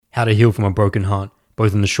How to heal from a broken heart,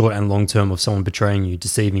 both in the short and long term of someone betraying you,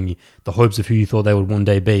 deceiving you, the hopes of who you thought they would one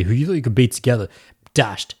day be, who you thought you could be together,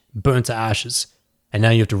 dashed, burnt to ashes. And now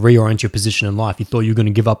you have to reorient your position in life. You thought you were going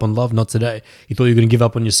to give up on love, not today. You thought you were going to give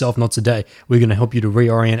up on yourself, not today. We're going to help you to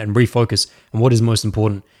reorient and refocus on what is most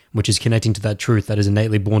important, which is connecting to that truth that is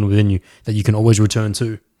innately born within you, that you can always return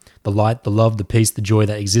to. The light, the love, the peace, the joy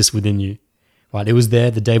that exists within you. Right? It was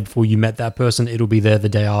there the day before you met that person. It'll be there the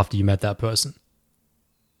day after you met that person.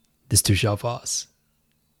 This too shall pass.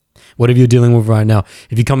 Whatever you're dealing with right now,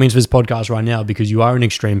 if you come into this podcast right now because you are in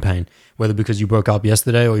extreme pain, whether because you broke up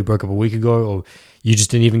yesterday or you broke up a week ago or you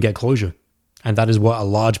just didn't even get closure, and that is what a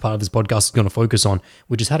large part of this podcast is going to focus on,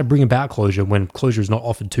 which is how to bring about closure when closure is not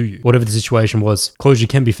offered to you. Whatever the situation was, closure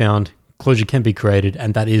can be found, closure can be created,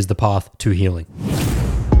 and that is the path to healing.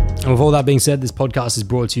 And with all that being said, this podcast is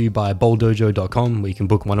brought to you by bolddojo.com, where you can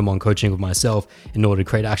book one-on-one coaching with myself in order to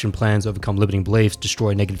create action plans, overcome limiting beliefs,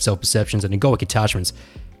 destroy negative self-perceptions, and egoic attachments.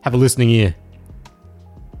 Have a listening ear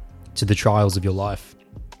to the trials of your life,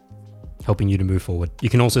 helping you to move forward. You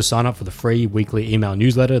can also sign up for the free weekly email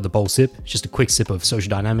newsletter, The Bold Sip. It's just a quick sip of social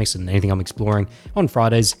dynamics and anything I'm exploring on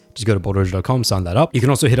Fridays. Just go to bolddojo.com, sign that up. You can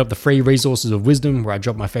also hit up the free resources of wisdom, where I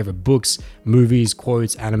drop my favorite books, movies,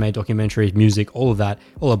 quotes, anime, documentaries, music, all of that,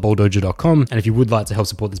 all at bolddojo.com. And if you would like to help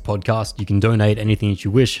support this podcast, you can donate anything that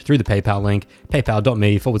you wish through the PayPal link,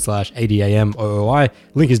 paypal.me/ADAMOOI.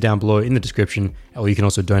 Link is down below in the description, or you can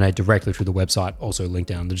also donate directly through the website, also linked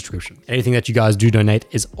down in the description. Anything that you guys do donate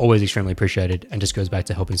is always extremely appreciated and just goes back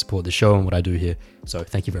to helping support the show and what I do here. So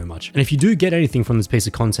thank you very much. And if you do get anything from this piece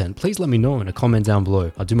of content, please let me know in a comment down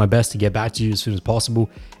below. I'll do my best to get back to you as soon as possible.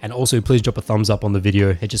 And also please drop a thumbs up on the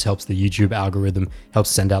video. It just helps the YouTube algorithm, helps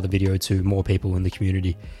send out the video to more people in the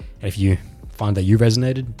community. And if you find that you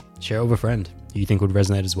resonated, share it with a friend who you think would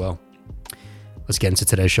resonate as well. Let's get into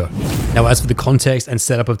today's show. Now, as for the context and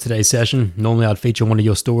setup of today's session, normally I'd feature one of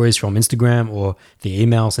your stories from Instagram or the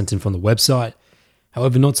email sent in from the website.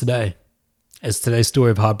 However, not today, as today's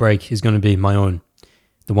story of heartbreak is going to be my own,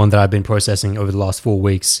 the one that I've been processing over the last 4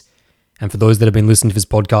 weeks. And for those that have been listening to this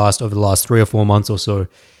podcast over the last 3 or 4 months or so,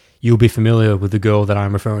 you'll be familiar with the girl that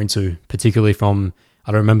I'm referring to, particularly from,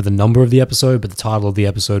 I don't remember the number of the episode, but the title of the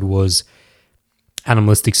episode was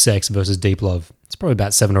Animalistic Sex versus Deep Love. It's probably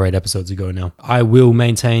about 7 or 8 episodes ago now. I will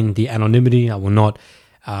maintain the anonymity. I will not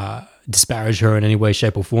disparage her in any way,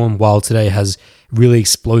 shape, or form. While today has really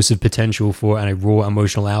explosive potential for a raw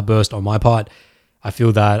emotional outburst on my part, I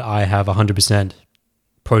feel that I have 100%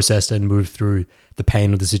 processed and moved through the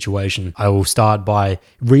pain of the situation. I will start by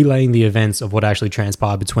relaying the events of what actually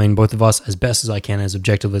transpired between both of us as best as I can, as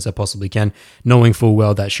objectively as I possibly can, knowing full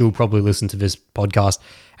well that she'll probably listen to this podcast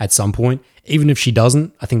at some point. Even if she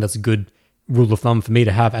doesn't, I think that's a good rule of thumb for me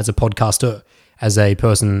to have as a podcaster, as a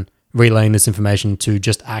person relaying this information, to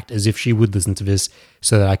just act as if she would listen to this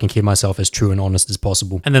so that I can keep myself as true and honest as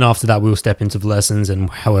possible. And then after that, we'll step into the lessons, and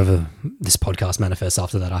however this podcast manifests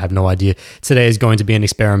after that, I have no idea. Today is going to be an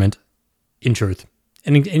experiment in truth.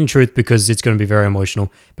 And in truth, because it's going to be very emotional,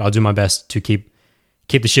 but I'll do my best to keep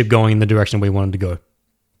the ship going in the direction we wanted to go.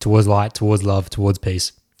 Towards light, towards love, towards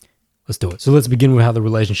peace. Let's do it. So let's begin with how the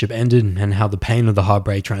relationship ended and how the pain of the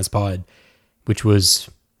heartbreak transpired, which was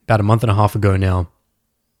about a month and a half ago now.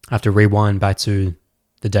 I have to rewind back to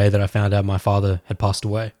the day that I found out my father had passed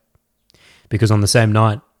away. Because on the same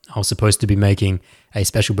night, I was supposed to be making a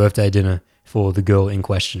special birthday dinner for the girl in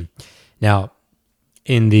question. Now,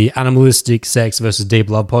 in the Animalistic Sex versus Deep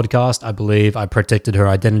Love podcast, I believe I protected her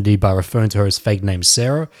identity by referring to her as fake name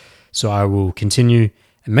Sarah. So I will continue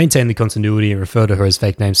and maintain the continuity and refer to her as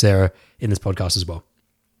fake name Sarah in this podcast as well.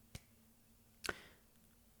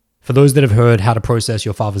 For those that have heard How to Process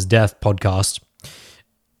Your Father's Death podcast,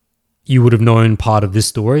 you would have known part of this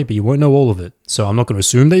story, but you won't know all of it. So I'm not going to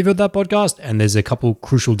assume that you've heard that podcast. And there's a couple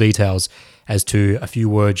crucial details as to a few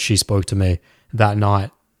words she spoke to me that night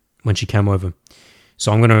when she came over.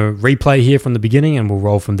 So I'm going to replay here from the beginning and we'll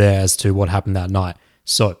roll from there as to what happened that night.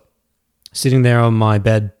 So, sitting there on my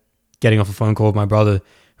bed, getting off a phone call with my brother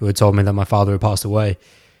who had told me that my father had passed away,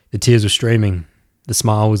 the tears were streaming, the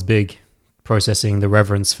smile was big, processing the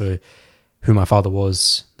reverence for who my father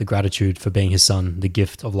was, the gratitude for being his son, the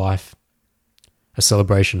gift of life, a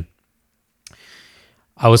celebration.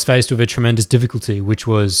 I was faced with a tremendous difficulty, which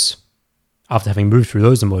was, after having moved through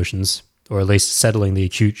those emotions, or at least settling the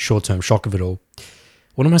acute short-term shock of it all,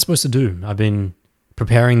 what am I supposed to do? I've been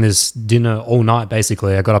preparing this dinner all night,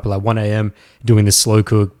 basically. I got up at like 1 a.m. doing this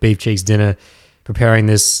slow-cooked beef cheeks dinner, preparing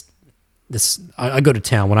this. I go to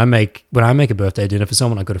town. When I make a birthday dinner for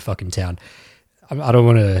someone, I go to fucking town. I don't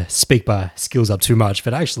want to speak my skills up too much,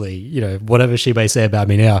 but actually, whatever she may say about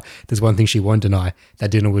me now, there's one thing she won't deny: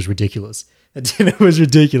 that dinner was ridiculous. That dinner was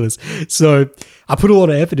ridiculous. So I put a lot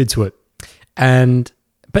of effort into it,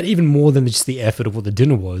 but even more than just the effort of what the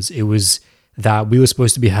dinner was, it was that we were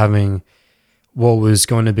supposed to be having what was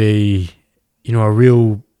going to be, a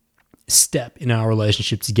real step in our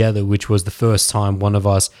relationship together, which was the first time one of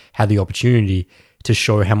us had the opportunity to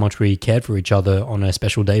show how much we cared for each other on a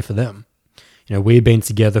special day for them. We had been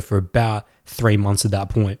together for about 3 months at that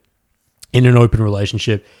point in an open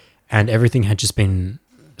relationship, and everything had just been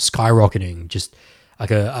skyrocketing, just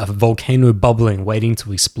like a volcano bubbling, waiting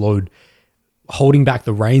to explode, holding back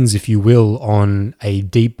the reins, if you will, on a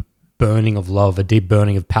deep burning of love, a deep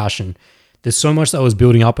burning of passion. There's so much that was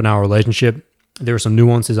building up in our relationship. There are some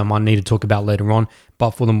nuances I might need to talk about later on,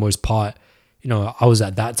 but for the most part, I was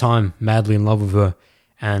at that time madly in love with her,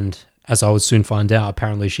 and as I would soon find out,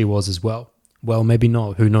 apparently she was as well. Well, maybe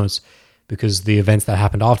not, who knows, because the events that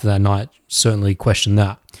happened after that night certainly question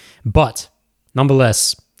that. But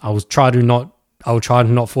nonetheless, I will try to not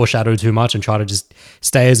foreshadow too much and try to just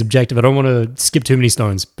stay as objective. I don't want to skip too many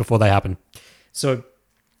stones before they happen. So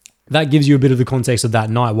that gives you a bit of the context of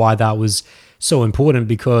that night, why that was so important,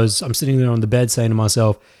 because I'm sitting there on the bed saying to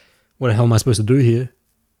myself, what the hell am I supposed to do here?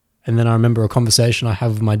 And then I remember a conversation I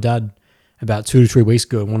had with my dad about 2 to 3 weeks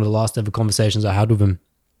ago, one of the last ever conversations I had with him,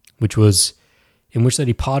 in which that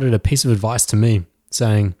he parted a piece of advice to me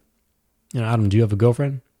saying, Adam, do you have a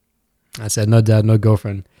girlfriend? I said, no, Dad, no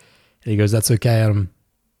girlfriend. And he goes, that's okay, Adam.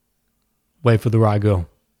 Wait for the right girl.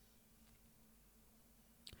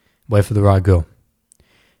 Wait for the right girl.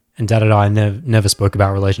 And Dad and I never spoke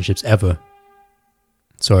about relationships ever.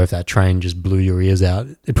 Sorry if that train just blew your ears out.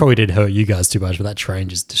 It probably didn't hurt you guys too much, but that train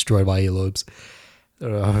just destroyed my earlobes.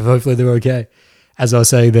 Hopefully they're okay. As I was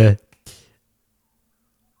saying there,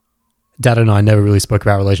 Dad and I never really spoke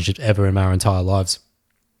about relationships ever in our entire lives.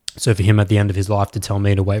 So for him at the end of his life to tell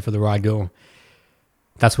me to wait for the right girl,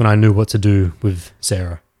 that's when I knew what to do with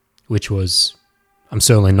Sarah, which was, I'm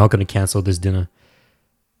certainly not going to cancel this dinner.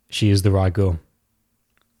 She is the right girl.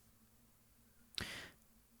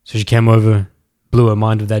 So she came over, blew her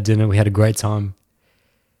mind with that dinner. We had a great time.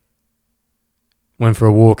 Went for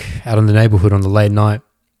a walk out in the neighborhood on the late night,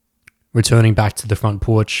 returning back to the front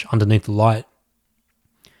porch underneath the light.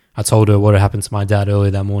 I told her what had happened to my dad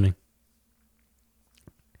earlier that morning.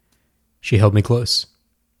 She held me close.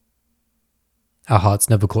 Our hearts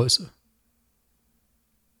never closer.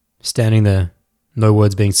 Standing there, no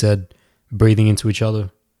words being said, breathing into each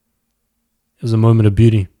other. It was a moment of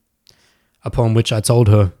beauty, upon which I told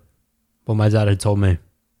her what my dad had told me.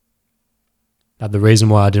 That the reason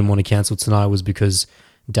why I didn't want to cancel tonight was because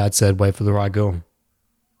Dad said wait for the right girl.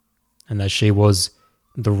 And that she was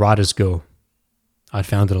the rightest girl I'd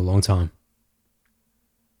found in a long time.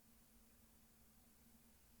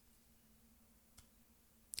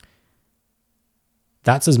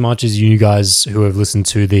 That's as much as you guys who have listened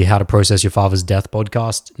to the How to Process Your Father's Death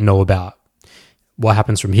podcast know about. What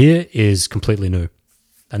happens from here is completely new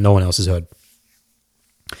and no one else has heard.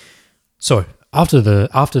 So after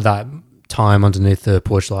that time underneath the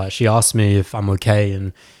porch light, she asked me if I'm okay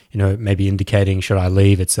and, maybe indicating should I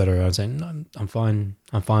leave, etc. I was saying, no, I'm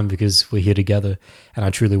fine because we're here together. And I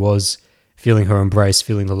truly was feeling her embrace,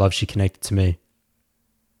 feeling the love she connected to me.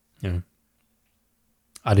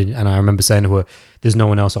 I remember saying to her, there's no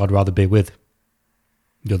one else I'd rather be with.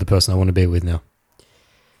 You're the person I want to be with now.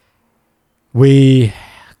 We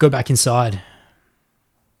go back inside.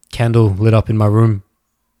 Candle lit up in my room.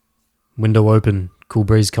 Window open, cool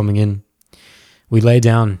breeze coming in. We lay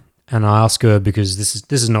down and I ask her, because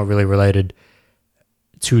this is not really related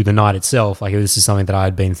to the night itself. Like, this is something that I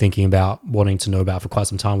had been thinking about, wanting to know about for quite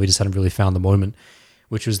some time. We just hadn't really found the moment,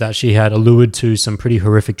 which was that she had alluded to some pretty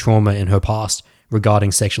horrific trauma in her past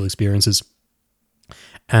regarding sexual experiences.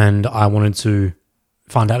 And I wanted to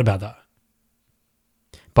find out about that.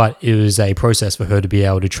 But it was a process for her to be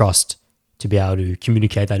able to trust, to be able to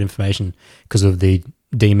communicate that information because of the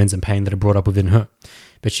demons and pain that it brought up within her.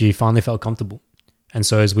 But she finally felt comfortable. And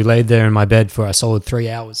so as we laid there in my bed for a solid 3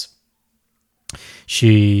 hours,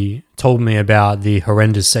 she told me about the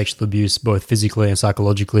horrendous sexual abuse, both physically and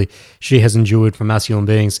psychologically, she has endured from masculine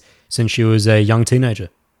beings since she was a young teenager.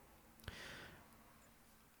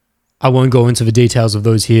 I won't go into the details of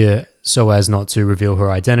those here so as not to reveal her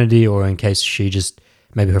identity, or in case she just,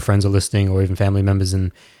 maybe her friends are listening or even family members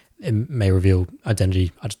and it may reveal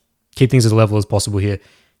identity. I just keep things as level as possible here.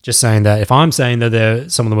 Just saying that if I'm saying that they're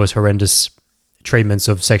some of the most horrendous treatments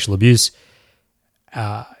of sexual abuse,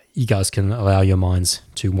 you guys can allow your minds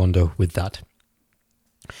to wander with that.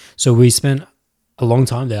 So we spent a long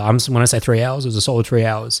time there. When I say 3 hours, it was a solid 3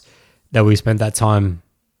 hours that we spent that time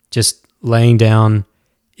just laying down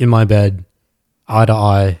in my bed, eye to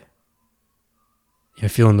eye,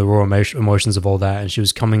 feeling the raw emotions of all that. And she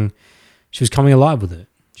was coming alive with it.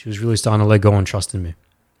 She was really starting to let go and trust in me.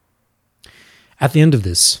 At the end of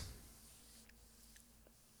this,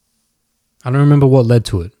 I don't remember what led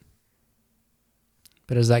to it,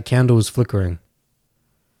 but as that candle was flickering,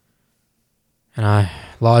 and I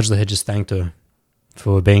largely had just thanked her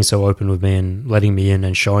for being so open with me and letting me in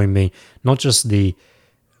and showing me not just the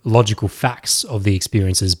logical facts of the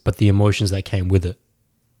experiences, but the emotions that came with it.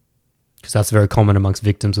 Because that's very common amongst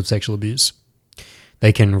victims of sexual abuse.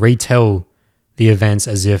 They can retell the events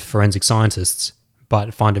as if forensic scientists,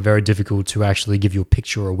 but find it very difficult to actually give you a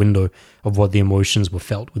picture or a window of what the emotions were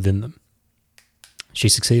felt within them. She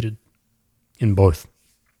succeeded in both.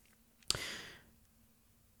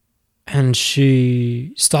 And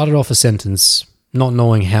she started off a sentence, not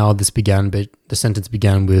knowing how this began, but the sentence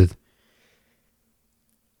began with,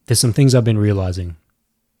 "There's some things I've been realizing.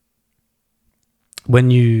 When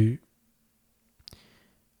you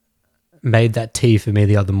made that tea for me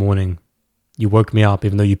the other morning, you woke me up,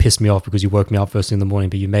 even though you pissed me off because you woke me up first thing in the morning,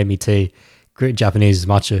 but you made me tea, great Japanese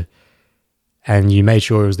matcha, and you made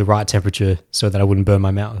sure it was the right temperature so that I wouldn't burn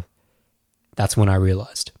my mouth. That's when I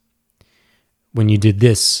realized. When you did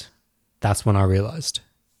this, that's when I realized.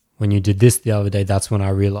 When you did this the other day, that's when I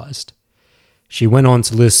realized." She went on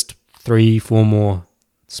to list 3-4 more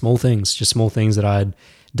small things, just small things that I had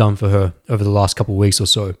done for her over the last couple of weeks or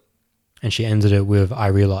so. And she ended it with, "I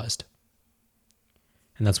realized."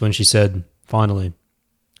 And that's when she said, "Finally."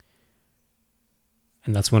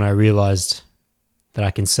 And that's when I realized that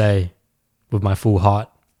I can say with my full heart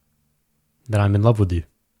that I'm in love with you.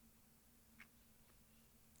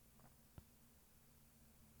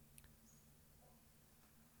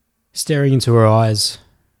 Staring into her eyes,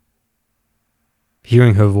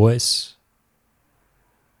 hearing her voice,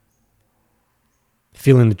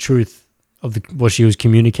 feeling the truth of what she was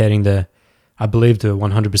communicating there, I believed her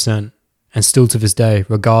 100%. And still to this day,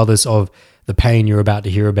 regardless of the pain you're about to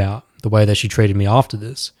hear about, the way that she treated me after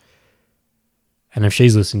this. And if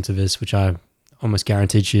she's listening to this, which I almost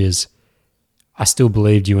guaranteed she is, I still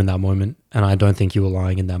believed you in that moment, and I don't think you were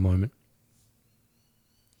lying in that moment.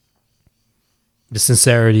 The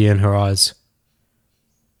sincerity in her eyes,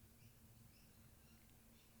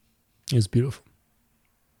 it was beautiful.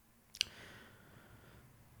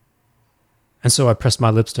 And so I pressed my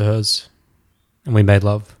lips to hers, and we made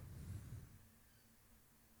love.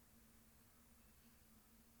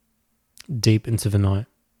 Deep into the night,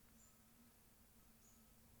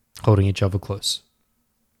 holding each other close.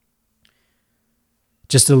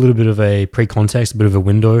 Just a little bit of a pre-context, a bit of a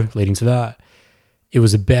window leading to that. It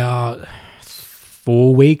was about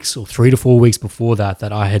 4 weeks or 3 to 4 weeks before that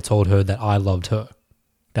I had told her that I loved her,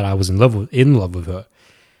 that I was in love with her.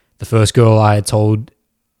 The first girl I had told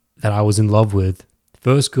that I was in love with,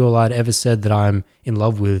 first girl I'd ever said that I'm in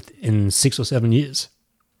love with in 6 or 7 years.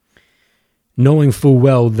 Knowing full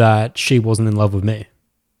well that she wasn't in love with me,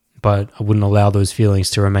 but I wouldn't allow those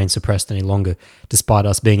feelings to remain suppressed any longer, despite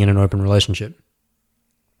us being in an open relationship.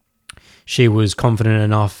 She was confident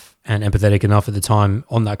enough and empathetic enough at the time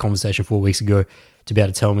on that conversation 4 weeks ago to be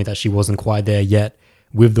able to tell me that she wasn't quite there yet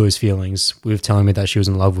with those feelings, with telling me that she was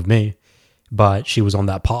in love with me, but she was on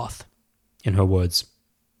that path, in her words.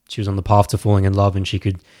 She was on the path to falling in love, and she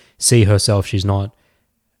could see herself. She's not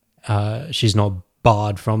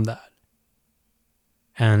barred from that.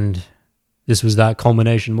 And this was that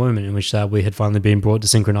culmination moment in which that we had finally been brought to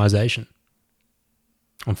synchronization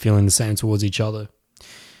on feeling the same towards each other.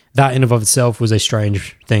 That in and of itself was a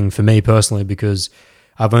strange thing for me personally, because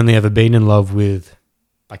I've only ever been in love with,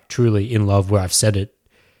 like truly in love where I've said it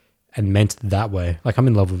and meant it that way. Like I'm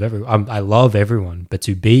in love with everyone. I love everyone, but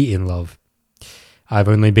to be in love, I've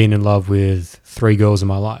only been in love with 3 girls in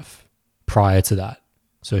my life prior to that.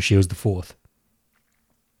 So she was the 4th.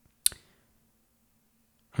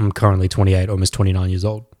 I'm currently 28, almost 29 years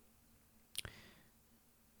old.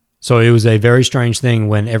 So it was a very strange thing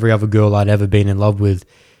when every other girl I'd ever been in love with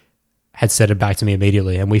had said it back to me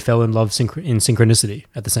immediately, and we fell in love in synchronicity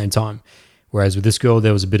at the same time. Whereas with this girl,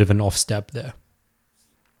 there was a bit of an off step there.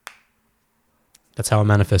 That's how it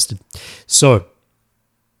manifested. So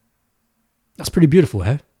that's pretty beautiful,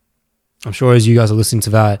 hey? I'm sure as you guys are listening to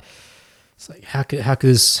that, it's like, how could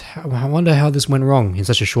this, I wonder how this went wrong in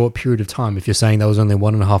such a short period of time if you're saying that was only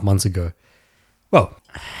 1.5 months ago. Well,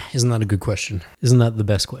 isn't that a good question? Isn't that the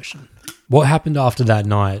best question? What happened after that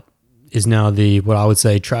night is now what I would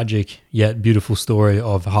say, tragic yet beautiful story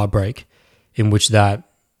of heartbreak, in which that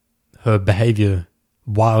her behavior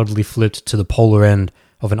wildly flipped to the polar end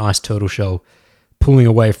of an ice turtle shell, pulling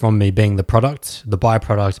away from me being the product, the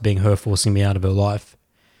byproduct being her forcing me out of her life.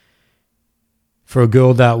 For a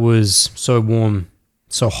girl that was so warm,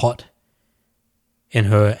 so hot in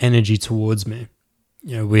her energy towards me,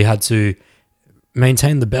 we had to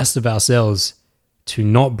maintain the best of ourselves to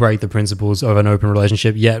not break the principles of an open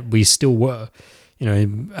relationship, yet we still were. We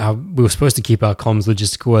were supposed to keep our comms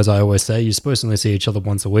logistical, as I always say. You're supposed to only see each other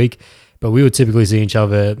once a week, but we would typically see each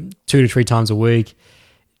other 2 to 3 times a week.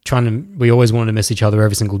 We always wanted to miss each other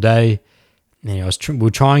every single day. We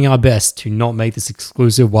were trying our best to not make this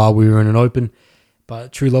exclusive while we were in an open,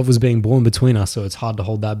 but true love was being born between us, so it's hard to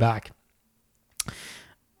hold that back.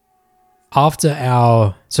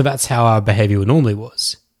 So that's how our behavior normally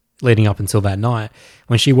was, leading up until that night.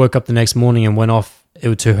 When she woke up the next morning and went off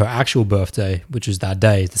to her actual birthday, which was that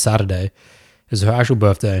day, the Saturday, it was her actual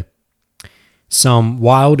birthday, some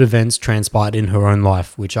wild events transpired in her own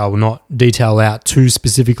life, which I will not detail out too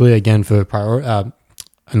specifically, again, for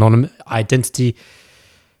anonymous identity.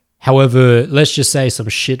 However, let's just say some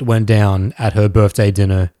shit went down at her birthday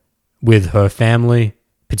dinner with her family,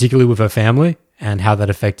 particularly with her family, and how that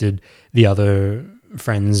affected the other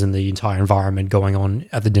friends and the entire environment going on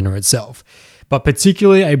at the dinner itself. But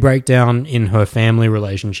particularly a breakdown in her family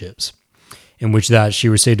relationships, in which that she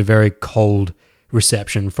received a very cold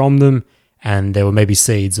reception from them, and there were maybe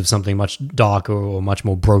seeds of something much darker or much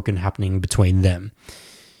more broken happening between them.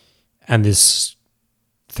 And this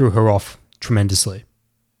threw her off tremendously.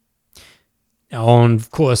 Now,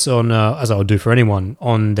 as I would do for anyone,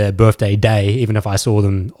 on their birthday day, even if I saw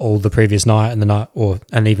them all the previous night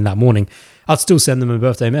and even that morning, I'd still send them a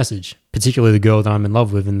birthday message, particularly the girl that I'm in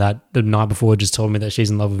love with and that the night before just told me that she's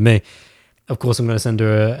in love with me. Of course, I'm going to send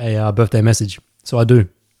her a birthday message. So I do.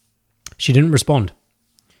 She didn't respond.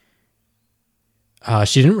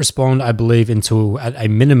 I believe, until at a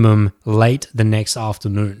minimum late the next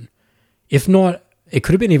afternoon. If not, it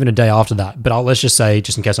could have been even a day after that. But let's just say,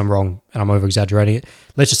 just in case I'm wrong and I'm over-exaggerating it,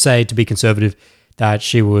 let's just say, to be conservative, that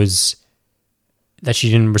she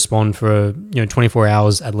didn't respond for 24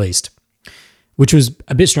 hours at least, which was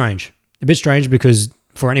a bit strange. A bit strange because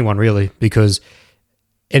for anyone really, because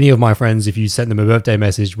any of my friends, if you sent them a birthday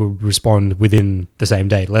message, would respond within the same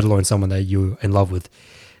day, let alone someone that you're in love with.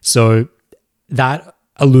 So that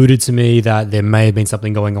alluded to me that there may have been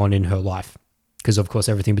something going on in her life, because of course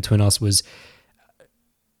everything between us was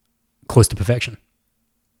close to perfection.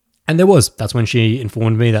 And there was. That's when she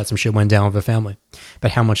informed me that some shit went down with her family,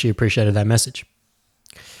 but how much she appreciated that message.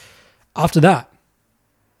 After that,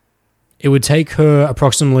 it would take her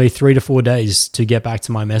approximately 3 to 4 days to get back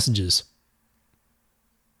to my messages.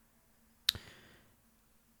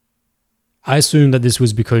 I assumed that this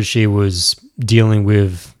was because she was dealing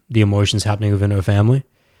with the emotions happening within her family,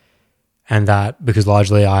 and that because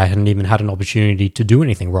largely I hadn't even had an opportunity to do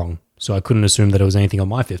anything wrong. So I couldn't assume that it was anything on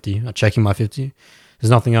my 50. Checking my 50, there's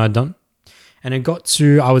nothing I had done. And it got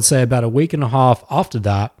to, I would say, about a week and a half after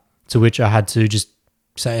that, to which I had to just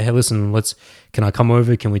say, hey, listen, can I come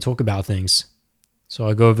over? Can we talk about things? So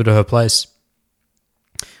I go over to her place.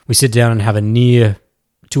 We sit down and have a near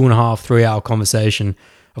 2.5, 3 hour conversation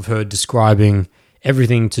of her describing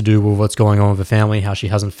everything to do with what's going on with her family, how she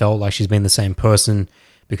hasn't felt like she's been the same person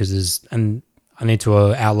and I need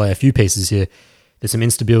to outlay a few pieces here. There's some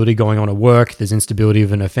instability going on at work. There's instability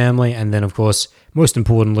within her family. And then, of course, most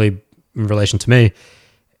importantly, in relation to me,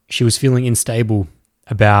 she was feeling unstable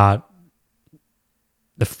about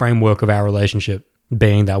the framework of our relationship,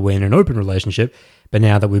 being that we're in an open relationship, but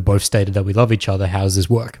now that we've both stated that we love each other, how does this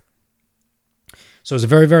work? So it was a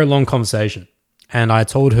very, very long conversation. And I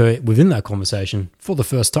told her within that conversation, for the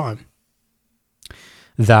first time,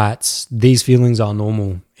 that these feelings are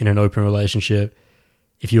normal in an open relationship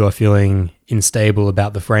if you are feeling unstable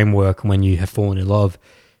about the framework when you have fallen in love,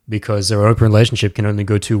 because an open relationship can only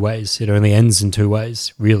go 2 ways. It only ends in 2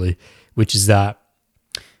 ways, really, which is that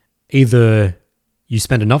either you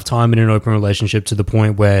spend enough time in an open relationship to the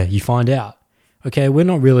point where you find out, okay, we're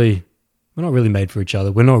not really made for each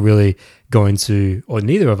other. We're not really going to, or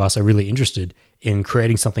neither of us are really interested in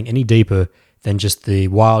creating something any deeper than just the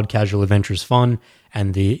wild, casual, adventurous fun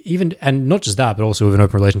and and not just that, but also within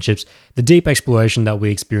open relationships, the deep exploration that we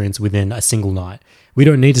experience within a single night. We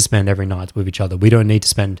don't need to spend every night with each other. We don't need to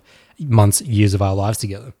spend months, years of our lives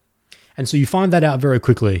together. And so you find that out very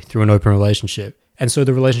quickly through an open relationship. And so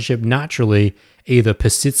the relationship naturally either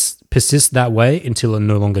persists that way until it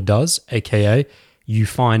no longer does, aka you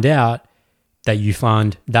find out that you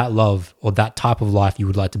find that love or that type of life you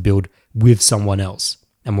would like to build with someone else,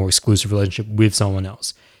 a more exclusive relationship with someone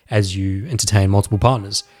else as you entertain multiple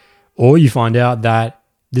partners. Or you find out that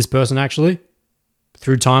this person actually,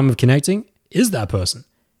 through time of connecting is that person.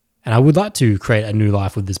 And I would like to create a new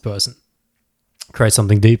life with this person, create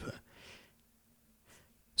something deeper.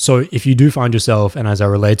 So if you do find yourself, and as I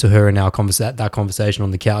relate to her in our that conversation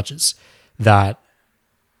on the couches, that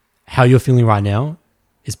how you're feeling right now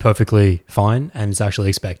is perfectly fine and it's actually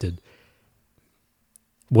expected.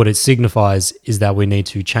 What it signifies is that we need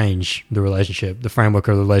to change the relationship, the framework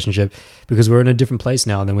of the relationship, because we're in a different place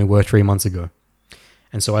now than we were 3 months ago.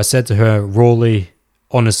 And so I said to her rawly,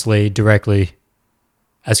 honestly, directly,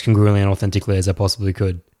 as congruently and authentically as I possibly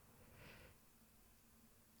could,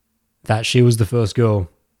 that she was the first girl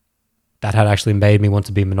that had actually made me want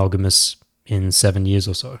to be monogamous in 7 years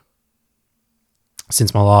or so,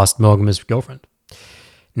 since my last monogamous girlfriend.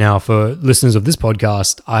 Now, for listeners of this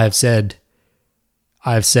podcast, I have said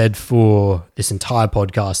for this entire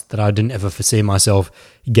podcast that I didn't ever foresee myself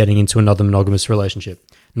getting into another monogamous relationship.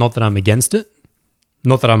 Not that I'm against it.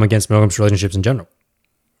 Not that I'm against monogamous relationships in general.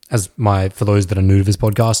 For those that are new to this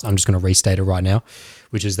podcast, I'm just going to restate it right now,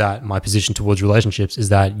 which is that my position towards relationships is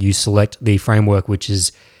that you select the framework which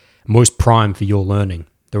is most prime for your learning,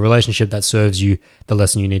 the relationship that serves you the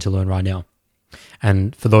lesson you need to learn right now.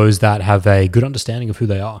 And for those that have a good understanding of who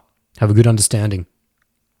they are, have a good understanding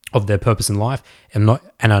of their purpose in life, and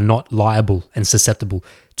are not liable and susceptible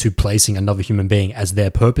to placing another human being as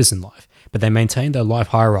their purpose in life, but they maintain their life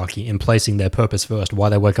hierarchy in placing their purpose first, why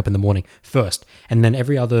they wake up in the morning first, and then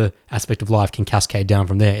every other aspect of life can cascade down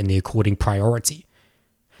from there in the according priority.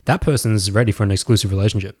 That person's ready for an exclusive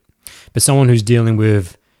relationship. But someone who's dealing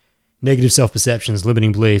with negative self-perceptions,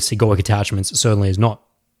 limiting beliefs, egoic attachments certainly is not.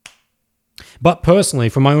 But personally,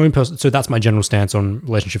 from my own so that's my general stance on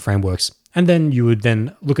relationship frameworks. And then you would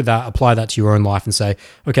then look at that, apply that to your own life and say,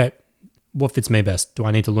 okay, what fits me best? Do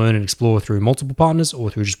I need to learn and explore through multiple partners or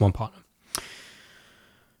through just one partner?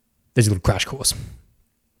 There's a little crash course.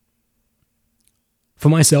 For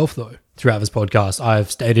myself, though, throughout this podcast, I've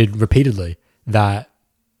stated repeatedly that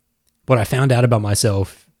what I found out about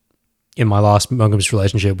myself in my last monogamous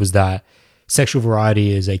relationship was that sexual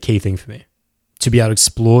variety is a key thing for me. To be able to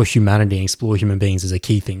explore humanity and explore human beings is a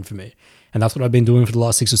key thing for me. And that's what I've been doing for the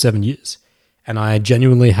last 6 or 7 years. And I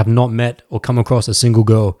genuinely have not met or come across a single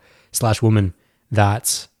girl/woman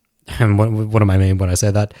that, and what do I mean when I say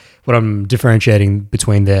that? What I'm differentiating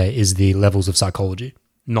between there is the levels of psychology,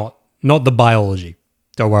 not the biology.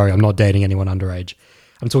 Don't worry, I'm not dating anyone underage.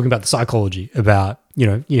 I'm talking about the psychology, about,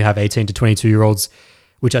 you have 18 to 22-year-olds,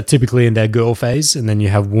 which are typically in their girl phase, and then you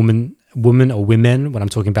have women or women, when I'm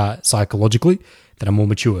talking about psychologically, that are more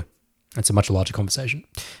mature. That's a much larger conversation.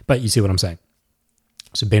 But you see what I'm saying.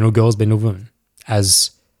 So being with girls, being with women.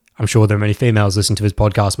 As I'm sure there are many females listening to this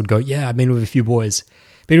podcast would go, yeah, I've been with a few boys.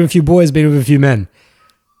 Been with a few boys, been with a few men.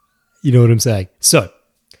 You know what I'm saying? So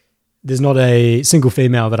there's not a single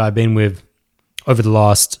female that I've been with over the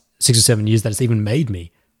last 6 or 7 years that has even made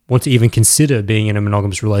me want to even consider being in a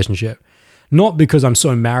monogamous relationship. Not because I'm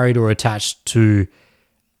so married or attached to,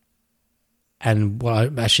 and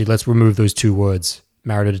let's remove those two words,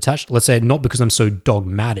 married or attached. Let's say not because I'm so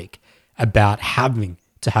dogmatic about having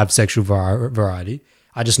to have sexual variety.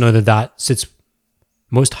 I just know that sits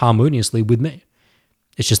most harmoniously with me.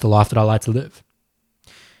 It's just the life that I like to live.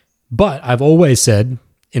 But I've always said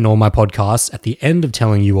in all my podcasts, at the end of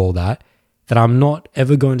telling you all that I'm not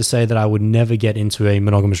ever going to say that I would never get into a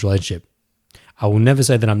monogamous relationship. I will never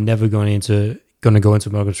say that I'm never going to go into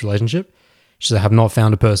a monogamous relationship. Just I have not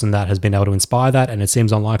found a person that has been able to inspire that, and it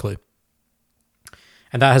seems unlikely.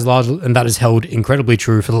 And that has held incredibly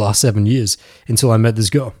true for the last 7 years until I met this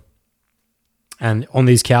girl. And on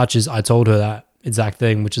these couches, I told her that exact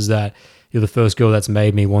thing, which is that you're the first girl that's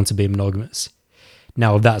made me want to be monogamous.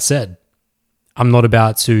 Now, with that said, I'm not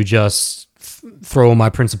about to just throw all my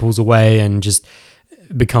principles away and just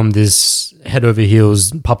become this head over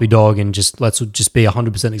heels puppy dog and let's just be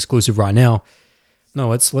 100% exclusive right now. No,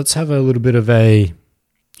 let's have a little bit of a,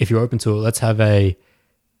 if you're open to it, let's have a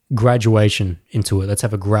graduation into it. Let's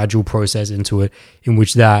have a gradual process into it in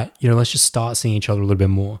which that, let's just start seeing each other a little bit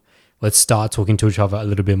more. Let's start talking to each other a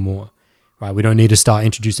little bit more, right? We don't need to start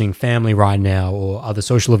introducing family right now or other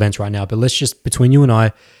social events right now, but let's just, between you and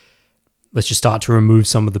I, let's just start to remove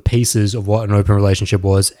some of the pieces of what an open relationship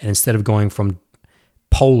was. And instead of going from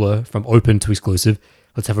polar, from open to exclusive,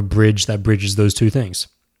 let's have a bridge that bridges those two things.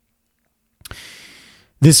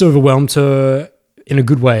 This overwhelmed her in a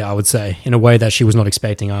good way, I would say, in a way that she was not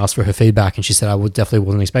expecting. I asked for her feedback and she said, definitely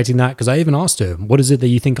wasn't expecting that, because I even asked her, what is it that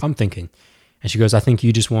you think I'm thinking? And she goes, I think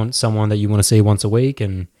you just want someone that you want to see once a week,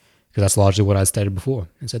 and because that's largely what I stated before.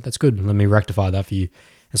 And said, that's good. Let me rectify that for you.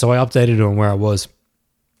 And so I updated her on where I was.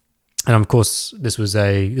 And of course, this was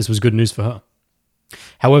good news for her.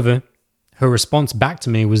 However, her response back to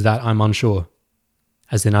me was that I'm unsure.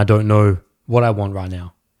 As in, I don't know what I want right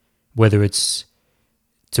now, whether it's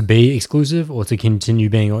to be exclusive or to continue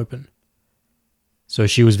being open. So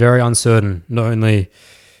she was very uncertain, not only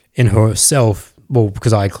in herself, well,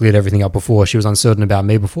 because I cleared everything up before, she was uncertain about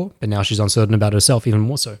me before, but now she's uncertain about herself even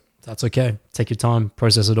more so. That's okay. Take your time,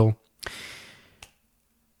 process it all.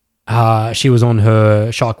 She was on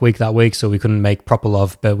her Shark Week that week, so we couldn't make proper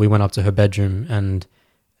love, but we went up to her bedroom and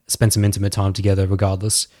spent some intimate time together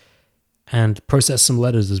regardless, and processed some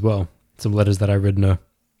letters as well, some letters that I written her.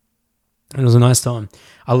 And it was a nice time.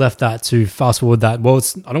 I left that to fast forward that. Well,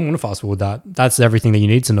 I don't want to fast forward that. That's everything that you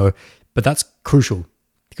need to know, but that's crucial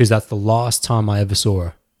because that's the last time I ever saw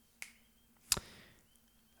her.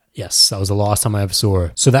 Yes, that was the last time I ever saw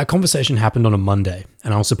her. So that conversation happened on a Monday,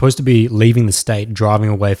 and I was supposed to be leaving the state, driving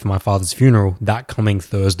away for my father's funeral that coming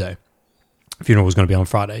Thursday. The funeral was going to be on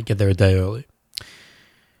Friday, get there a day early.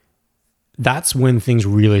 That's when things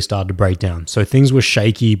really started to break down. So things were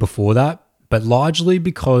shaky before that, but largely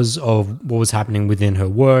because of what was happening within her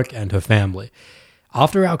work and her family.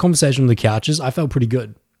 After our conversation on the couches, I felt pretty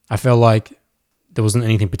good. I felt like there wasn't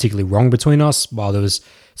anything particularly wrong between us. While there was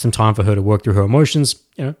some time for her to work through her emotions,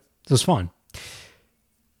 it was fine.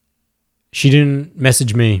 She didn't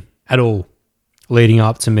message me at all leading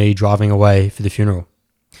up to me driving away for the funeral.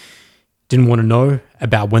 Didn't want to know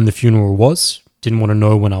about when the funeral was. Didn't want to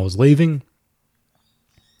know when I was leaving.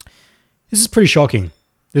 This is pretty shocking.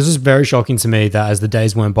 This is very shocking to me that as the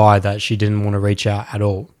days went by that she didn't want to reach out at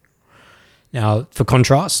all. Now, for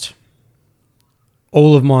contrast,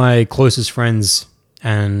 all of my closest friends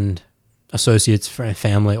and associates,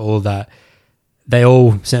 family, all of that, they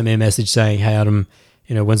all sent me a message saying, hey, Adam,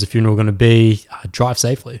 when's the funeral going to be? Drive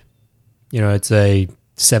safely. It's a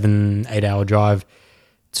 7-8 hour drive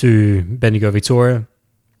to Bendigo, Victoria.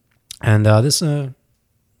 And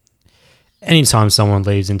anytime someone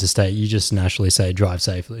leaves interstate, you just naturally say drive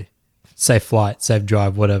safely. Safe flight, safe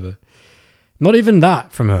drive, whatever. Not even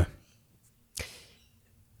that from her.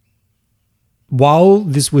 While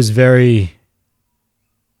this was very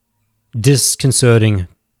disconcerting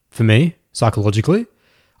for me psychologically,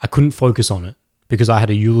 I couldn't focus on it because I had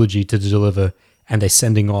a eulogy to deliver and a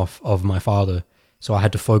sending off of my father. So I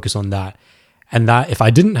had to focus on that. And that if I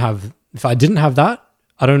didn't have that,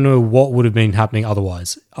 I don't know what would have been happening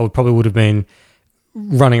otherwise. I probably would have been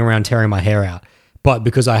running around tearing my hair out. But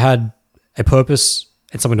because I had a purpose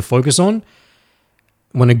and something to focus on,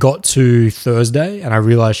 when it got to Thursday and I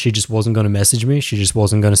realized she just wasn't going to message me, she just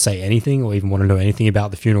wasn't going to say anything or even want to know anything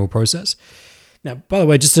about the funeral process. Now, by the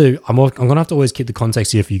way, I'm going to have to always keep the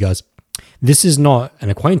context here for you guys. This is not an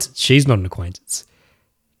acquaintance. She's not an acquaintance.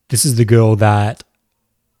 This is the girl that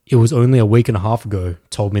it was only a week and a half ago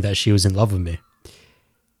told me that she was in love with me.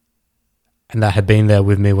 And that had been there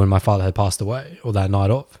with me when my father had passed away or that night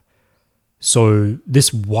off. So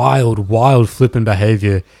this wild, wild flipping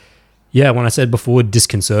behavior, yeah, when I said before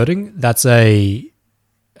disconcerting, that's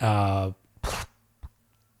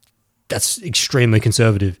extremely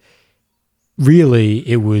conservative. Really,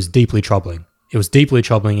 it was deeply troubling. It was deeply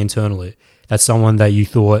troubling internally that someone that you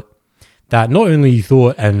thought, that not only you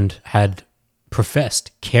thought and had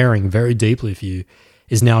professed caring very deeply for you,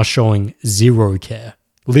 is now showing zero care.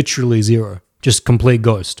 Literally zero. Just complete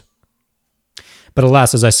ghost. But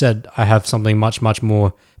alas, as I said, I have something much, much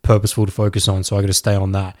more purposeful to focus on, so I got to stay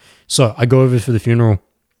on that. So I go over for the funeral.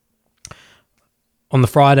 On the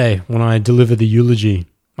Friday, when I delivered the eulogy,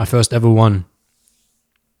 my first ever one,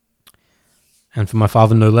 and for my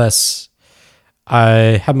father no less,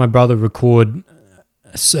 I had my brother record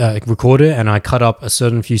it, and I cut up a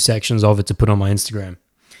certain few sections of it to put on my Instagram.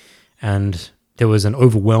 And there was an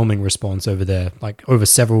overwhelming response over there, like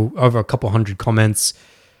over a couple hundred comments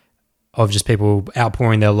of just people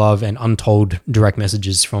outpouring their love and untold direct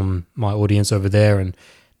messages from my audience over there and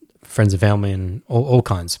friends and family and all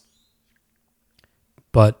kinds.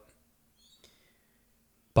 But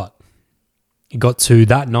it got to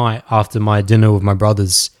that night after my dinner with my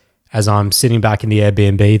brothers, as I'm sitting back in the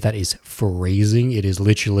Airbnb that is freezing. It is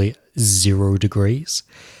literally 0 degrees.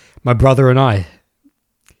 My brother and I,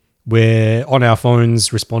 we're on our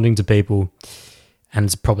phones responding to people, and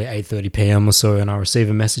it's probably 8:30 p.m. or so, and I receive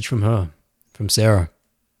a message from her, from Sarah,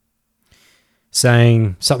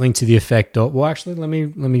 saying something to the effect of, well, actually, let me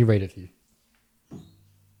read it for you.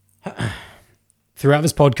 Throughout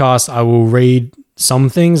this podcast, I will read some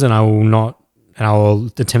things and I will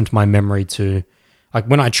attempt my memory to, like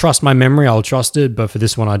when I trust my memory, I'll trust it, but for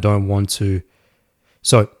this one, I don't want to.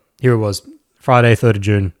 So here it was, Friday, 3rd of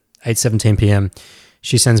June, 8:17 p.m.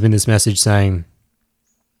 She sends me this message saying,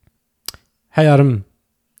 hey, Adam,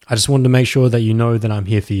 I just wanted to make sure that you know that I'm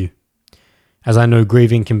here for you. as I know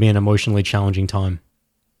grieving can be an emotionally challenging time.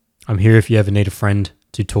 I'm here if you ever need a friend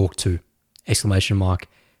to talk to! Exclamation mark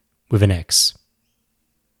with an X.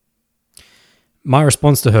 My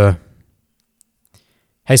response to her: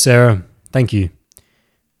 Hey Sarah, thank you.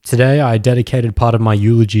 Today I dedicated part of my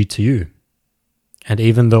eulogy to you. And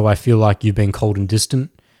even though I feel like you've been cold and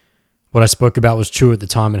distant, what I spoke about was true at the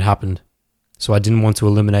time it happened, so I didn't want to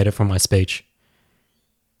eliminate it from my speech.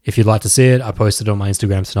 If you'd like to see it, I posted it on my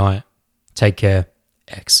Instagram tonight. Take care,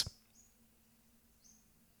 X.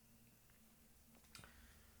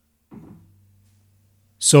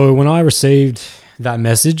 So when I received that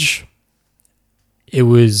message, it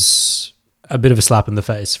was a bit of a slap in the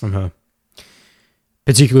face from her.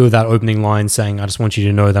 Particularly with that opening line saying, I just want you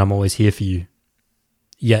to know that I'm always here for you.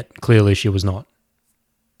 Yet, clearly she was not.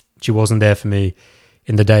 She wasn't there for me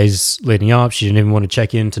in the days leading up. She didn't even want to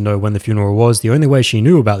check in to know when the funeral was. The only way she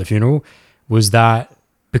knew about the funeral was that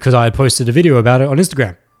because I had posted a video about it on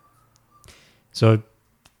Instagram. So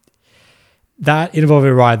that in and of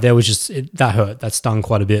it right there was just, that hurt. That stung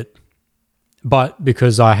quite a bit. But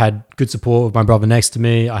because I had good support of my brother next to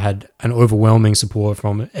me, I had an overwhelming support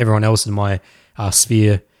from everyone else in my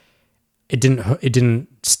sphere. It didn't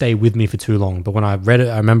stay with me for too long. But when I read it,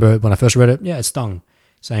 I remember when I first read it, yeah, it stung.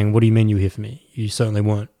 Saying, what do you mean you were here for me? You certainly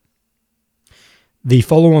weren't. The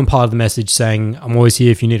follow-on part of the message saying, I'm always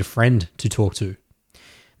here if you need a friend to talk to.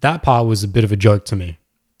 That part was a bit of a joke to me.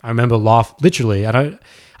 I remember literally, I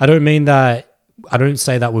don't mean that, I don't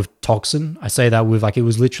say that with toxin. I say that with it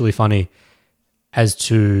was literally funny as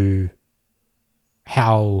to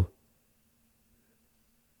how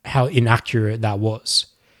inaccurate that was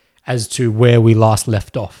as to where we last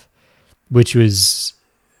left off, which was,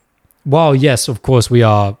 while yes, of course we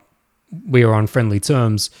are on friendly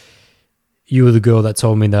terms, you were the girl that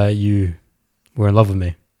told me that you were in love with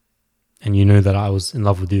me and you knew that I was in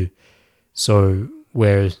love with you. So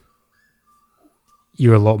where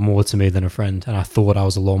you're a lot more to me than a friend, and I thought I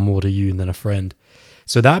was a lot more to you than a friend.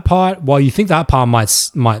 So that part, while you think that part might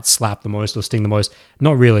slap the most or sting the most,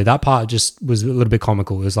 not really. That part just was a little bit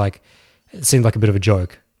comical. It seemed like a bit of a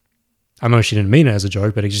joke. I know she didn't mean it as a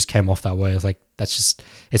joke, but it just came off that way. It's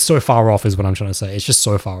it's so far off is what I'm trying to say. It's just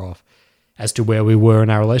so far off as to where we were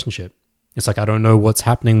in our relationship. It's I don't know what's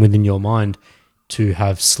happening within your mind to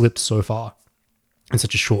have slipped so far in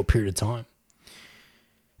such a short period of time.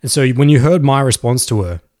 And so when you heard my response to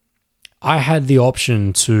her, I had the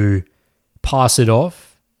option to pass it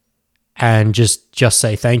off and just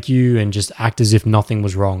say thank you and just act as if nothing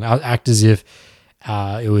was wrong. I'll act as if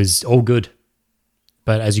it was all good.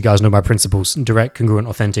 But as you guys know, my principles, direct, congruent,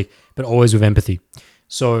 authentic, but always with empathy.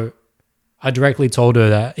 So I directly told her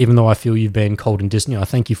that even though I feel you've been cold and distant, I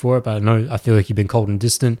thank you for it, but I feel like you've been cold and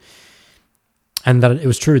distant. And that it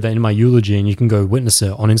was true that in my eulogy, and you can go witness it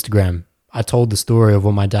on Instagram, I told the story of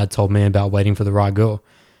what my dad told me about waiting for the right girl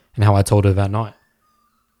and how I told her that night.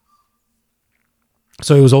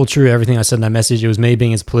 So it was all true, everything I said in that message. It was me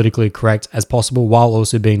being as politically correct as possible while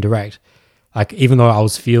also being direct. Even though I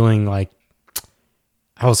was feeling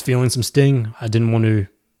some sting, I didn't want to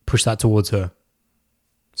push that towards her.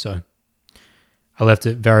 So I left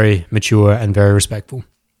it very mature and very respectful.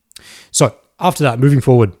 So after that, moving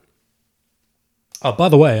forward. Oh, by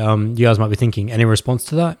the way, you guys might be thinking, any response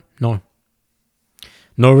to that? No.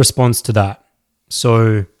 No response to that.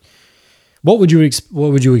 So what would you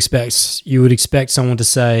expect? You would expect someone to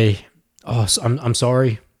say, oh, I'm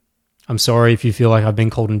sorry. I'm sorry if you feel like I've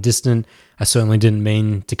been cold and distant. I certainly didn't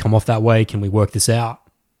mean to come off that way. Can we work this out?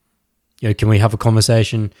 Can we have a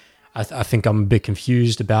conversation? I think I'm a bit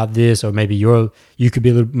confused about this, or maybe you could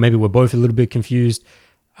be maybe we're both a little bit confused.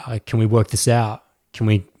 Can we work this out? Can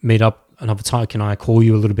we meet up another time? Can I call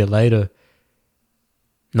you a little bit later?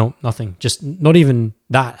 No, nothing. Just not even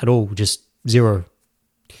that at all. Just zero.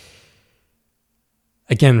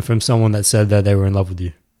 Again, from someone that said that they were in love with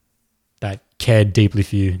you, that cared deeply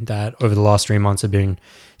for you, that over the last 3 months have been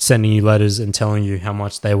sending you letters and telling you how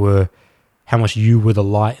much you were the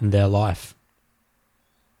light in their life.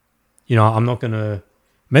 I'm not going to,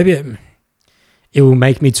 maybe it will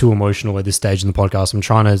make me too emotional at this stage in the podcast. I'm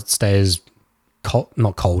trying to stay as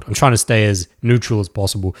not cold. I'm trying to stay as neutral as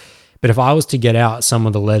possible. But if I was to get out some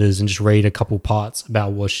of the letters and just read a couple parts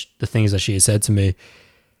about the things that she had said to me,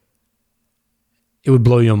 it would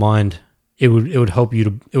blow your mind. It would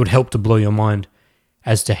help to blow your mind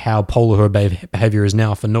as to how polar her behavior is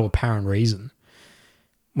now for no apparent reason.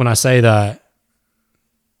 When I say that,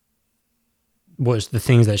 what the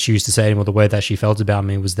things that she used to say to me, or the way that she felt about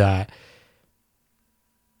me, was that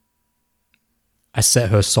I set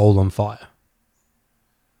her soul on fire.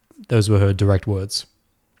 Those were her direct words.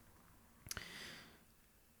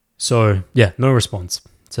 So yeah, no response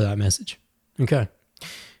to that message. Okay.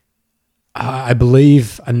 I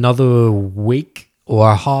believe another week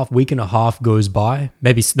or week and a half goes by.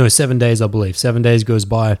 Maybe, no, 7 days, I believe. 7 days goes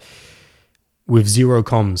by with zero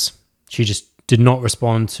comms. She just did not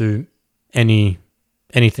respond to anything.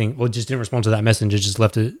 Well, just didn't respond to that messenger, just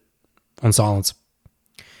left it on silence.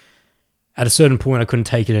 At a certain point, I couldn't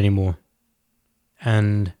take it anymore.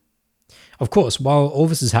 And of course, while all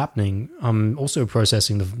this is happening, I'm also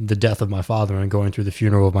processing the death of my father and going through the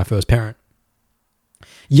funeral of my first parent.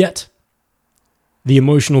 Yet, the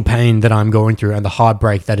emotional pain that I'm going through and the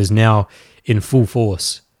heartbreak that is now in full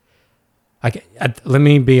force. Let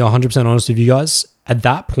me be 100% honest with you guys. At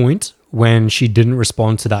that point, when she didn't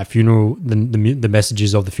respond to that funeral, the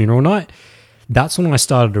messages of the funeral night, that's when I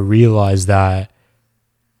started to realize that,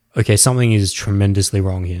 okay, something is tremendously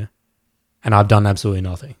wrong here. And I've done absolutely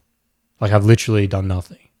nothing. Like, I've literally done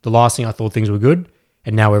nothing. The last thing I thought things were good,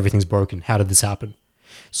 and now everything's broken. How did this happen?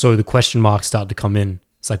 So the question marks start to come in.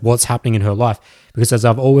 It's like, what's happening in her life? Because as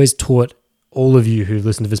I've always taught all of you who've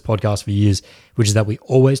listened to this podcast for years, which is that we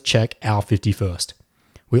always check our 50 first.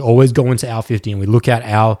 We always go into our 50 and we look at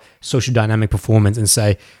our social dynamic performance and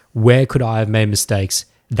say, where could I have made mistakes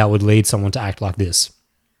that would lead someone to act like this?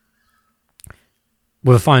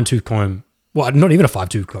 With a fine-tooth comb. Well, not even a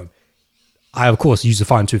fine-tooth comb. I, of course, use a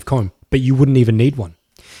fine-tooth comb, but you wouldn't even need one.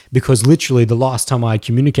 Because literally the last time I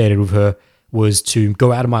communicated with her was to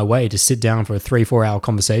go out of my way to sit down for a 3-4 hour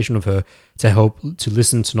conversation with her to help to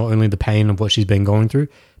listen to not only the pain of what she's been going through,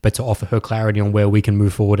 but to offer her clarity on where we can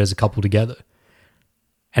move forward as a couple together.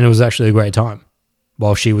 And it was actually a great time.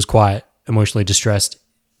 While she was quite emotionally distressed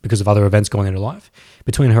because of other events going in her life,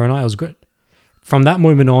 between her and I, it was good. From that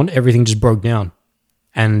moment on, everything just broke down.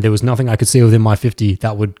 And there was nothing I could see within my 50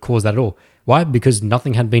 that would cause that at all. Why? Because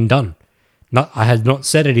nothing had been done. I had not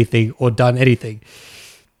said anything or done anything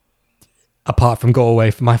apart from go away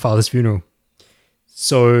for my father's funeral.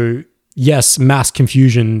 So yes, mass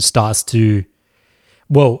confusion has the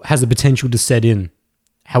potential to set in.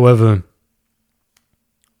 However,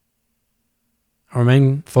 I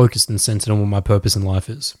remain focused and centered on what my purpose in life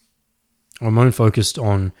is. I remain focused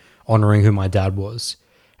on honoring who my dad was.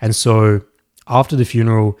 And so after the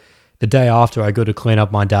funeral, the day after, I go to clean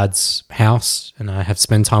up my dad's house and I have to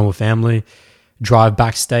spend time with family, drive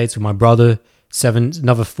back states with my brother.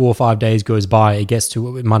 Another 4 or 5 days goes by. It gets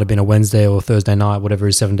to, it might have been a Wednesday or Thursday night, whatever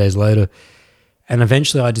it is, 7 days later. And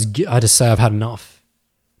eventually I just say I've had enough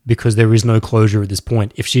because there is no closure at this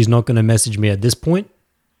point. If she's not going to message me at this point,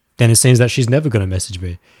 then it seems that she's never going to message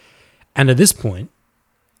me. And at this point,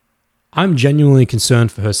 I'm genuinely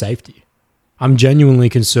concerned for her safety. I'm genuinely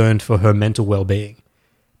concerned for her mental well-being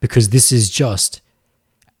because this is just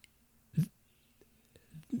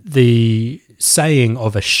the saying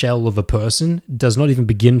of a shell of a person does not even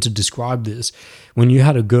begin to describe this. When you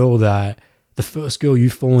had a girl that, the first girl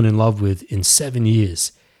you've fallen in love with in 7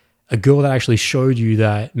 years, a girl that actually showed you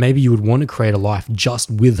that maybe you would want to create a life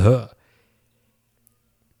just with her.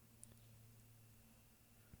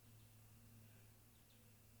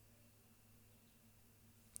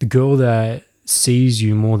 The girl that sees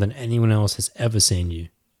you more than anyone else has ever seen you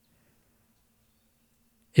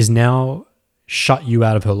is now shut you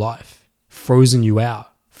out of her life, frozen you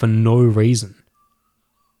out for no reason.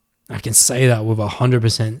 I can say that with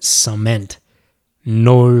 100% cement,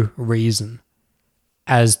 no reason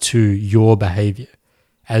as to your behavior,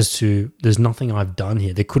 as to there's nothing I've done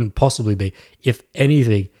here. There couldn't possibly be. If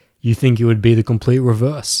anything, you think it would be the complete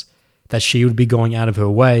reverse, that she would be going out of her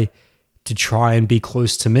way to try and be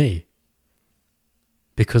close to me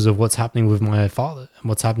because of what's happening with my father and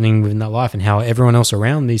what's happening within that life and how everyone else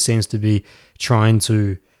around me seems to be trying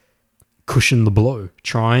to cushion the blow,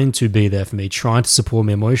 trying to be there for me, trying to support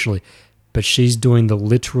me emotionally. But she's doing the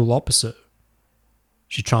literal opposite.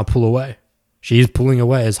 She's trying to pull away. She is pulling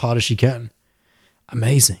away as hard as she can.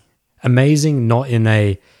 Amazing. Amazing, not in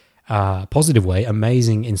a positive way.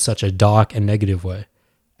 Amazing in such a dark and negative way.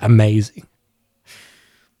 Amazing.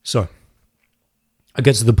 So, I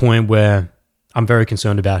get to the point where I'm very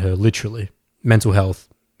concerned about her, literally. Mental health,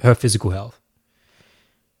 her physical health.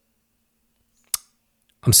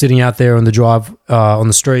 I'm sitting out there on the drive, on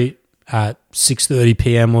the street at 6:30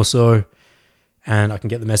 p.m. or so, and I can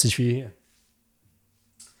get the message for you here.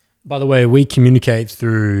 By the way, we communicate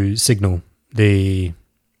through Signal, the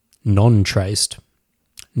non-traced,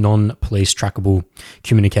 non-police trackable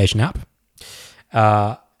communication app.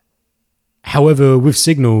 However, with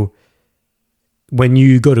Signal, when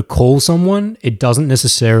you go to call someone, it doesn't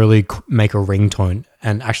necessarily make a ringtone.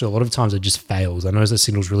 And actually, a lot of times it just fails. I notice that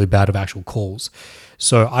Signal's really bad with actual calls.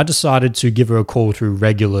 So I decided to give her a call through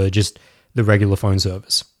just the regular phone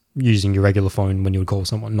service. using your regular phone when you would call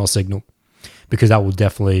someone, not Signal, because that will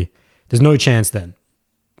definitely, there's no chance then.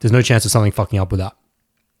 There's no chance of something fucking up with that.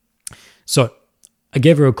 So I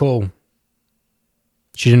gave her a call.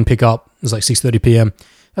 She didn't pick up. It was like 6:30 p.m.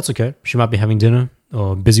 That's okay. She might be having dinner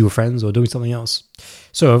or busy with friends or doing something else.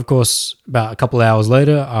 So, of course, about a couple of hours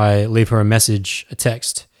later, I leave her a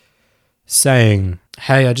text, saying,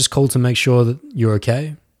 hey, I just called to make sure that you're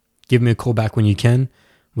okay. Give me a call back when you can.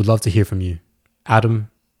 Would love to hear from you. Adam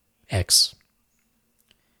X.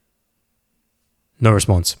 No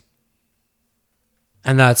response.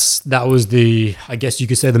 And that was the, I guess you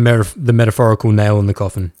could say, the metaphorical nail in the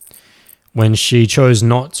coffin. When she chose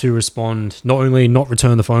not to respond, not only not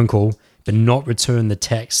return the phone call, but not return the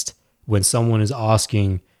text when someone is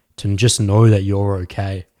asking to just know that you're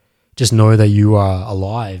okay. Just know that you are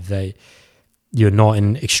alive, that you're not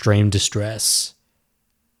in extreme distress.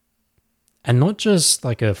 And not just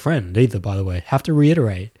like a friend either, by the way. Have to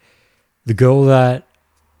reiterate, the girl that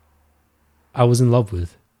I was in love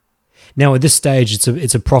with. Now, at this stage,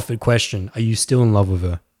 it's a profit question. Are you still in love with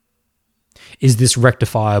her? Is this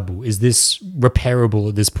rectifiable? Is this repairable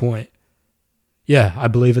at this point? Yeah, I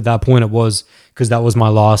believe at that point it was, because that was my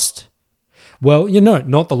last, well,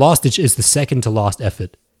 not the last ditch, it's the second to last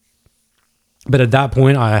effort. But at that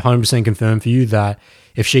point, I 100% confirm for you that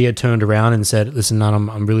if she had turned around and said, listen, Nan,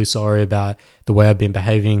 I'm really sorry about the way I've been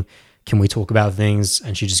behaving. Can we talk about things?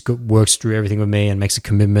 And she just works through everything with me and makes a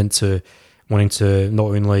commitment to wanting to not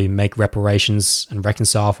only make reparations and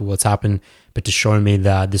reconcile for what's happened, but to show me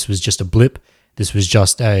that this was just a blip. This was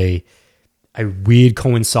just a weird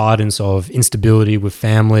coincidence of instability with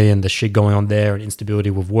family and the shit going on there, and instability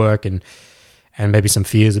with work, and maybe some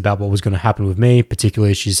fears about what was going to happen with me.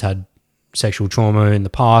 Particularly, she's had sexual trauma in the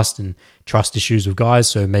past and trust issues with guys,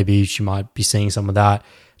 so maybe she might be seeing some of that.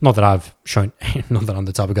 Not that I'm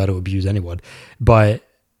the type of guy to abuse anyone, but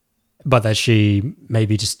that she may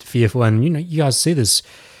be just fearful. And you guys see this.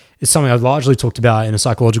 It's something I've largely talked about in a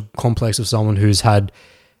psychological complex of someone who's had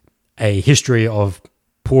a history of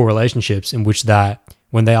poor relationships, in which that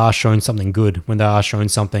when they are shown something good, when they are shown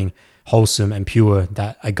something wholesome and pure,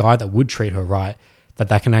 that a guy that would treat her right,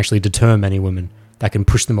 that can actually deter many women, that can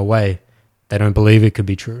push them away. They don't believe it could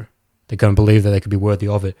be true. They don't believe that they could be worthy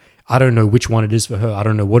of it. I don't know which one it is for her. I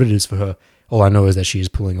don't know what it is for her. All I know is that she is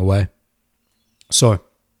pulling away. So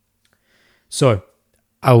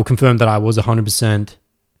I will confirm that I was 100%,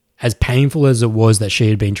 as painful as it was that she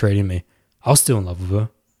had been treating me, I was still in love with her.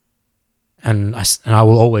 And I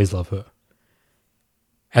will always love her.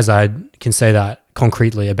 As I can say that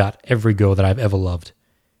concretely about every girl that I've ever loved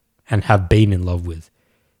and have been in love with.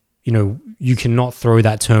 You cannot throw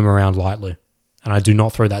that term around lightly. And I do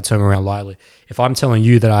not throw that term around lightly. If I'm telling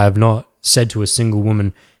you that I have not said to a single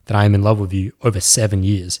woman that I am in love with you over 7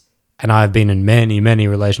 years, and I have been in many, many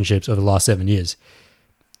relationships over the last 7 years,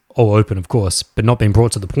 all open, of course, but not being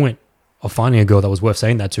brought to the point of finding a girl that was worth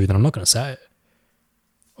saying that to, then I'm not going to say it.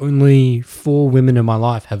 Only 4 women in my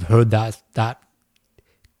life have heard that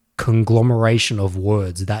conglomeration of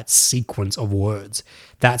words, that sequence of words.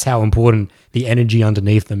 That's how important the energy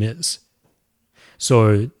underneath them is.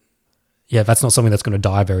 So, yeah, that's not something that's going to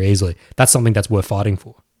die very easily. That's something that's worth fighting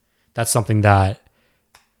for. That's something that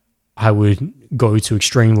I would go to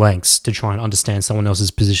extreme lengths to try and understand someone else's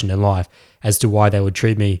position in life as to why they would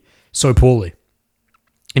treat me so poorly,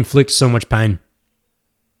 inflict so much pain.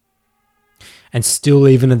 And still,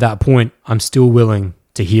 even at that point, I'm still willing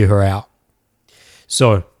to hear her out.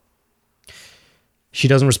 So, she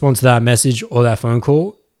doesn't respond to that message or that phone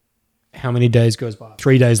call. How many days goes by?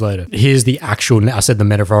 3 days later. Here's the actual, I said the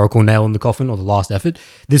metaphorical nail in the coffin, or the last effort.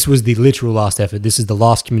 This was the literal last effort. This is the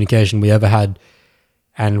last communication we ever had,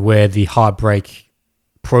 and where the heartbreak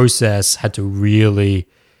process had to really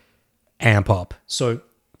amp up. So,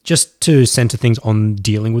 just to center things on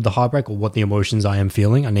dealing with the heartbreak or what the emotions I am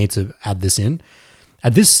feeling, I need to add this in.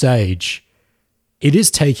 At this stage, it is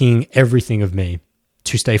taking everything of me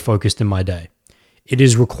to stay focused in my day. It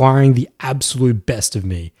is requiring the absolute best of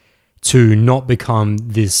me to not become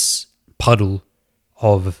this puddle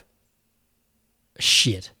of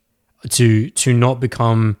shit. To not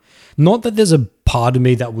become, not that there's a part of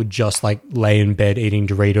me that would just like lay in bed eating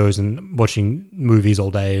Doritos and watching movies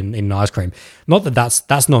all day and eating ice cream. Not that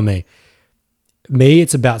that's not me. Me,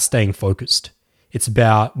 it's about staying focused. It's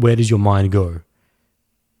about, where does your mind go?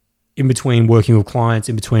 In between working with clients,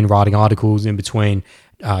 in between writing articles, in between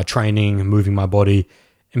training, moving my body,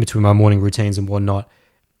 in between my morning routines and whatnot,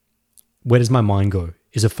 where does my mind go?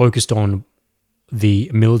 Is it focused on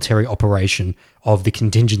the military operation of the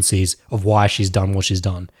contingencies of why she's done what she's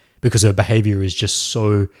done? Because her behavior is just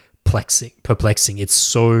so perplexing. It's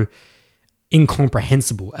so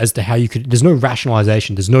incomprehensible as to how you could. There's no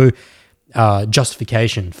rationalization. There's no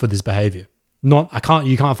justification for this behavior. You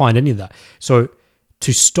can't find any of that. So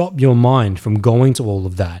to stop your mind from going to all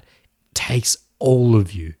of that takes all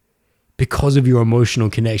of you because of your emotional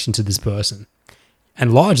connection to this person.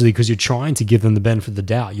 And largely because you're trying to give them the benefit of the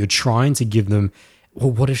doubt. You're trying to give them,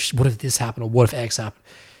 well, what if this happened, or what if X happened?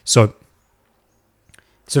 So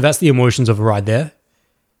that's the emotions of it right there.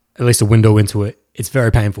 At least a window into it. It's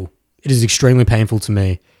very painful. It is extremely painful to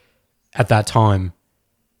me at that time,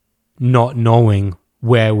 not knowing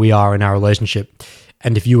where we are in our relationship.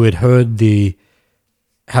 And if you had heard the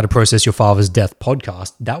How to Process Your Father's Death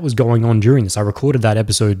podcast, that was going on during this. I recorded that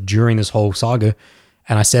episode during this whole saga.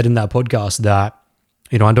 And I said in that podcast that,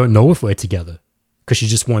 I don't know if we're together because she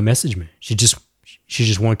just won't message me. She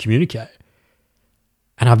just won't communicate.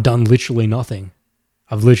 And I've done literally nothing.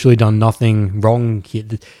 I've literally done nothing wrong here.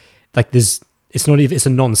 It's a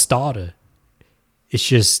non-starter. It's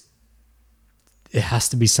just, it has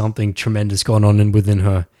to be something tremendous going on within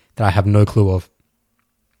her that I have no clue of.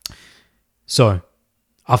 So,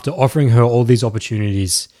 after offering her all these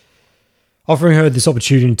opportunities, offering her this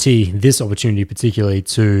opportunity particularly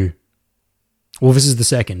to, well, this is the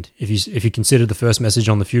second. If you consider the first message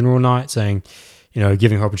on the funeral night saying,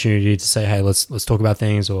 giving her opportunity to say, hey, let's talk about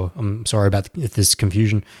things, or I'm sorry about this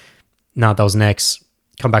confusion. Now that was next.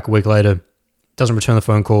 Come back a week later, doesn't return the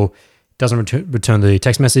phone call, doesn't return the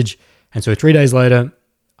text message. And so 3 days later,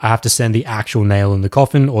 I have to send the actual nail in the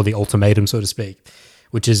coffin, or the ultimatum, so to speak,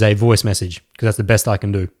 which is a voice message, because that's the best I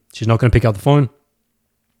can do. She's not going to pick up the phone.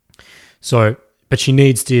 So, but she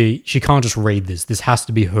can't just read this. This has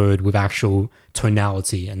to be heard with actual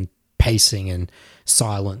tonality and pacing and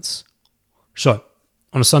silence. So,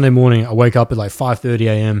 on a Sunday morning, I wake up at like 5:30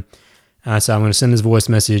 a.m. and I say, I'm going to send this voice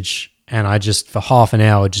message, and I just, for half an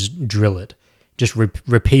hour, just drill it. Just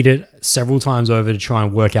repeat it several times over to try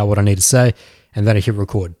and work out what I need to say, and then I hit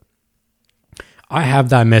record. I have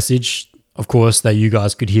that message, of course, that you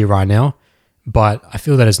guys could hear right now, but I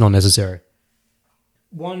feel that it's not necessary.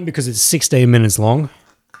 One, because it's 16 minutes long,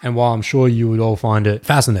 and while I'm sure you would all find it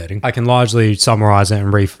fascinating, I can largely summarize it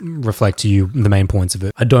and reflect to you the main points of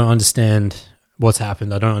it. I don't understand what's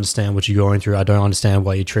happened. I don't understand what you're going through. I don't understand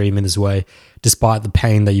why you're treating me this way, despite the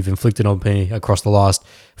pain that you've inflicted on me across the last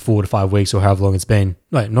 4 to 5 weeks, or however long it's been.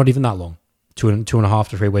 No, not even that long. 2.5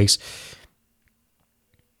 to 3 weeks.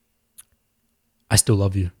 I still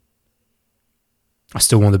love you. I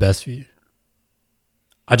still want the best for you.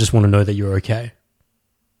 I just want to know that you're okay.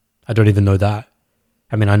 I don't even know that.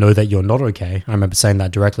 I mean, I know that you're not okay. I remember saying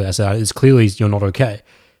that directly. I said, it's clearly you're not okay,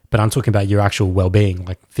 but I'm talking about your actual well-being,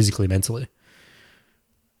 like physically, mentally,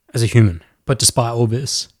 as a human. But despite all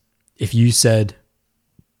this, if you said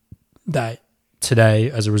that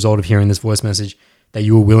today, as a result of hearing this voice message, that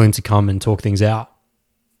you were willing to come and talk things out,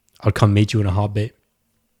 I'd come meet you in a heartbeat.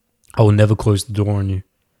 I will never close the door on you.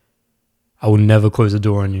 I will never close the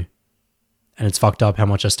door on you. And it's fucked up how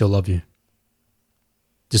much I still love you,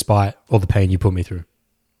 despite all the pain you put me through.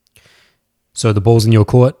 So the ball's in your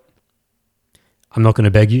court. I'm not going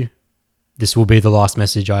to beg you. This will be the last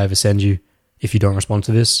message I ever send you if you don't respond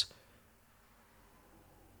to this.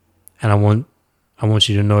 And I want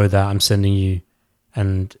you to know that I'm sending you,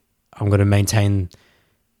 and I'm going to maintain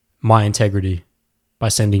my integrity by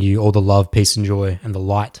sending you all the love, peace, and joy, and the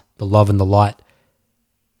light, the love and the light,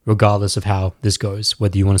 regardless of how this goes,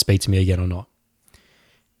 whether you want to speak to me again or not.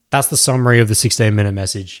 That's the summary of the 16-minute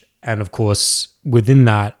message. And of course, within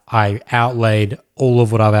that, I outlaid all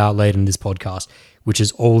of what I've outlaid in this podcast, which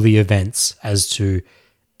is all the events as to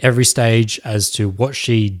every stage, as to what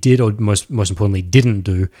she did, or most importantly didn't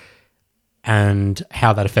do, and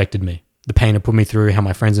how that affected me. The pain it put me through, how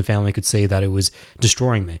my friends and family could see that it was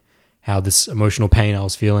destroying me, how this emotional pain I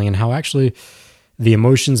was feeling, and how actually the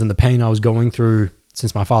emotions and the pain I was going through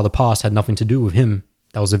since my father passed had nothing to do with him.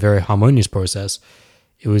 That was a very harmonious process.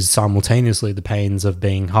 It was simultaneously the pains of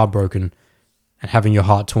being heartbroken and having your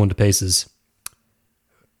heart torn to pieces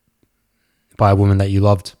by a woman that you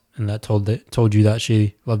loved and that told you that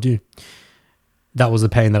she loved you. That was the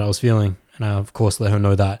pain that I was feeling, and I of course let her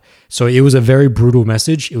know that. So it was a very brutal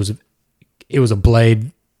message. It was a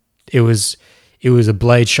blade. It was a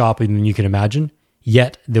blade sharper than you can imagine.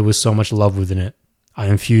 Yet there was so much love within it. I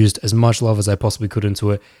infused as much love as I possibly could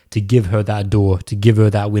into it to give her that door, to give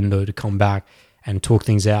her that window to come back and talk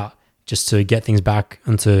things out, just to get things back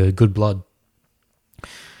into good blood.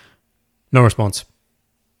 No response.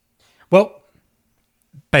 Well,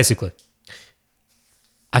 basically,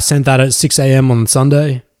 I sent that at 6 a.m. on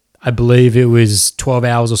Sunday. I believe it was 12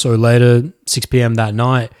 hours or so later, 6 p.m. that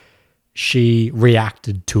night, she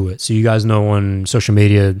reacted to it. So you guys know on social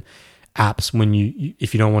media, apps when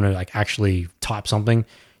if you don't want to like actually type something,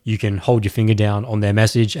 you can hold your finger down on their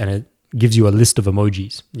message and it gives you a list of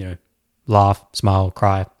emojis, laugh, smile,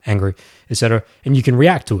 cry, angry, etc. And you can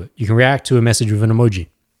react to it. You can react to a message with an emoji.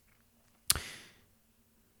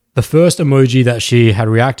 The first emoji that she had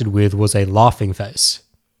reacted with was a laughing face.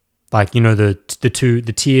 Like,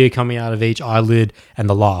 the tear coming out of each eyelid and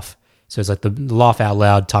the laugh. So it's like the laugh out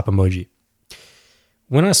loud type emoji.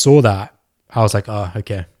 When I saw that, I was like, oh,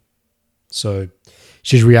 okay. So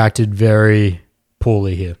she's reacted very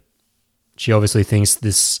poorly here. She obviously thinks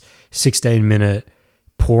this 16-minute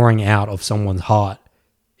pouring out of someone's heart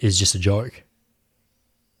is just a joke.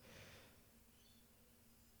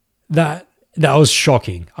 That was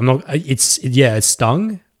shocking. It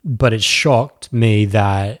stung, but it shocked me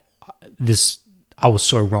that I was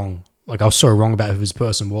so wrong. Like, I was so wrong about who this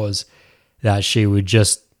person was that she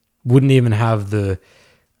wouldn't even have the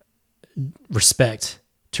respect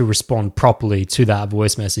to respond properly to that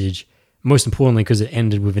voice message. Most importantly, because it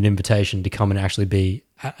ended with an invitation to come and actually be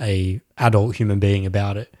a adult human being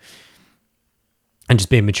about it, and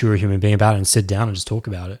just be a mature human being about it, and sit down and just talk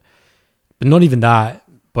about it. But not even that,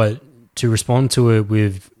 but to respond to it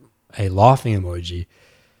with a laughing emoji.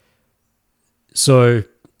 So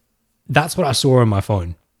that's what I saw on my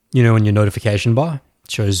phone. In your notification bar,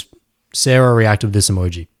 it shows Sarah reacted with this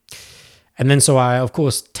emoji. And then so I, of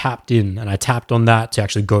course, tapped in, and I tapped on that to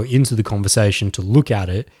actually go into the conversation to look at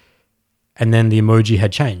it. And then the emoji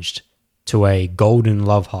had changed to a golden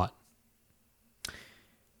love heart.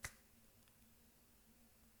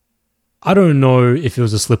 I don't know if it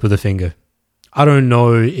was a slip of the finger. I don't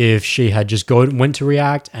know if she had just went to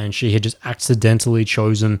react and she had just accidentally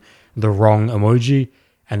chosen the wrong emoji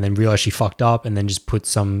and then realized she fucked up and then just put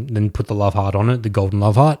the love heart on it, the golden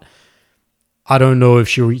love heart. I don't know if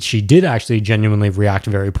she did actually genuinely react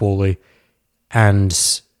very poorly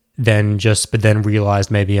and then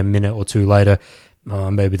realized maybe a minute or two later,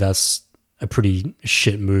 maybe that's a pretty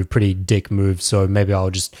shit move, pretty dick move. So maybe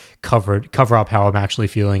I'll just cover up how I'm actually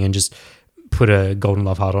feeling and just put a golden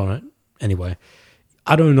love heart on it anyway.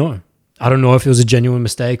 I don't know. I don't know if it was a genuine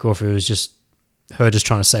mistake or if it was just her just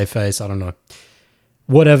trying to save face. I don't know.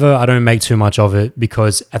 Whatever, I don't make too much of it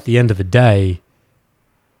because at the end of the day,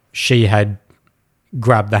 she had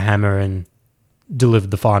grabbed the hammer and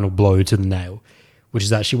delivered the final blow to the nail, which is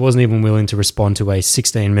that she wasn't even willing to respond to a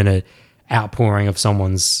 16-minute outpouring of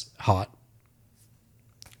someone's heart.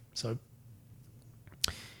 So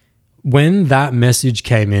when that message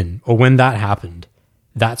came in, or when that happened,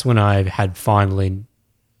 that's when I had finally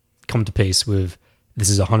come to peace with, this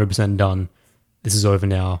is 100% done. This is over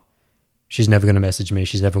now. She's never going to message me.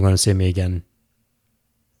 She's never going to see me again.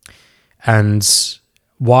 And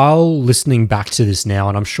while listening back to this now,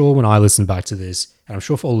 and I'm sure when I listen back to this, and I'm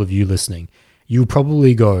sure for all of you listening, you'll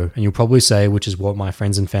probably go and you'll probably say, which is what my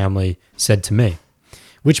friends and family said to me,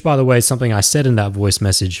 which, by the way, is something I said in that voice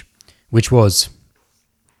message, which was,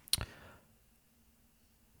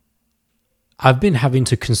 I've been having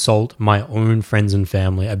to consult my own friends and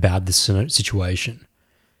family about this situation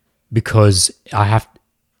because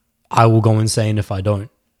I will go insane if I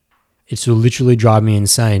don't. It will literally drive me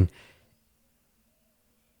insane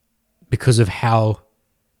because of how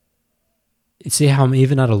I'm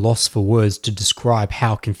even at a loss for words to describe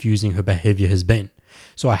how confusing her behavior has been.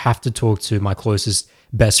 So I have to talk to my closest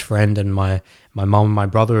best friend and my mom and my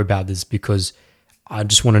brother about this because I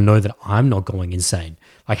just want to know that I'm not going insane.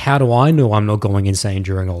 Like, how do I know I'm not going insane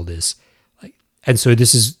during all this? And so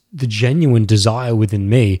this is the genuine desire within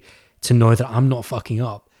me to know that I'm not fucking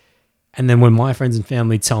up. And then when my friends and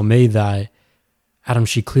family tell me that, Adam,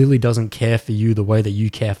 she clearly doesn't care for you the way that you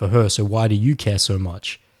care for her, so why do you care so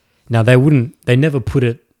much? Now, they never put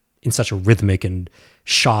it in such a rhythmic and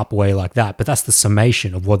sharp way like that, but that's the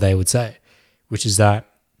summation of what they would say, which is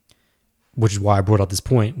why I brought up this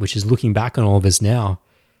point, which is looking back on all of this now.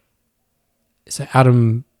 So,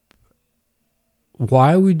 Adam,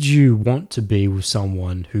 why would you want to be with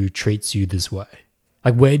someone who treats you this way?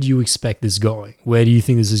 Like, where do you expect this going? Where do you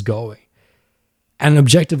think this is going? And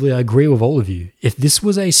objectively, I agree with all of you. If this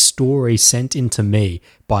was a story sent in to me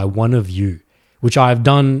by one of you, which I've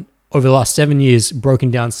done over the last 7 years,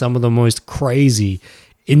 broken down some of the most crazy,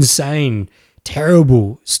 insane,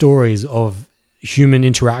 terrible stories of human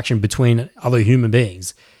interaction between other human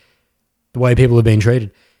beings, the way people are being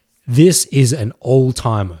treated. This is an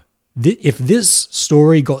old-timer. If this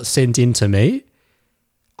story got sent in to me,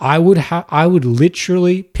 I would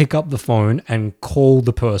literally pick up the phone and call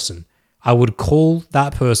the person. I would call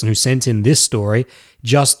that person who sent in this story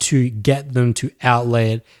just to get them to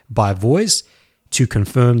outlay it by voice to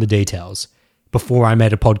confirm the details before I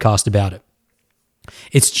made a podcast about it.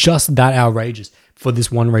 It's just that outrageous for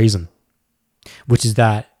this one reason, which is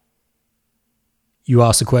that you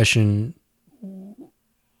ask the question,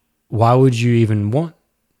 why would you even want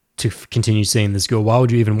to continue seeing this girl? Why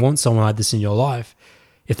would you even want someone like this in your life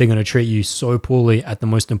if they're going to treat you so poorly at the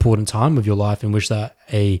most important time of your life, in which that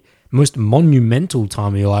a most monumental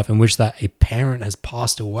time of your life, in which that a parent has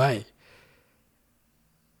passed away,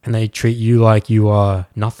 and they treat you like you are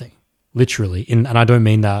nothing, literally. And I don't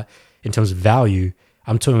mean that in terms of value.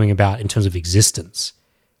 I'm talking about in terms of existence.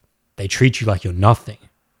 They treat you like you're nothing.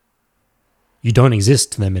 You don't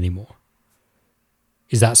exist to them anymore.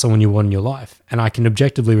 Is that someone you want in your life? And I can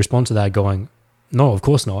objectively respond to that going, no, of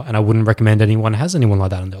course not. And I wouldn't recommend anyone has anyone like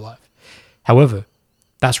that in their life. However,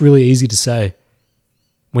 that's really easy to say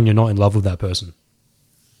when you're not in love with that person.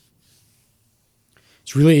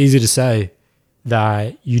 It's really easy to say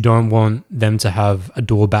that you don't want them to have a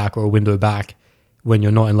door back or a window back when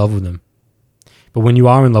you're not in love with them. But when you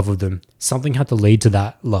are in love with them, something had to lead to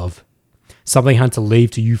that love. Something had to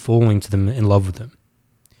lead to you falling to them in love with them,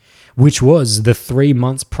 which was the 3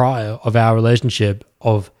 months prior of our relationship,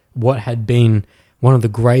 of what had been one of the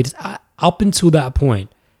greatest, up until that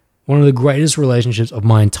point, one of the greatest relationships of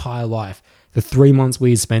my entire life. The 3 months we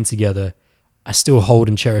had spent together, I still hold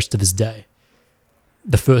and cherish to this day.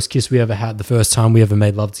 The first kiss we ever had, the first time we ever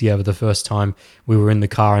made love together, the first time we were in the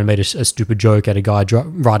car and made a stupid joke at a guy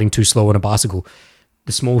riding too slow on a bicycle,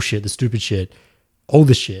 the small shit, the stupid shit, all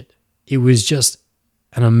the shit. It was just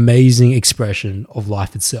an amazing expression of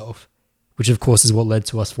life itself, which of course is what led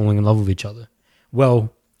to us falling in love with each other.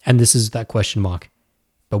 Well, and this is that question mark,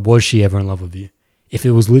 but was she ever in love with you? If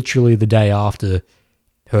it was literally the day after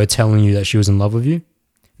her telling you that she was in love with you,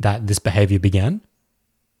 that this behavior began,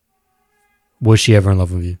 was she ever in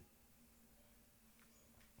love with you?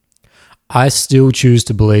 I still choose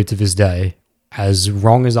to believe to this day, as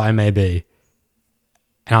wrong as I may be,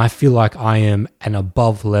 and I feel like I am an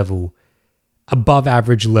above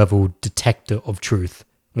average level detector of truth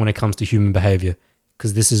when it comes to human behavior,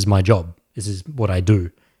 because this is my job. This is what I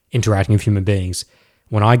do, interacting with human beings.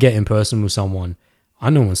 When I get in person with someone,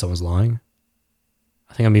 I know when someone's lying.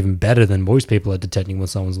 I think I'm even better than most people at detecting when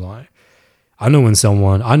someone's lying. I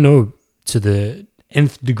know to the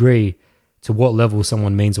nth degree to what level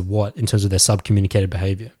someone means of what in terms of their subcommunicated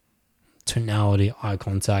behavior. Tonality, eye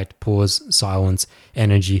contact, pause, silence,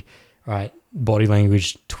 energy, right? Body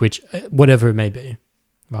language, twitch, whatever it may be,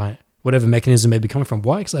 right? Whatever mechanism may be coming from.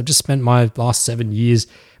 Why? Because I've just spent my last 7 years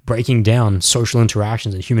breaking down social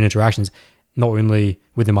interactions and human interactions, not only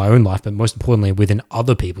within my own life, but most importantly within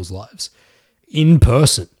other people's lives, in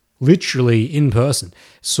person, literally in person.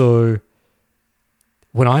 So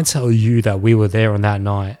when I tell you that we were there on that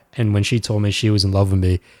night, and when she told me she was in love with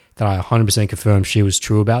me, that I 100% confirmed she was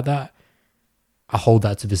true about that, I hold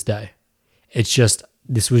that to this day.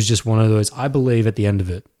 This was just one of those, I believe at the end of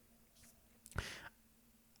it,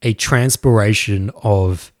 a transpiration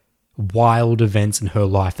of wild events in her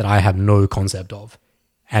life that I have no concept of.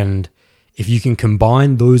 And if you can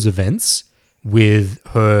combine those events with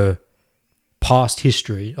her past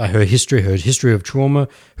history, like her history of trauma,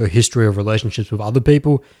 her history of relationships with other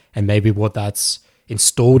people, and maybe what that's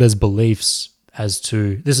installed as beliefs as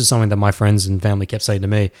to, this is something that my friends and family kept saying to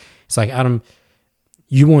me. It's like, Adam,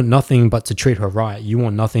 you want nothing but to treat her right. You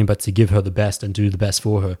want nothing but to give her the best and do the best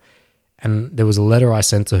for her. And there was a letter I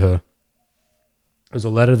sent to her. It was a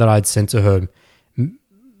letter that I'd sent to her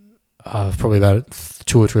probably about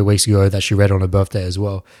 2 or 3 weeks ago that she read on her birthday as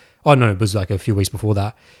well. Oh no, it was like a few weeks before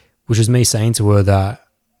that, which is me saying to her that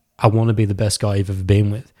I want to be the best guy you've ever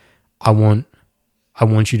been with. I want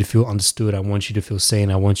you to feel understood. I want you to feel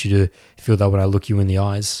seen. I want you to feel that when I look you in the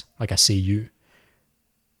eyes, like I see you.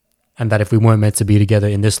 And that if we weren't meant to be together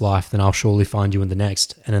in this life, then I'll surely find you in the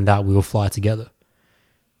next. And in that we will fly together.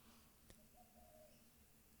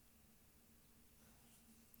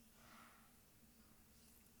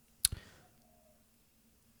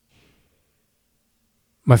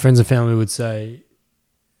 My friends and family would say,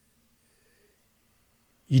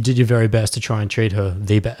 you did your very best to try and treat her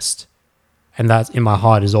the best. And that in my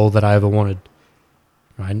heart is all that I ever wanted.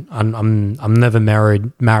 Right? I'm never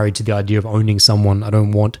married to the idea of owning someone. I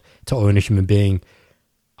don't want to own a human being.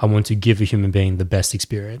 I want to give a human being the best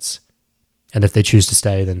experience. And if they choose to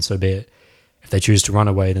stay, then so be it. If they choose to run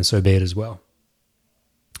away, then so be it as well.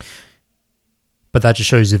 But that just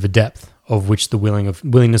shows you the depth of which the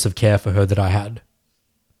willingness of care for her that I had.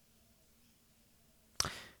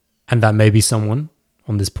 And that may be someone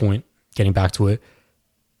on this point, getting back to it,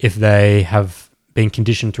 if they have been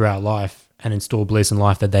conditioned throughout life and installed beliefs in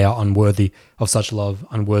life that they are unworthy of such love,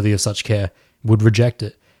 unworthy of such care, would reject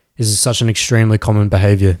it. This is such an extremely common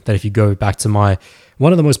behavior that if you go back to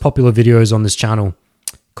one of the most popular videos on this channel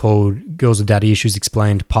called Girls with Daddy Issues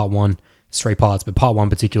Explained, Part 1, it's 3 parts, but Part 1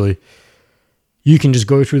 particularly, you can just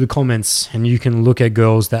go through the comments and you can look at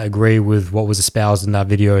girls that agree with what was espoused in that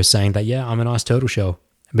video saying that, yeah, I'm a nice turtle shell.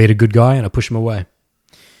 I made a good guy and I push him away.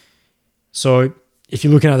 So if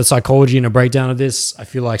you're looking at the psychology and a breakdown of this, I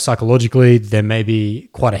feel like psychologically there may be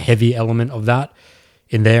quite a heavy element of that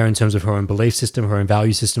in there in terms of her own belief system, her own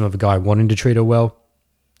value system of a guy wanting to treat her well,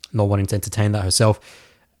 not wanting to entertain that herself,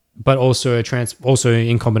 but also also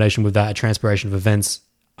in combination with that, a transpiration of events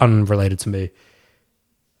unrelated to me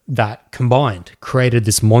that combined created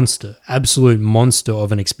this monster, absolute monster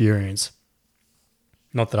of an experience.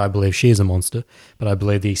 Not that I believe she is a monster, but I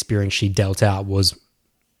believe the experience she dealt out was,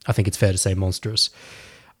 I think it's fair to say, monstrous.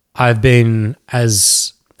 I'm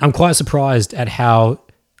quite surprised at how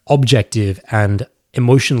objective and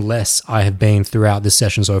emotionless I have been throughout this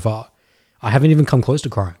session so far. I haven't even come close to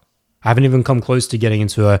crying. I haven't even come close to getting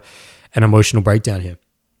into an emotional breakdown here.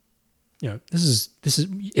 You know, this is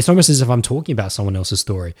it's almost as if I'm talking about someone else's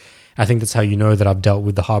story. I think that's how you know that I've dealt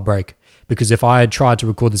with the heartbreak. Because if I had tried to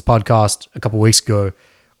record this podcast a couple of weeks ago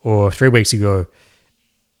or 3 weeks ago,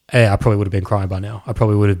 I probably would have been crying by now. I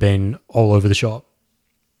probably would have been all over the shop.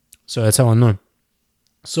 So that's how I know.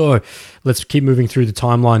 So let's keep moving through the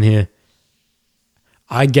timeline here.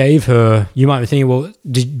 I gave her, you might be thinking, well,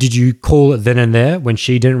 did you call it then and there when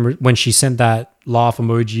she sent that laugh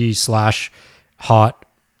emoji / heart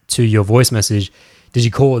to your voice message? Did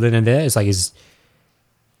you call it then and there? It's like,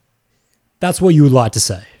 that's what you would like to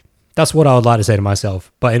say. That's what I would like to say to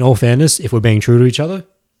myself. But in all fairness, if we're being true to each other,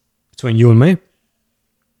 between you and me,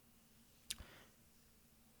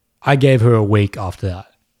 I gave her a week after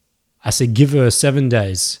that. I said, give her 7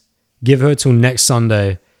 days. Give her till next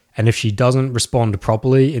Sunday. And if she doesn't respond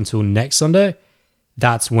properly until next Sunday,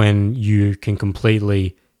 that's when you can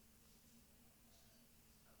completely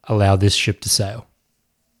allow this ship to sail.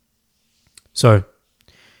 So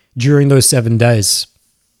during those 7 days,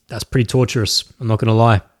 that's pretty torturous. I'm not going to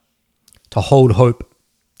lie. To hold hope.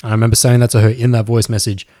 And I remember saying that to her in that voice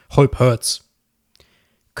message. Hope hurts.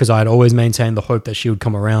 Because I had always maintained the hope that she would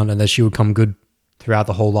come around and that she would come good throughout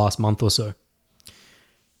the whole last month or so.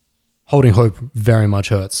 Holding hope very much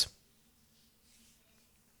hurts.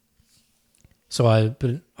 So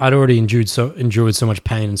I'd already endured so much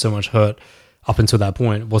pain and so much hurt up until that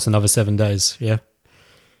point. What's another 7 days? Yeah.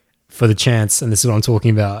 For the chance, and this is what I'm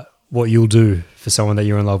talking about, what you'll do for someone that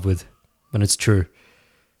you're in love with when it's true.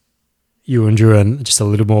 You endure just a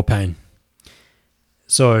little more pain.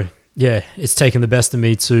 So yeah, it's taken the best of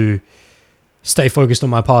me to stay focused on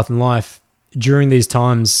my path in life. During these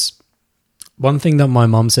times, one thing that my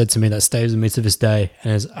mum said to me that stays with me to this day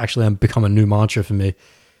and has actually become a new mantra for me,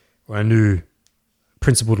 or a new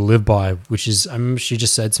principle to live by, which is, I remember she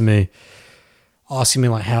just said to me, asking me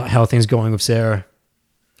like, how are things going with Sarah?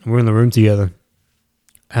 And we're in the room together.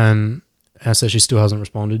 And I said she still hasn't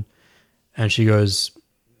responded. And she goes,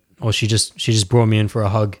 or she just brought me in for a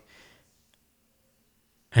hug.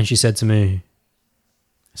 And she said to me,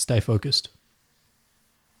 stay focused.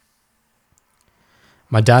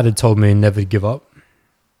 My dad had told me never to give up.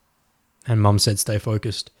 And mum said stay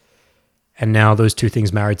focused. And now those two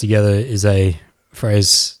things married together is a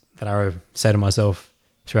phrase that I say to myself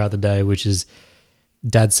throughout the day, which is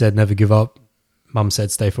dad said never give up. Mum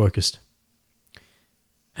said stay focused.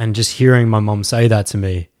 And just hearing my mum say that to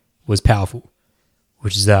me was powerful,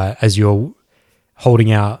 which is that as you're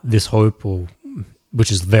holding out this hope, or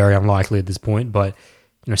which is very unlikely at this point, but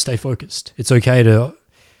stay focused. It's okay to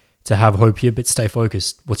have hope here, but stay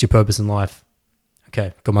focused. What's your purpose in life?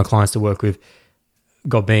 Okay, got my clients to work with,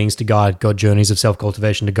 got beings to guide, got journeys of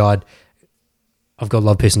self-cultivation to guide. I've got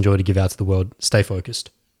love, peace, and joy to give out to the world. Stay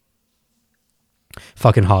focused.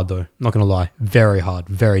 Fucking hard though, not gonna lie. Very hard,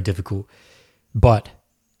 very difficult. But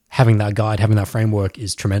having that guide, having that framework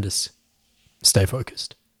is tremendous. Stay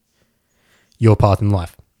focused. Your path in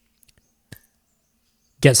life.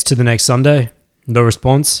 Gets to the next Sunday, no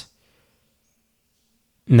response.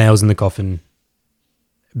 Nails in the coffin,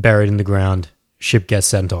 buried in the ground, ship gets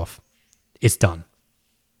sent off. It's done.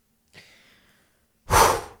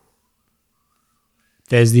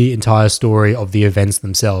 There's the entire story of the events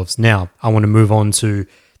themselves. Now, I want to move on to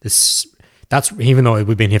this. That's, even though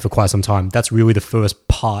we've been here for quite some time, that's really the first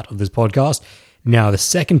part of this podcast. Now, the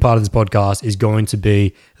second part of this podcast is going to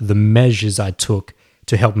be the measures I took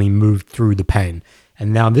to help me move through the pain.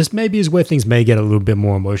 And now this maybe is where things may get a little bit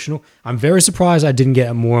more emotional. I'm very surprised I didn't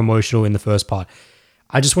get more emotional in the first part.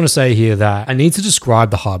 I just want to say here that I need to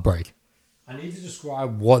describe the heartbreak. I need to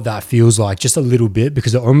describe what that feels like just a little bit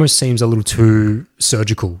because it almost seems a little too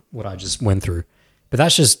surgical what I just went through. But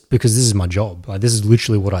that's just because this is my job. Like this is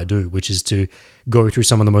literally what I do, which is to go through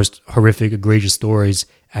some of the most horrific, egregious stories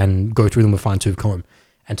and go through them with fine-tooth comb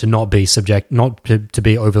and to not be to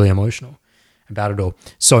be overly emotional about it all.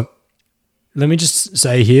 So let me just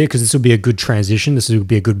say here, because this will be a good transition, this will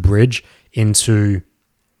be a good bridge into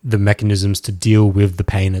the mechanisms to deal with the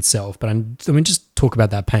pain itself. But let me just talk about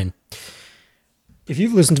that pain. If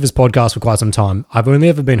you've listened to this podcast for quite some time, I've only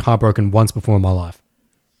ever been heartbroken once before in my life.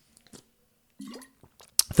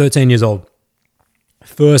 13 years old.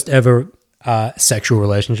 First ever sexual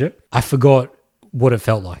relationship. I forgot what it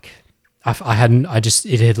felt like.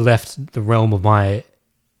 It had left the realm of my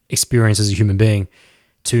experience as a human being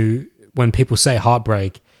to when people say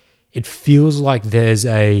heartbreak, it feels like there's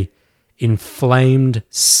a inflamed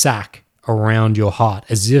sack around your heart,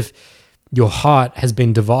 as if your heart has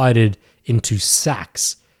been divided into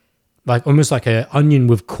sacks, like almost like an onion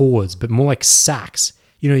with cords, but more like sacks.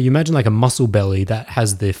 You know, you imagine like a muscle belly that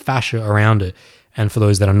has the fascia around it. And for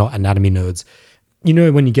those that are not anatomy nerds, you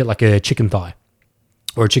know, when you get like a chicken thigh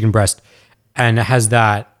or a chicken breast and it has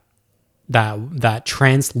that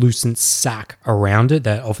translucent sack around it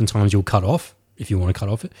that oftentimes you'll cut off if you want to cut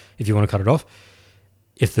it off,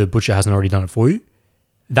 if the butcher hasn't already done it for you,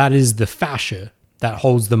 that is the fascia that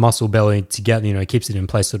holds the muscle belly together, you know, keeps it in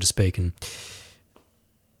place, so to speak. And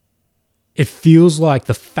it feels like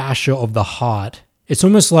the fascia of the heart. It's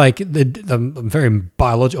almost like the very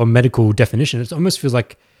biological or medical definition. It almost feels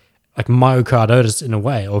like myocarditis in a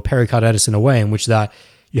way, or pericarditis in a way, in which that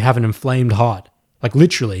you have an inflamed heart. Like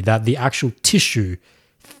literally, that the actual tissue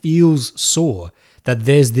feels sore, that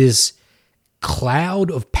there's this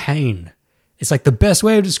cloud of pain. It's like the best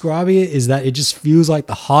way of describing it is that it just feels like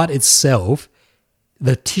the heart itself,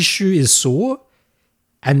 the tissue is sore,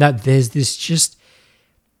 and that there's this just,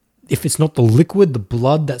 if it's not the liquid, the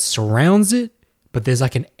blood that surrounds it, but there's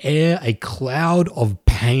like a cloud of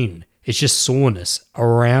pain. It's just soreness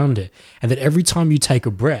around it. And that every time you take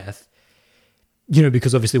a breath, you know,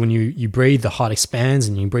 because obviously when you breathe, the heart expands,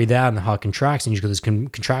 and you breathe out and the heart contracts, and you've got this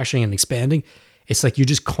contraction and expanding. It's like you're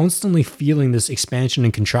just constantly feeling this expansion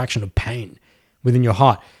and contraction of pain within your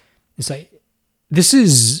heart. It's like, this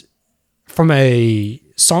is from a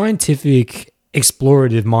scientific,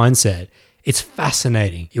 explorative mindset. It's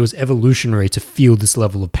fascinating. It was evolutionary to feel this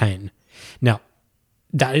level of pain. Now,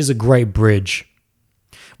 that is a great bridge.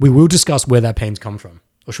 We will discuss where that pain's come from.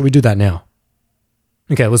 Or should we do that now?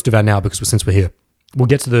 Okay, let's do that now because since we're here. We'll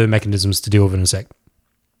get to the mechanisms to deal with it in a sec.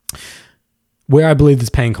 Where I believe this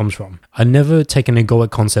pain comes from. I never take an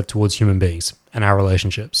egoic concept towards human beings and our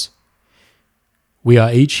relationships. We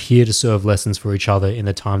are each here to serve lessons for each other in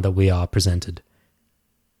the time that we are presented.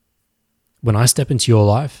 When I step into your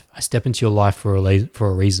life, I step into your life for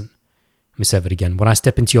a reason. Let me say that again. When I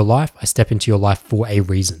step into your life, I step into your life for a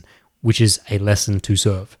reason, which is a lesson to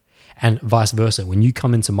serve. And vice versa. When you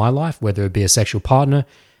come into my life, whether it be a sexual partner,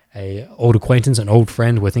 an old acquaintance, an old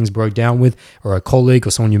friend where things broke down with, or a colleague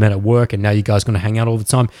or someone you met at work and now you guys are going to hang out all the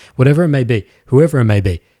time, whatever it may be, whoever it may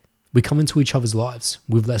be, we come into each other's lives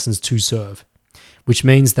with lessons to serve, which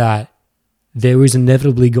means that there is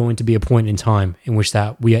inevitably going to be a point in time in which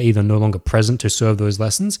that we are either no longer present to serve those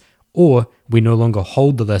lessons, or we no longer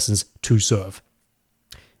hold the lessons to serve,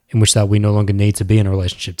 in which that we no longer need to be in a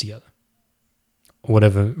relationship together, or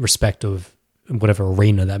whatever respect of whatever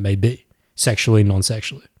arena that may be, sexually,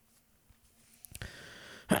 non-sexually.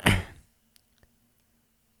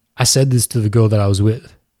 I said this to the girl that I was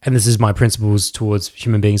with, and this is my principles towards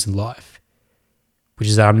human beings in life, which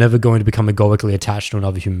is that I'm never going to become egoically attached to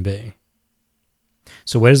another human being.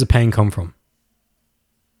 So where does the pain come from?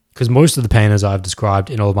 Because most of the pain, as I've described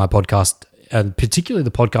in all of my podcasts, and particularly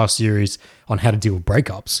the podcast series on how to deal with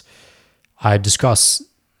breakups, I discuss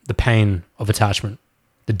the pain of attachment,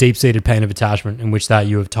 the deep-seated pain of attachment in which that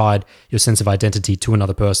you have tied your sense of identity to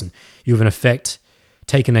another person. You have in effect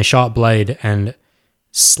taken a sharp blade and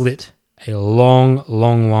slit a long,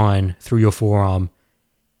 long line through your forearm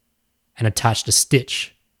and attached a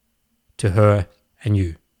stitch to her and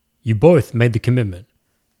you. You both made the commitment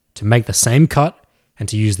to make the same cut and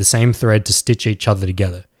to use the same thread to stitch each other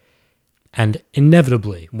together. And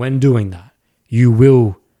inevitably, when doing that, you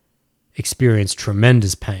will experience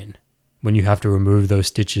tremendous pain when you have to remove those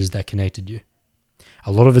stitches that connected you.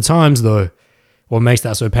 A lot of the times, though, what makes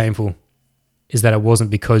that so painful is that it wasn't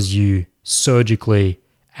because you surgically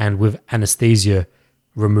and with anesthesia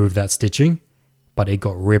removed that stitching, but it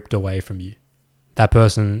got ripped away from you. That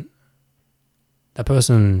person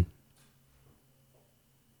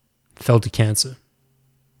fell to cancer,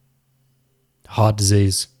 heart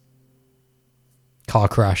disease, car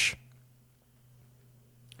crash.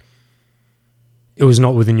 It was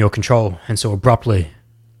not within your control, and so abruptly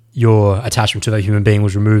your attachment to that human being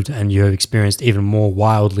was removed, and you have experienced even more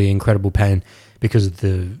wildly incredible pain because of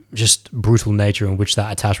the just brutal nature in which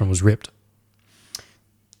that attachment was ripped.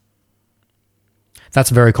 That's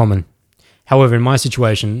very common. However, in my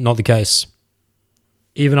situation, not the case.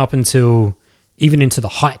 Even into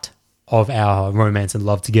the height of our romance and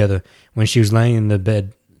love together, when she was laying in the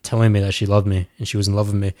bed telling me that she loved me and she was in love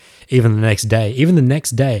with me, even the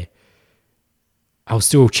next day, I was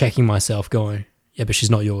still checking myself going, yeah, but she's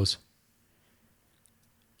not yours.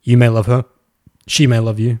 You may love her. She may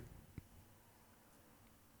love you.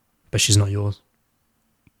 But she's not yours.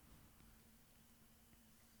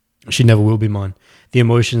 She never will be mine. The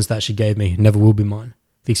emotions that she gave me never will be mine.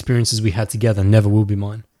 The experiences we had together never will be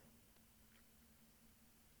mine.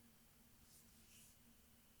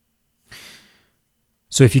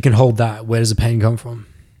 So if you can hold that, where does the pain come from?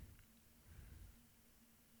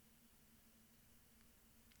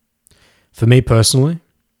 For me personally,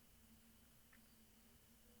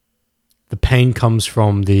 the pain comes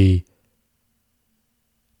from the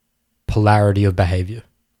polarity of behavior.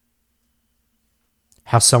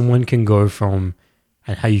 How someone can go from,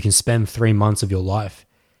 and how you can spend 3 months of your life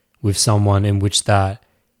with someone in which that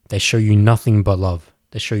they show you nothing but love.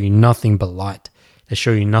 They show you nothing but light. They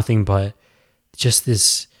show you nothing but just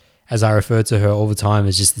this, as I refer to her all the time,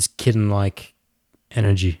 as just this kitten-like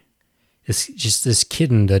energy. It's just this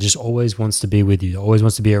kitten that just always wants to be with you, always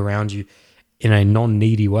wants to be around you in a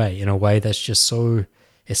non-needy way, in a way that's just so,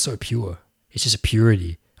 it's so pure. It's just a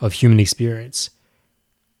purity of human experience.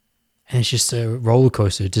 And it's just a roller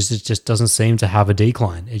coaster. It just doesn't seem to have a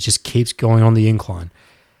decline. It just keeps going on the incline.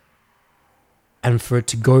 And for it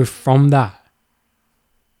to go from that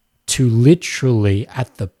to literally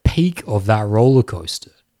at the peak of that roller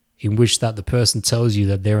coaster, in which that the person tells you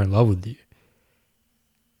that they're in love with you,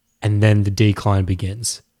 and then the decline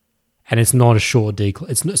begins. And it's not a short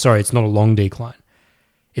decline. It's not a long decline.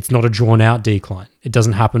 It's not a drawn out decline. It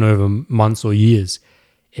doesn't happen over months or years.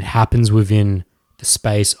 It happens within the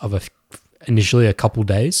space of initially a couple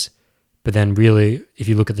days, but then really, if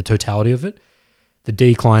you look at the totality of it, the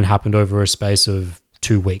decline happened over a space of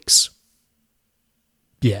 2 weeks.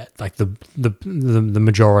 Yeah, like the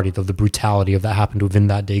majority of the brutality of that happened within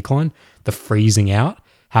that decline. The freezing out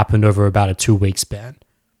happened over about a 2-week span.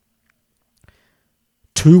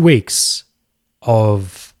 2 weeks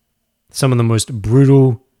of some of the most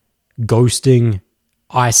brutal, ghosting,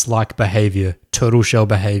 ice-like behavior, turtle shell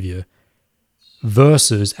behavior,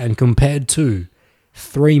 versus and compared to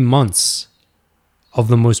 3 months of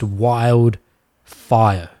the most wild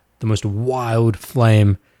fire, the most wild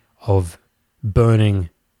flame of burning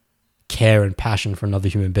care and passion for another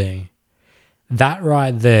human being. That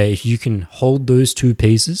right there, if you can hold those 2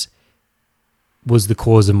 pieces, was the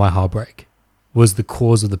cause of my heartbreak, was the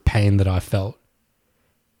cause of the pain that I felt.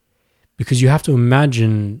 Because you have to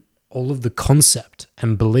imagine all of the concept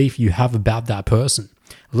and belief you have about that person,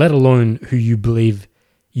 let alone who you believe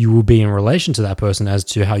you will be in relation to that person as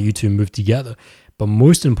to how you two move together. But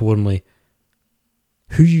most importantly,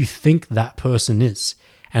 who you think that person is.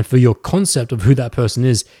 And for your concept of who that person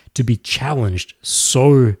is to be challenged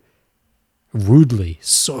so rudely,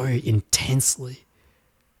 so intensely.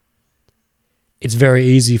 It's very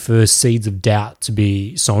easy for seeds of doubt to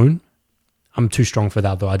be sown. I'm too strong for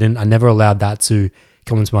that though. I never allowed that to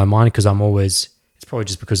come into my mind because it's probably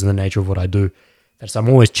just because of the nature of what I do. I'm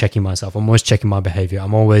always checking myself. I'm always checking my behavior.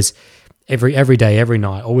 I'm always, every day, every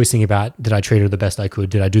night, always thinking about, did I treat her the best I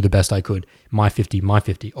could? Did I do the best I could? My 50.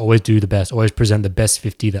 Always do the best. Always present the best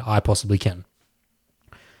 50 that I possibly can.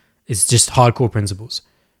 It's just hardcore principles.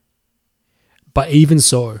 But even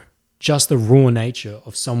so, just the raw nature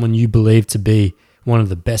of someone you believe to be one of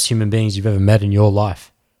the best human beings you've ever met in your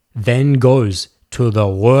life then goes to the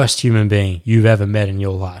worst human being you've ever met in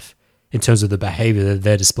your life in terms of the behavior that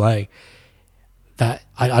they're displaying. That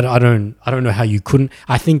I don't know how you couldn't.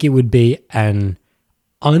 I think it would be an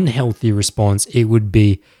unhealthy response. It would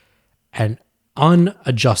be an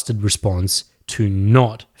unadjusted response to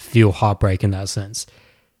not feel heartbreak in that sense,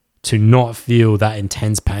 to not feel that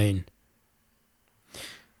intense pain.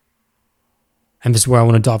 And this is where I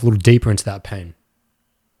want to dive a little deeper into that pain.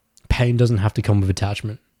 Pain doesn't have to come with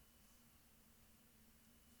attachment.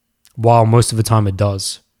 While most of the time it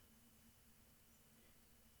does.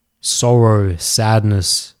 Sorrow,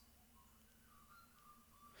 sadness.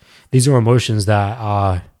 These are emotions that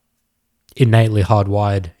are innately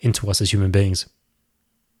hardwired into us as human beings.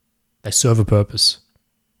 They serve a purpose.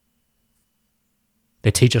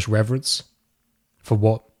 They teach us reverence for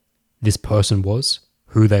what this person was,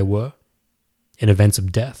 who they were. in events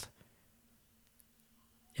of death,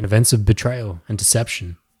 in events of betrayal and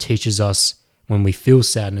deception, teaches us when we feel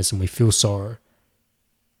sadness and we feel sorrow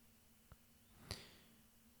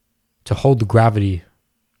to hold the gravity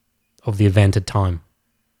of the event at time.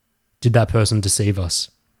 Did that person deceive us?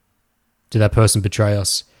 Did that person betray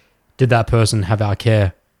us? Did that person have our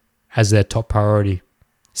care as their top priority?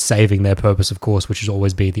 Saving their purpose, of course, which is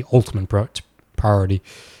always be the ultimate priority.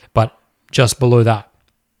 But just below that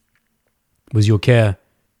was your care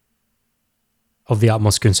of the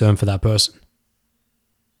utmost concern for that person.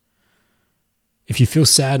 If you feel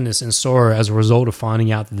sadness and sorrow as a result of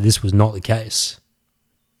finding out that this was not the case,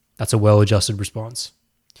 that's a well-adjusted response.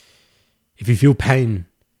 If you feel pain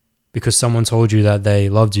because someone told you that they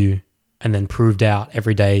loved you and then proved out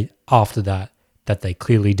every day after that that they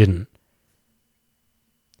clearly didn't,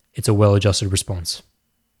 it's a well-adjusted response.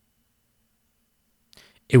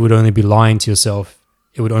 It would only be lying to yourself.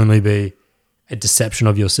 It would only be a deception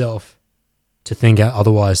of yourself to think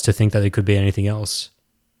otherwise, to think that it could be anything else.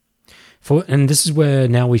 And this is where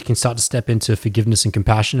now we can start to step into forgiveness and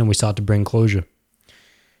compassion, and we start to bring closure.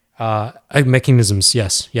 Mechanisms,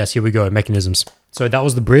 yes, here we go, mechanisms. So that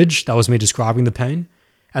was the bridge. That was me describing the pain.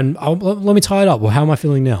 And let me tie it up. Well, how am I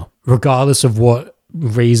feeling now? Regardless of what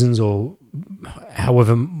reasons or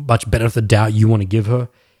however much benefit of the doubt you want to give her,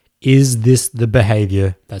 is this the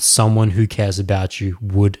behavior that someone who cares about you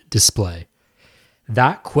would display?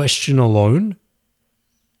 That question alone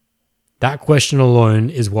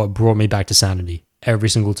is what brought me back to sanity every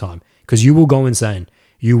single time. Because you will go insane.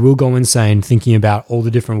 You will go insane thinking about all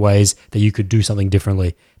the different ways that you could do something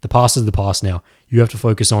differently. The past is the past now. You have to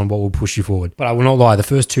focus on what will push you forward. But I will not lie, the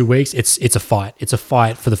first 2 weeks, it's a fight. It's a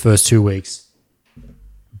fight for the first 2 weeks.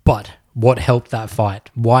 But what helped that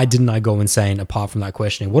fight? Why didn't I go insane apart from that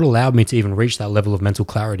questioning? What allowed me to even reach that level of mental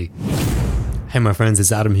clarity? Hey my friends,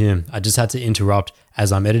 it's Adam here. I just had to interrupt.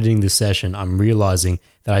 As I'm editing this session, I'm realizing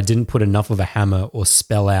that I didn't put enough of a hammer or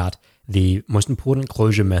spell out the most important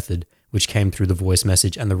closure method, which came through the voice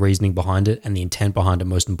message and the reasoning behind it and the intent behind it,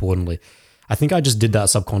 most importantly. I think I just did that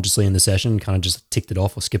subconsciously in the session, kind of just ticked it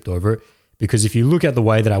off or skipped over it. Because if you look at the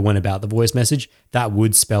way that I went about the voice message, that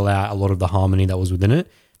would spell out a lot of the harmony that was within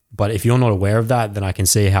it. But if you're not aware of that, then I can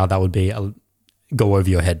see how that would be go over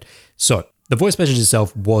your head. So the voice message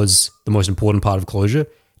itself was the most important part of closure,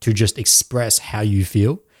 to just express how you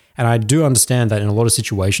feel. And I do understand that in a lot of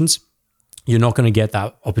situations, you're not going to get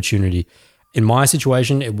that opportunity. In my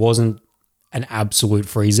situation, it wasn't an absolute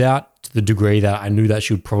freeze out to the degree that I knew that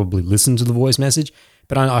she would probably listen to the voice message.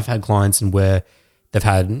 But I've had clients and where they've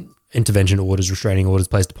had intervention orders, restraining orders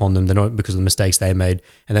placed upon them. They're not because of the mistakes they made,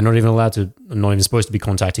 and they're not even allowed to, not even supposed to be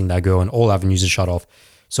contacting that girl, and all avenues are shut off.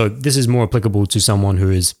 So this is more applicable to someone who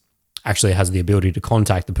is actually has the ability to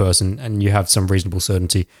contact the person, and you have some reasonable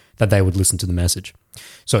certainty that they would listen to the message.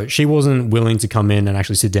 So she wasn't willing to come in and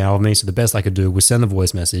actually sit down with me. So the best I could do was send the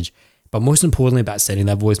voice message. But most importantly about sending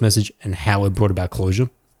that voice message and how it brought about closure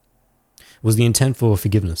was the intent for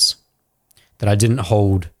forgiveness. That I didn't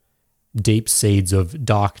hold deep seeds of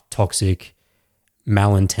dark, toxic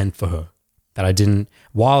malintent for her. That I didn't,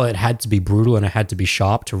 while it had to be brutal and it had to be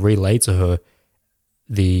sharp to relay to her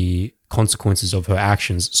the consequences of her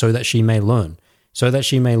actions so that she may learn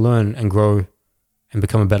and grow and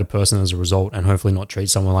become a better person as a result, and hopefully not treat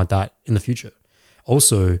someone like that in the future.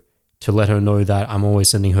 Also, to let her know that I'm always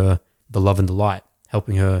sending her the love and the light,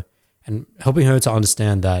 helping her to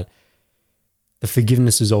understand that the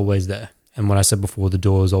forgiveness is always there. And what I said before, the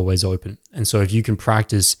door is always open. And so if you can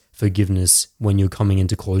practice forgiveness when you're coming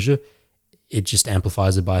into closure, it just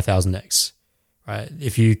amplifies it by 1000x, right?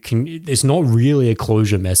 If you can, it's not really a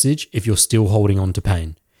closure message if you're still holding on to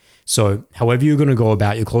pain. So however you're going to go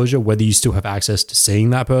about your closure, whether you still have access to seeing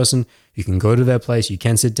that person, you can go to their place, you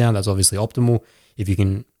can sit down, that's obviously optimal. If you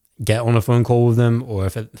can get on a phone call with them, or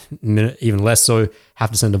if it, even less so,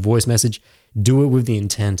 have to send a voice message, do it with the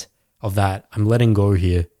intent of that I'm letting go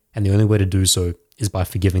here. And the only way to do so is by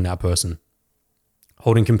forgiving that person,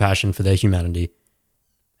 holding compassion for their humanity,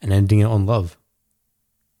 and ending it on love.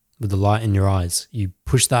 With the light in your eyes, you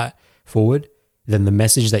push that forward, then the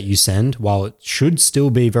message that you send, while it should still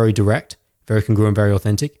be very direct, very congruent, very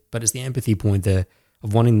authentic, but it's the empathy point there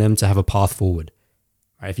of wanting them to have a path forward.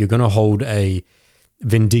 Right? If you're going to hold a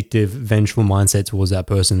vindictive, vengeful mindset towards that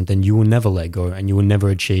person, then you will never let go and you will never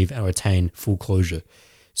achieve or attain full closure.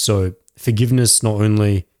 So forgiveness not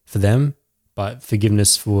only for them, but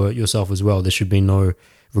forgiveness for yourself as well. There should be no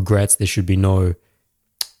regrets. There should be no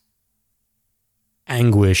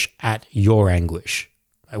anguish at your anguish.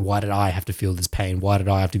 Like, why did I have to feel this pain? Why did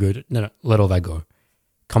I have to go to... No, let all that go.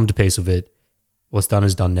 Come to peace with it. What's done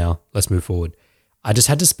is done now. Let's move forward. I just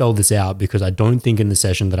had to spell this out because I don't think in the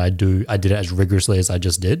session that I did it as rigorously as I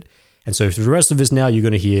just did. And so for the rest of this now, you're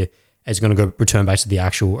going to hear, it's going to go return back to the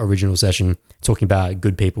actual original session, talking about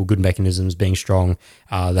good people, good mechanisms, being strong,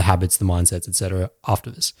 the habits, the mindsets, etc. after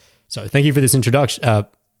this. So thank you for this interruption.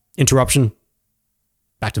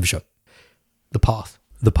 Back to the show. The path.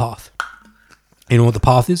 The path. You know what the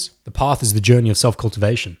path is? The path is the journey of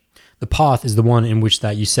self-cultivation. The path is the one in which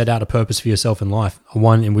that you set out a purpose for yourself in life, a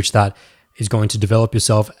one in which that is going to develop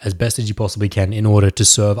yourself as best as you possibly can in order to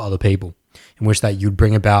serve other people, in which that you'd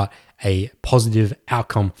bring about a positive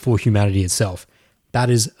outcome for humanity itself. That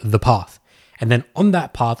is the path. And then on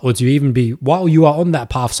that path, or to even be, while you are on that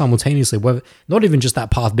path simultaneously, whether, not even just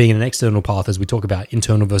that path being an external path as we talk about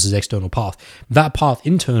internal versus external path, that path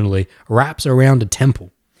internally wraps around a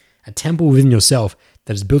temple within yourself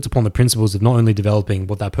that is built upon the principles of not only developing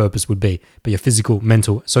what that purpose would be, but your physical,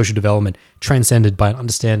 mental, social development transcended by an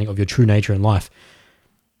understanding of your true nature in life.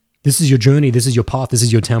 This is your journey, this is your path, this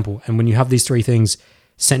is your temple. And when you have these three things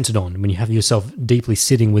centered on, when you have yourself deeply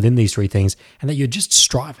sitting within these three things, and that you're just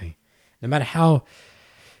striving, no matter how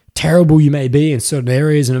terrible you may be in certain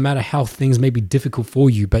areas, and no matter how things may be difficult for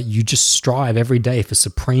you, but you just strive every day for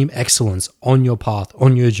supreme excellence on your path,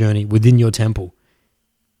 on your journey, within your temple.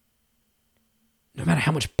 No matter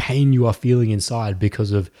how much pain you are feeling inside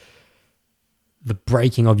because of the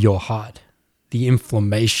breaking of your heart, the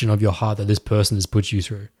inflammation of your heart that this person has put you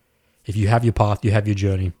through. If you have your path, you have your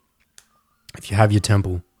journey. If you have your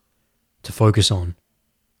temple to focus on,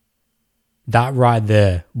 that right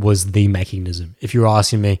there was the mechanism. If you're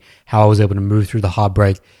asking me how I was able to move through the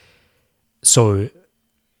heartbreak so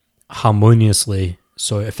harmoniously,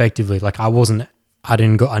 so effectively, like I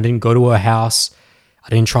didn't go to her house. I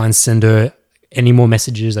didn't try and send her any more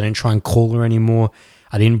messages. I didn't try and call her anymore.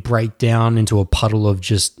 I didn't break down into a puddle of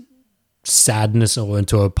just sadness or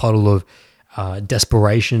into a puddle of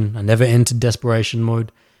desperation. I never entered desperation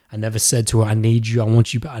mode. I never said to her, I need you, I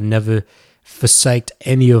want you, but I never forsaked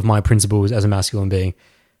any of my principles as a masculine being,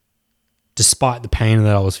 despite the pain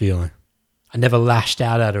that I was feeling. I never lashed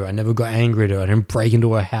out at her. I never got angry at her. I didn't break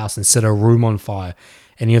into her house and set her room on fire.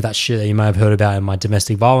 Any of that shit that you may have heard about in my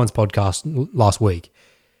domestic violence podcast last week.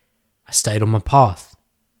 I stayed on my path.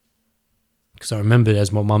 Because I remembered,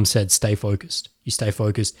 as my mum said, stay focused. You stay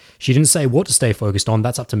focused. She didn't say what to stay focused on.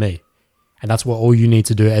 That's up to me. And that's what all you need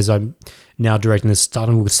to do, as I'm now directing this,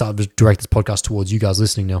 starting to direct this podcast towards you guys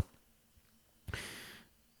listening now.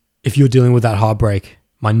 If you're dealing with that heartbreak,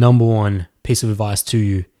 my number one piece of advice to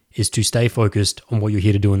you is to stay focused on what you're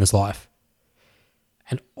here to do in this life.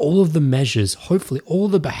 And all of the measures, hopefully all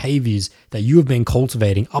the behaviors that you have been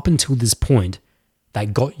cultivating up until this point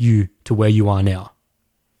that got you to where you are now.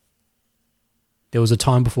 There was a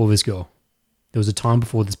time before this girl. There was a time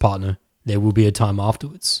before this partner. There will be a time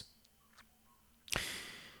afterwards.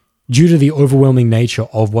 Due to the overwhelming nature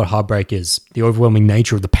of what heartbreak is, the overwhelming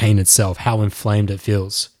nature of the pain itself, how inflamed it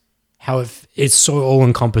feels, how it's so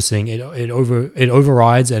all-encompassing, it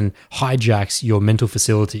overrides and hijacks your mental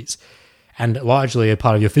facilities, and largely a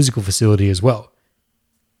part of your physical facility as well.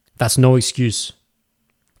 That's no excuse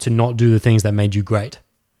to not do the things that made you great.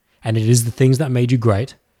 And it is the things that made you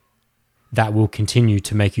great that will continue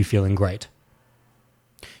to make you feeling great.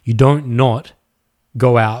 You don't not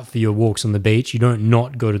go out for your walks on the beach. You don't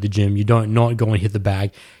not go to the gym. You don't not go and hit the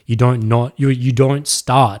bag. You don't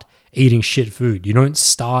start eating shit food. You don't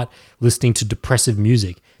start listening to depressive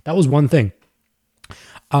music. That was one thing.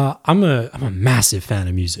 I'm a massive fan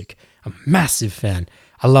of music. I'm a massive fan.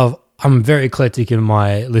 I'm very eclectic in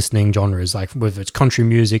my listening genres, like whether it's country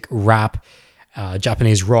music, rap,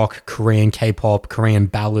 Japanese rock, Korean K-pop, Korean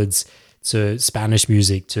ballads, to Spanish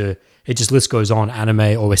music, to it just list goes on, anime,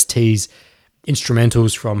 OSTs,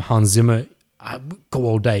 instrumentals from Hans Zimmer. I go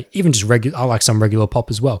all day. Even just I like some regular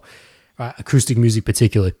pop as well, right? Acoustic music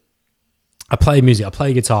particularly. I play music, I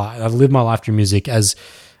play guitar, I've lived my life through music. As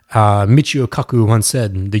Michio Kaku once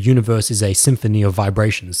said, the universe is a symphony of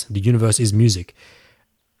vibrations. The universe is music.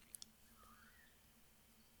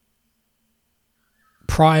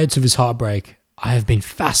 Prior to this heartbreak, I have been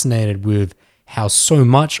fascinated with how so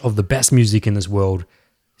much of the best music in this world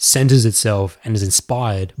centers itself and is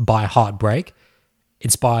inspired by heartbreak,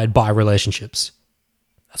 inspired by relationships.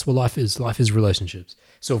 That's what life is. Life is relationships.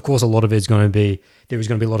 So of course, a lot of it is going to be, there is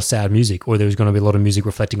going to be a lot of sad music, or there is going to be a lot of music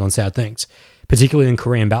reflecting on sad things, particularly in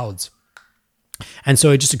Korean ballads. And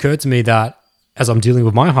so it just occurred to me that as I'm dealing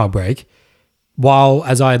with my heartbreak, while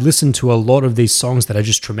as I had listened to a lot of these songs that are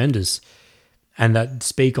just tremendous and that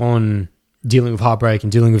speak on dealing with heartbreak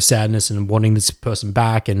and dealing with sadness and wanting this person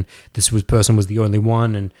back, and person was the only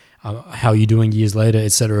one, and how are you doing years later,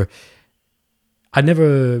 etc. I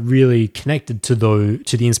never really connected to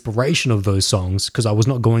the inspiration of those songs because I was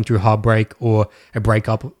not going through heartbreak or a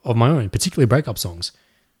breakup of my own, particularly breakup songs,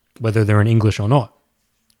 whether they're in English or not.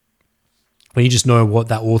 When you just know what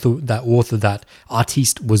that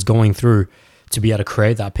artiste was going through to be able to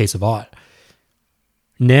create that piece of art.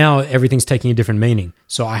 Now everything's taking a different meaning.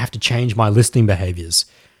 So I have to change my listening behaviors.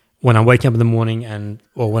 When I'm waking up in the morning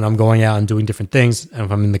or when I'm going out and doing different things, and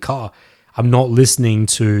if I'm in the car, I'm not listening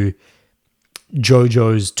to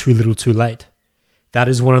JoJo's Too Little Too Late. That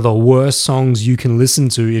is one of the worst songs you can listen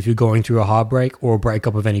to if you're going through a heartbreak or a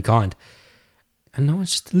breakup of any kind. I know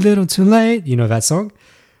it's just a little too late. You know that song?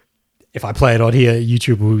 If I play it on here,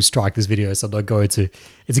 YouTube will strike this video, so I'm not going to.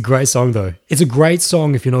 It's a great song, though. It's a great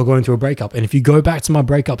song if you're not going through a breakup. And if you go back to my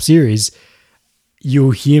breakup series,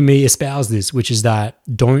 you'll hear me espouse this, which is that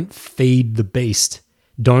don't feed the beast.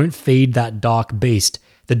 Don't feed that dark beast.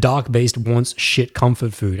 The dark beast wants shit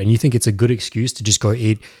comfort food. And you think it's a good excuse to just go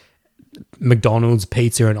eat McDonald's,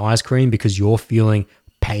 pizza, and ice cream because you're feeling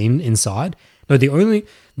pain inside? No, the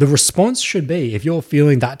response should be, if you're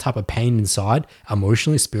feeling that type of pain inside,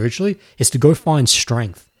 emotionally, spiritually, is to go find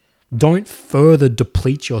strength. Don't further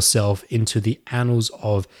deplete yourself into the annals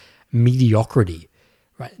of mediocrity,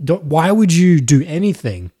 right? Why would you do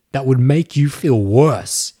anything that would make you feel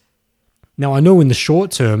worse? Now, I know in the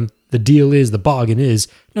short term, the bargain is,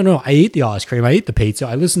 no, I eat the ice cream, I eat the pizza,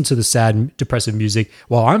 I listen to the sad and depressive music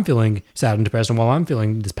while I'm feeling sad and depressed and while I'm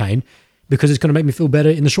feeling this pain, because it's going to make me feel better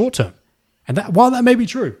in the short term. And while that may be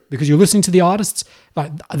true, because you're listening to the artists,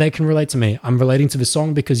 like they can relate to me. I'm relating to this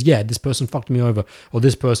song because, yeah, this person fucked me over, or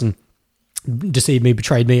this person deceived me,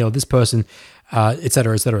 betrayed me, or this person, et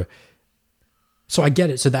cetera, et cetera. So I get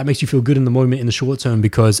it. So that makes you feel good in the moment in the short term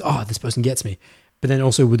because, this person gets me. But then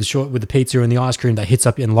also with the pizza and the ice cream that hits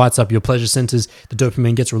up and lights up your pleasure centers, the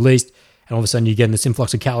dopamine gets released, and all of a sudden you're getting this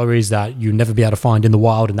influx of calories that you never be able to find in the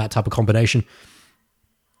wild in that type of combination.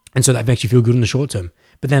 And so that makes you feel good in the short term.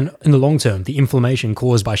 But then in the long term, the inflammation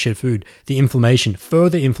caused by shit food,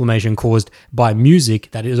 further inflammation caused by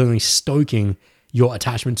music that is only stoking your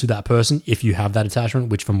attachment to that person, if you have that attachment,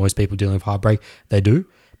 which for most people dealing with heartbreak, they do.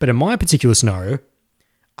 But in my particular scenario,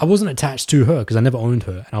 I wasn't attached to her because I never owned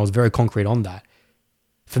her, and I was very concrete on that.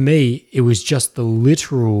 For me, it was just the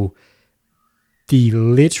literal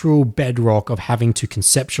bedrock of having to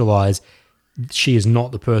conceptualize she is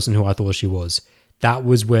not the person who I thought she was. That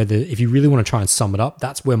was where if you really want to try and sum it up,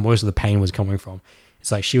 that's where most of the pain was coming from.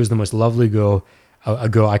 It's like she was the most lovely girl, a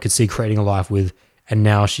girl I could see creating a life with, and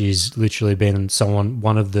now she's literally been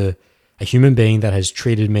a human being that has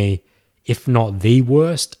treated me, if not the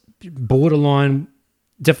worst, borderline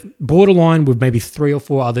with maybe 3 or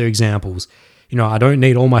 4 other examples. You know, I don't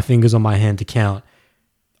need all my fingers on my hand to count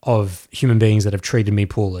of human beings that have treated me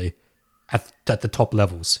poorly at the top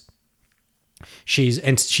levels. She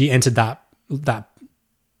entered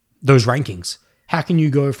those rankings. How can you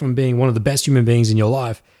go from being one of the best human beings in your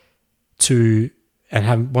life and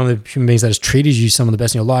have one of the human beings that has treated you some of the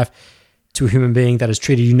best in your life to a human being that has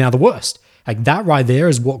treated you now the worst? Like that right there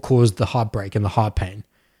is what caused the heartbreak and the heart pain.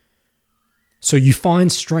 So you find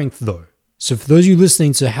strength though. So for those of you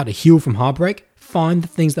listening to how to heal from heartbreak, find the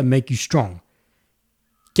things that make you strong.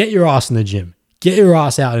 Get your ass in the gym. Get your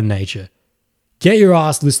ass out in nature. Get your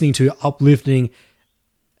ass listening to uplifting.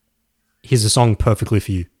 Here's a song perfectly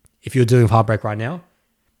for you. If you're dealing with heartbreak right now,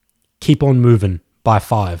 Keep On Moving by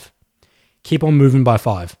Five. Keep On Moving by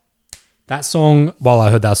Five. That song, while I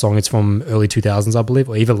heard that song, it's from early 2000s, I believe,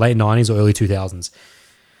 or either late 90s or early 2000s.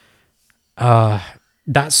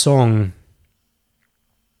 That song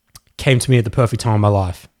came to me at the perfect time in my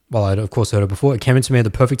life. Well, I'd of course heard it before. It came to me at the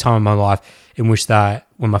perfect time in my life in which when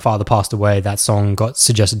my father passed away, that song got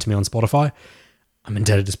suggested to me on Spotify. I'm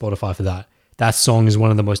indebted to Spotify for that. That song is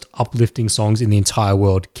one of the most uplifting songs in the entire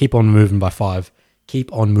world. Keep On Moving by Five.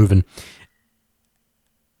 Keep On Moving.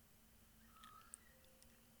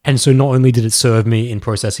 And so not only did it serve me in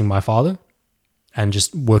processing my father and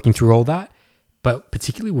just working through all that, but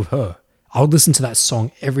particularly with her, I would listen to that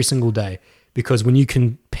song every single day, because when you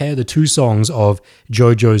compare the 2 songs of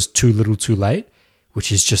JoJo's Too Little Too Late,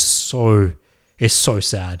 which is just it's so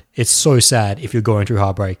sad. It's so sad if you're going through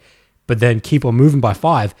heartbreak. But then Keep On Moving by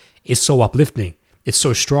Five is so uplifting. It's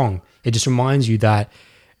so strong. It just reminds you that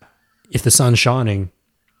if the sun's shining,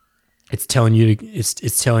 it's telling you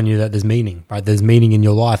that there's meaning, right? There's meaning in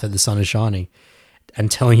your life that the sun is shining,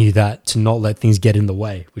 and telling you that to not let things get in the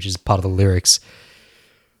way, which is part of the lyrics.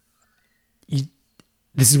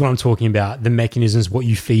 This is what I'm talking about. The mechanisms, what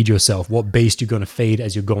you feed yourself, what beast you're going to feed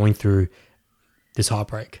as you're going through this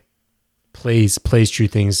heartbreak. Please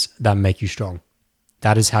choose things that make you strong.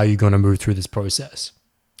 That is how you're going to move through this process.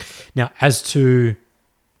 Now, as to,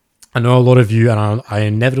 I know a lot of you, and I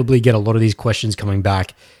inevitably get a lot of these questions coming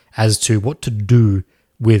back as to what to do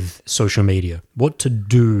with social media, what to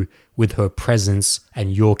do with her presence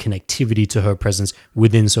and your connectivity to her presence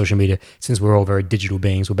within social media, since we're all very digital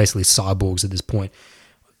beings. We're basically cyborgs at this point.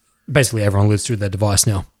 Basically, everyone lives through their device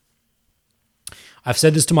now. I've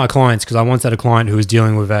said this to my clients because I once had a client who was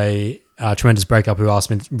dealing with a tremendous breakup who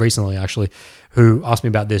asked me recently, actually, who asked me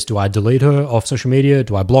about this. Do I delete her off social media?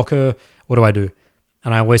 Do I block her? What do I do?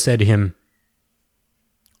 And I always say to him,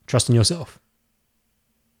 trust in yourself.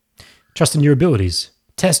 Trust in your abilities.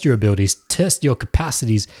 Test your abilities. Test your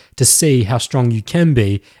capacities to see how strong you can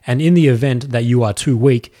be. And in the event that you are too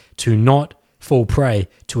weak to not fall prey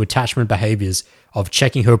to attachment behaviors of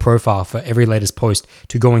checking her profile for every latest post,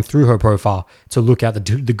 to going through her profile to look at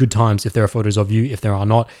the good times, if there are photos of you, if there are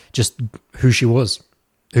not, just who she was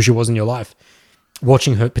in your life.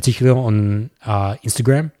 Watching her, particularly on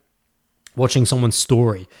Instagram, watching someone's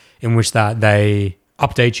story in which that they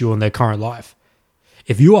update you on their current life.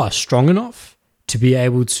 If you are strong enough to be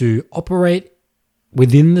able to operate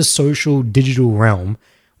within the social digital realm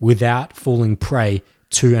without falling prey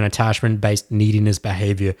to an attachment-based neediness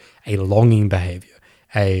behavior, a longing behavior,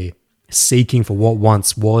 a seeking for what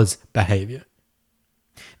once was behavior,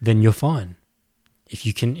 then you're fine. If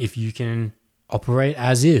you can operate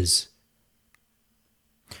as is.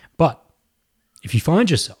 But if you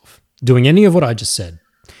find yourself doing any of what I just said,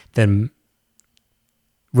 then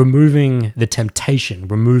removing the temptation,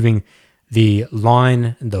 removing the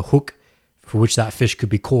line and the hook for which that fish could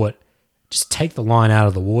be caught, just take the line out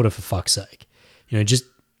of the water, for fuck's sake. Just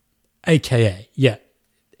AKA, yeah.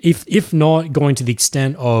 If not going to the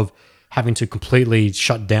extent of having to completely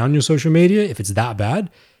shut down your social media, if it's that bad,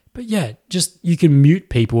 but yeah, just you can mute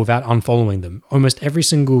people without unfollowing them. Almost every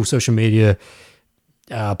single social media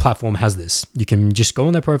platform has this. You can just go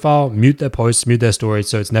on their profile, mute their posts, mute their stories,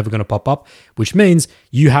 so it's never going to pop up, which means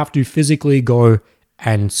you have to physically go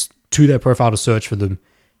and to their profile to search for them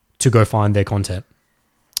to go find their content,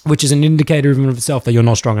 which is an indicator in of itself that you're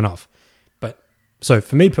not strong enough. But so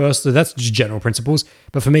for me personally, that's just general principles.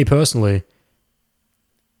 But for me personally,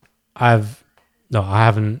 I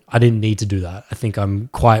didn't need to do that. I think I'm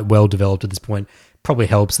quite well developed at this point. Probably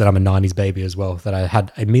helps that I'm a 90s baby as well, that I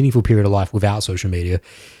had a meaningful period of life without social media,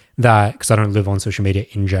 that because I don't live on social media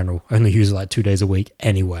in general. I only use it like 2 days a week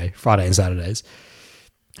anyway, Friday and Saturdays.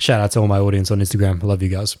 Shout out to all my audience on Instagram. I love you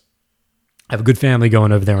guys. I have a good family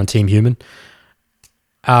going over there on Team Human.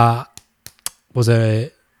 So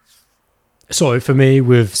for me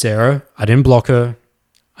with Sarah, I didn't block her.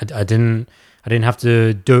 I didn't have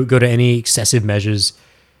to go to any excessive measures.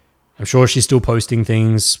 I'm sure she's still posting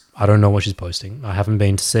things. I don't know what she's posting. I haven't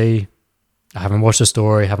been to see. I haven't watched her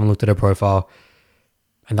story. Haven't looked at her profile.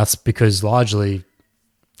 And that's because largely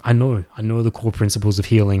I know the core principles of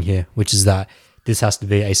healing here, which is that this has to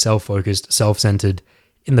be a self-focused, self-centered,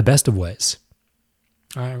 in the best of ways.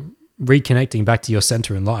 Reconnecting back to your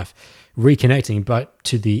center in life. Reconnecting back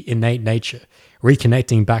to the innate nature.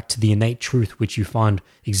 Reconnecting back to the innate truth which you find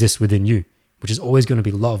exists within you, which is always going to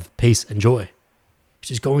be love, peace, and joy.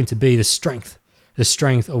 Which is going to be the strength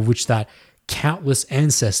of which that countless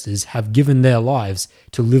ancestors have given their lives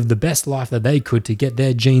to live the best life that they could, to get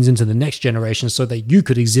their genes into the next generation so that you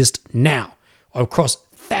could exist now across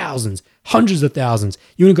thousands, hundreds of thousands.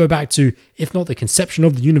 You want to go back to, if not the conception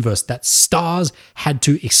of the universe, that stars had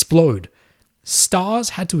to explode.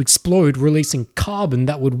 Stars had to explode, releasing carbon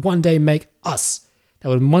that would one day make us, that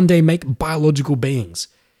would one day make biological beings.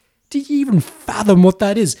 Do you even fathom what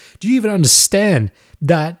that is? Do you even understand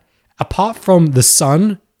that apart from the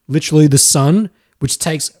sun, literally the sun, which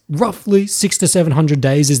takes roughly 600 to 700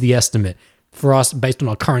 days is the estimate for us based on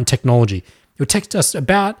our current technology. It would take us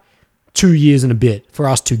about 2 years and a bit for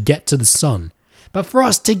us to get to the sun. But for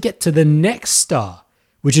us to get to the next star,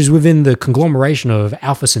 which is within the conglomeration of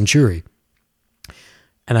Alpha Centauri,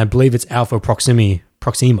 and I believe it's Alpha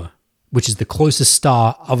Proxima, which is the closest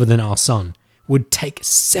star other than our sun, would take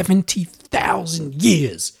 70,000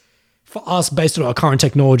 years for us, based on our current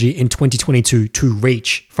technology in 2022, to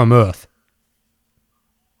reach from Earth.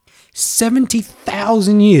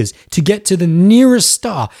 70,000 years to get to the nearest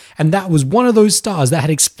star. And that was one of those stars that had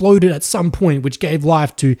exploded at some point, which gave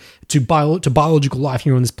life to biological life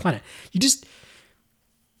here on this planet.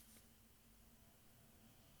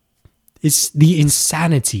 It's the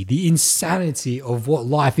insanity of what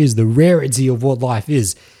life is, the rarity of what life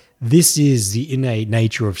is. This is the innate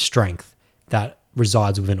nature of strength that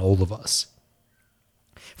resides within all of us.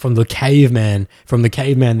 From the caveman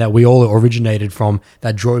that we all originated from,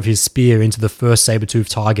 that drove his spear into the first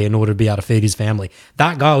saber-toothed tiger in order to be able to feed his family.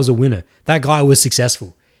 That guy was a winner. That guy was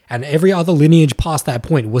successful. And every other lineage past that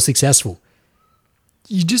point was successful.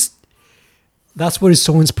 That's what is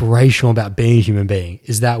so inspirational about being a human being,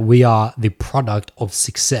 is that we are the product of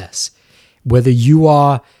success. Whether you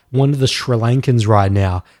are one of the Sri Lankans right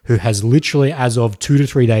now who has literally, as of 2 to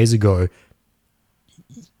 3 days ago,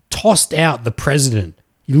 tossed out the president.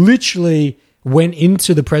 You literally went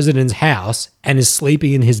into the president's house and is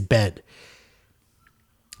sleeping in his bed.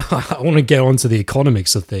 I want to get onto the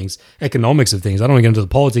economics of things. I don't want to get into the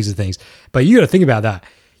politics of things. But you got to think about that.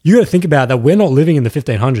 You got to think about that we're not living in the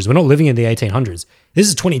 1500s. We're not living in the 1800s. This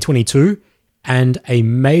is 2022, and a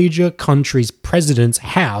major country's president's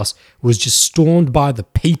house was just stormed by the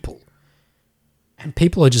people. And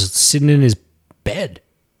people are just sitting in his bed,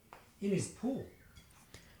 in his pool.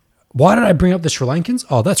 Why did I bring up the Sri Lankans?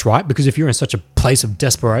 Oh, that's right, because if you're in such a place of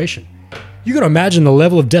desperation, you got to imagine the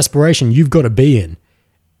level of desperation you've got to be in,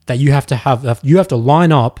 that you have to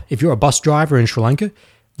line up. If you're a bus driver in Sri Lanka,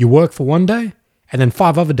 you work for one day, and then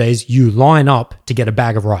 5 other days you line up to get a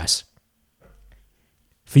bag of rice.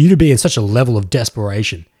 For you to be in such a level of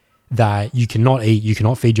desperation that you cannot eat, you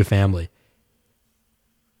cannot feed your family.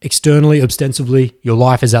 Externally, ostensibly, your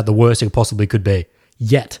life is at the worst it possibly could be.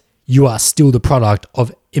 Yet, you are still the product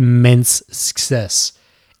of immense success.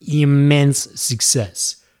 Immense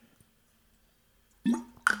success.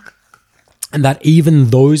 And that even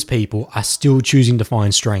those people are still choosing to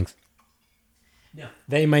find strength. Now,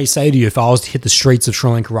 they may say to you, if I was to hit the streets of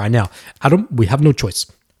Sri Lanka right now, Adam, we have no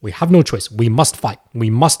choice. We have no choice. We must fight. We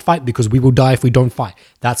must fight because we will die if we don't fight.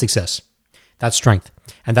 That's success. That's strength.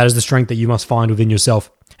 And that is the strength that you must find within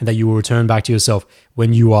yourself, and that you will return back to yourself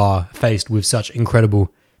when you are faced with such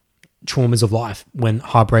incredible traumas of life, when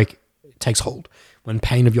heartbreak takes hold, when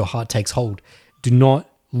pain of your heart takes hold. Do not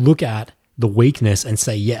look at the weakness and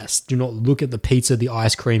say yes. Do not look at the pizza, the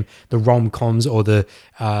ice cream, the rom-coms, or the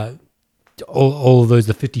all of those,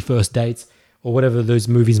 the 51st Dates, or whatever those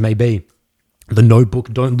movies may be. The Notebook.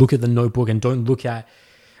 Don't look at the Notebook, and don't look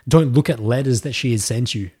at letters that she has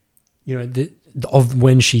sent you. You know, of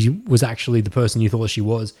when she was actually the person you thought she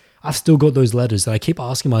was. I've still got those letters, and I keep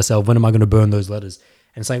asking myself, when am I going to burn those letters?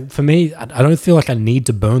 And it's like, for me, I don't feel like I need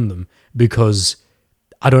to burn them because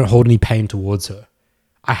I don't hold any pain towards her.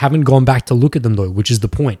 I haven't gone back to look at them though, which is the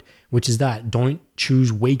point, which is that don't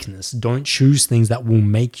choose weakness. Don't choose things that will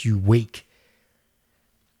make you weak.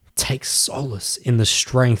 Take solace in the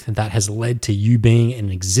strength that has led to you being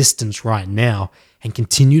in existence right now, and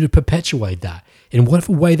continue to perpetuate that in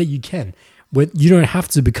whatever way that you can. You don't have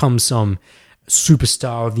to become some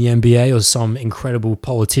superstar of the NBA or some incredible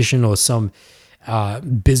politician or some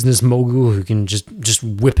business mogul who can just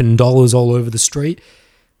whipping dollars all over the street.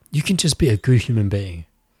 You can just be a good human being.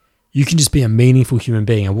 You can just be a meaningful human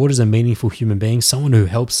being. And what is a meaningful human being? Someone who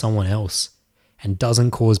helps someone else and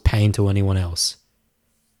doesn't cause pain to anyone else.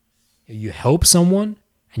 You help someone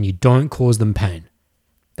and you don't cause them pain.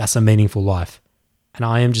 That's a meaningful life. And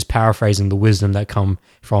I am just paraphrasing the wisdom that come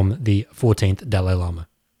from the 14th Dalai Lama.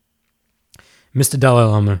 Mr. Dalai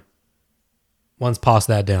Lama once passed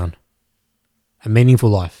that down. A meaningful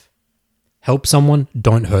life. Help someone,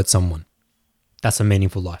 don't hurt someone. That's a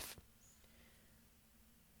meaningful life.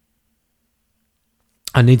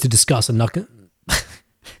 I need to discuss another...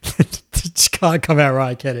 Just can't come out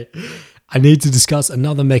right, can it? I need to discuss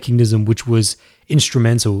another mechanism which was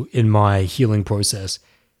instrumental in my healing process,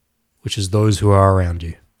 which is those who are around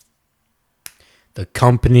you. The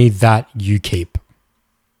company that you keep.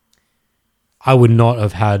 I would not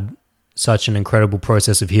have had such an incredible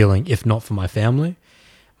process of healing if not for my family.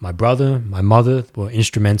 My brother, my mother were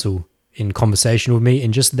instrumental in conversation with me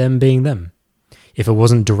and just them being them. If it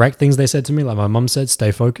wasn't direct things they said to me, like my mum said,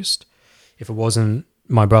 stay focused. If it wasn't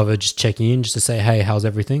my brother just checking in just to say, hey, how's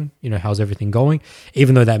everything? You know, how's everything going?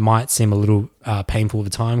 Even though that might seem a little painful at the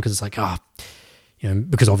time because it's like,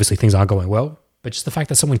 because obviously things aren't going well. But just the fact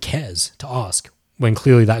that someone cares to ask when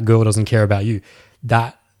clearly that girl doesn't care about you,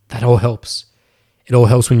 that all helps. It all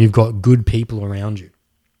helps when you've got good people around you.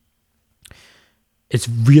 It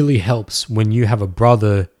really helps when you have a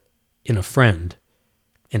brother in a friend,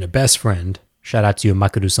 in a best friend. Shout out to you,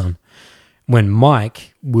 Makaru-san. When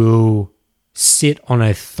Mike will sit on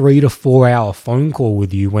a 3 to 4 hour phone call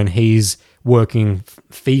with you when he's working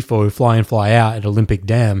FIFO, fly in, fly out at Olympic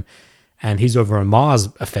Dam, and he's over on Mars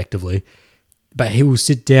effectively, but he will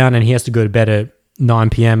sit down and he has to go to bed at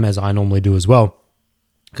 9 p.m. as I normally do as well,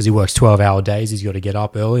 because he works 12-hour days. He's got to get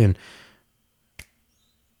up early,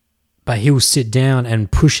 but he will sit down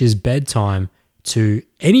and push his bedtime to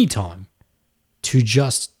any time to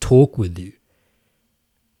just talk with you.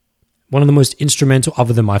 One of the most instrumental,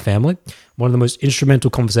 other than my family, one of the most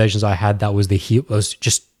instrumental conversations I had that was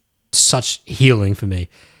just such healing for me.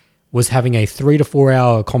 was having a 3 to 4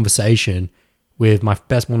 hour conversation with one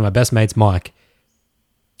of my best mates, Mike.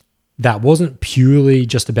 That wasn't purely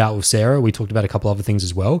just about with Sarah. We talked about a couple other things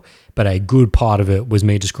as well, but a good part of it was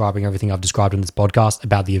me describing everything I've described in this podcast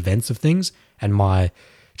about the events of things and my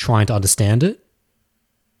trying to understand it,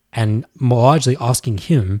 and largely asking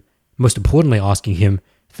him, most importantly, asking him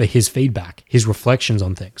for his feedback, his reflections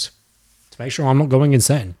on things to make sure I'm not going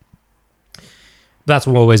insane. That's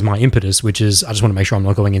always my impetus, which is I just want to make sure I'm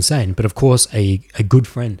not going insane. But of course, a good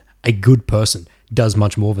friend, a good person does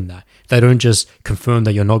much more than that. They don't just confirm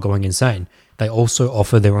that you're not going insane. They also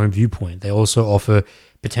offer their own viewpoint. They also offer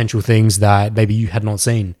potential things that maybe you had not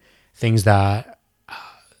seen, things that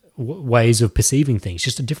ways of perceiving things,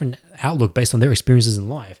 just a different outlook based on their experiences in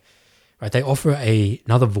life. Right? They offer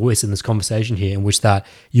another voice in this conversation here in which that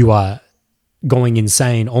you are going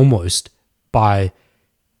insane almost by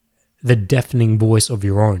the deafening voice of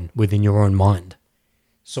your own within your own mind.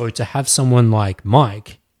 So to have someone like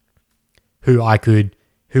Mike,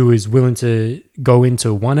 who is willing to go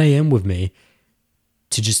into 1 a.m. with me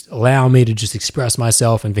to just allow me to just express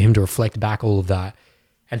myself and for him to reflect back all of that,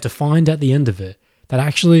 and to find at the end of it that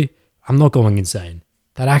actually I'm not going insane,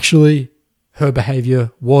 that actually her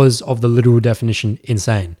behavior was of the literal definition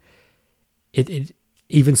insane. It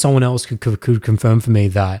even someone else could confirm for me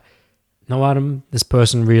that, no, Adam, this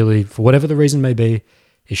person really, for whatever the reason may be,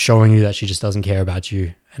 is showing you that she just doesn't care about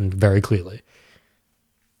you, and very clearly.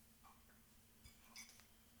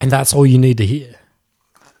 And that's all you need to hear.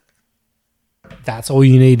 That's all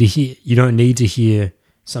you need to hear. You don't need to hear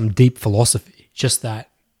some deep philosophy. Just that,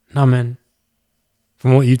 no, man,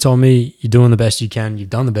 from what you told me, you're doing the best you can. You've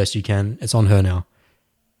done the best you can. It's on her now.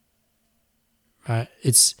 Right?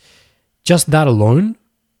 It's just that alone.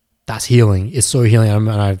 That's healing. It's so healing. And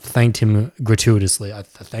I thanked him gratuitously. I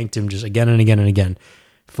thanked him just again and again and again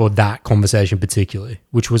for that conversation particularly,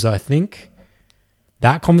 which was, I think,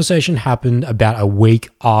 that conversation happened about a week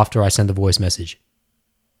after I sent the voice message.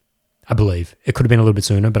 I believe. It could have been a little bit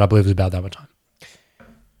sooner, but I believe it was about that much time.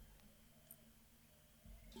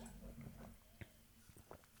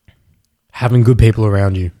 Having good people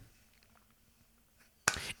around you.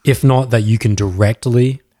 If not, that you can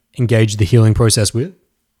directly engage the healing process with.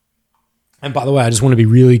 And by the way, I just want to be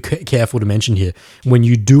really careful to mention here, when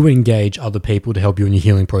you do engage other people to help you in your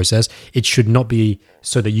healing process, it should not be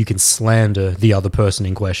so that you can slander the other person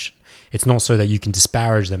in question. It's not so that you can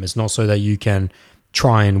disparage them. It's not so that you can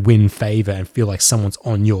try and win favor and feel like someone's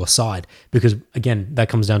on your side. Because again, that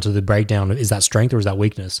comes down to the breakdown of, is that strength or is that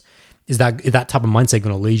weakness? Is that type of mindset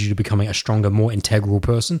going to lead you to becoming a stronger, more integral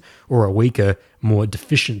person, or a weaker, more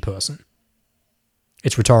deficient person?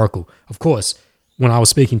 It's rhetorical. Of course, when I was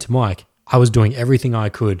speaking to Mike, I was doing everything I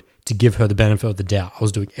could to give her the benefit of the doubt. I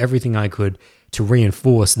was doing everything I could to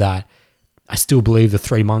reinforce that I still believe the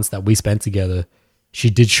 3 months that we spent together, she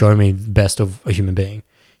did show me the best of a human being.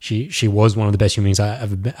 She was one of the best human beings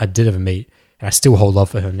I did ever meet, and I still hold love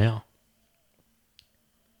for her now.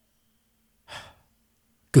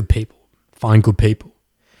 Good people. Find good people.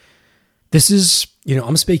 This is,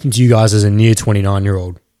 I'm speaking to you guys as a near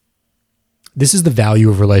 29-year-old. This is the value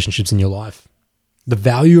of relationships in your life. The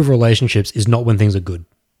value of relationships is not when things are good.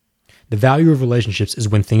 The value of relationships is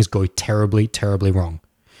when things go terribly, terribly wrong.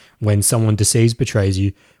 When someone deceives, betrays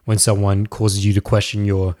you, when someone causes you to question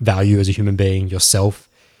your value as a human being, yourself.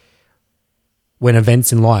 When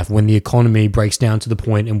events in life, when the economy breaks down to the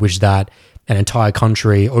point in which that an entire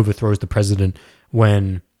country overthrows the president,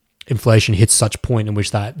 when inflation hits such point in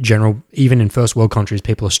which that even in first world countries,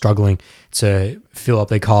 people are struggling to fill up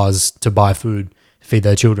their cars, to buy food, feed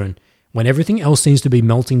their children. When everything else seems to be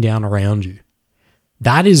melting down around you,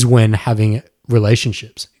 that is when having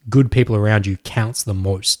relationships, good people around you, counts the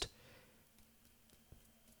most.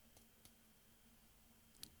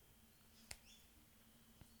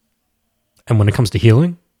 And when it comes to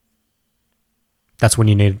healing, that's when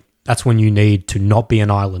you need to not be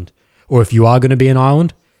an island. Or if you are going to be an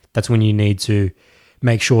island, that's when you need to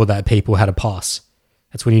make sure that people had a pass.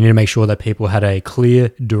 That's when you need to make sure that people had a clear,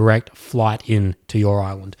 direct flight in to your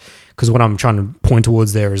island. Because what I'm trying to point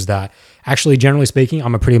towards there is that, actually, generally speaking,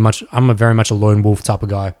 I'm a very much a lone wolf type of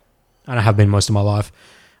guy. And I have been most of my life.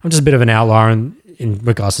 I'm just a bit of an outlier in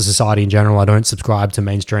regards to society in general. I don't subscribe to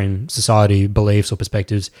mainstream society beliefs or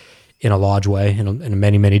perspectives in a large way, in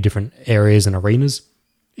many, many different areas and arenas.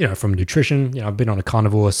 From nutrition, I've been on a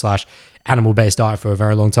carnivore / animal-based diet for a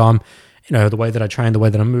very long time. The way that I train, the way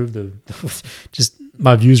that I move, just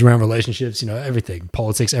my views around relationships, everything,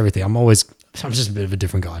 politics, everything. I'm just a bit of a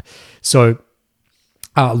different guy. So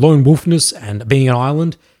lone wolfness and being an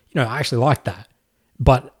island, I actually like that.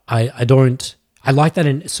 But I like that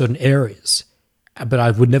in certain areas. but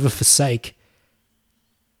I would never forsake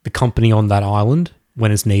the company on that island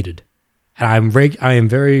when it's needed. And I am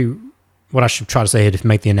very, what I should try to say here to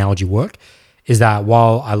make the analogy work is that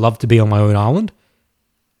while I love to be on my own island,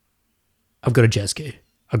 I've got a jet ski,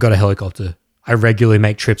 I've got a helicopter. I regularly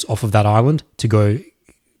make trips off of that island to go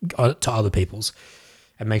to other people's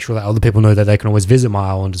and make sure that other people know that they can always visit my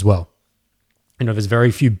island as well. There's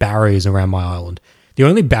very few barriers around my island. The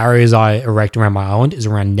only barriers I erect around my island is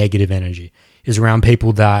around negative energy, is around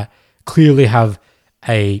people that clearly have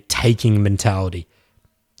a taking mentality.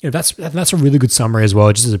 That's a really good summary as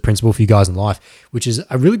well, just as a principle for you guys in life, which is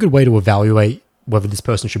a really good way to evaluate whether this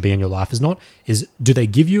person should be in your life or not, is do they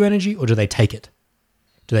give you energy or do they take it?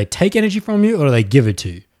 Do they take energy from you or do they give it to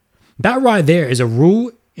you? That right there is a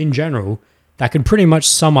rule in general that can pretty much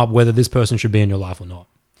sum up whether this person should be in your life or not.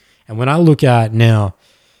 And when I look at now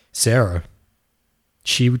Sarah,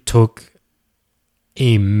 she took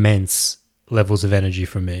immense levels of energy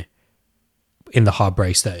from me in the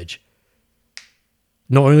heartbreak stage.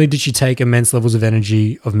 Not only did she take immense levels of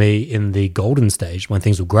energy of me in the golden stage when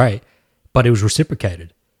things were great, but it was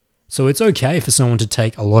reciprocated. So it's okay for someone to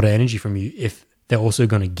take a lot of energy from you if they're also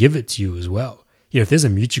going to give it to you as well. If there's a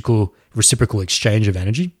mutual reciprocal exchange of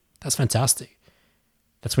energy, that's fantastic.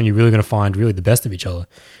 That's when you're really going to find really the best of each other.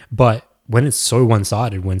 But when it's so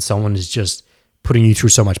one-sided, when someone is just putting you through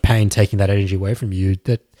so much pain, taking that energy away from you,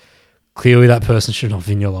 that clearly that person should not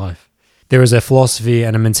be in your life. There is a philosophy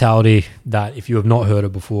and a mentality that if you have not heard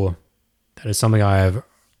it before, that is something I have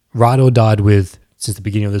ride or died with since the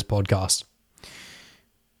beginning of this podcast,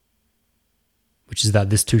 which is that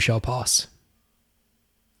this too shall pass.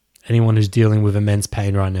 Anyone who's dealing with immense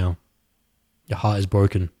pain right now, your heart is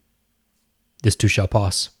broken. This too shall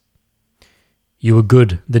pass. You were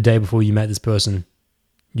good the day before you met this person.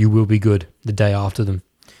 You will be good the day after them.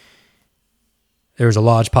 There is a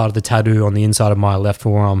large part of the tattoo on the inside of my left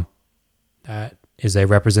forearm that is a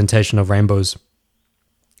representation of rainbows,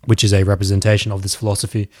 which is a representation of this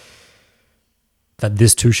philosophy that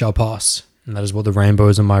this too shall pass. And that is what the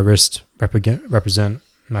rainbows on my wrist represent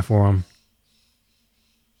my forearm.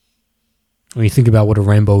 When you think about what a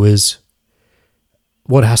rainbow is,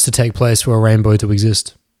 what has to take place for a rainbow to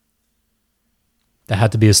exist? There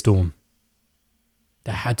had to be a storm.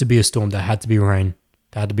 There had to be a storm. There had to be rain.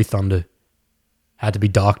 There had to be thunder. There had to be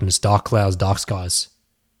darkness, dark clouds, dark skies.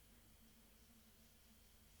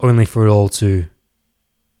 Only for it all to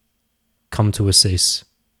come to a cease.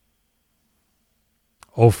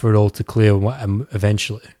 Or for it all to clear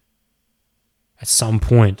eventually. At some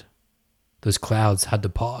point, those clouds had to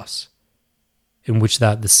pass, in which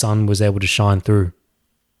that the sun was able to shine through,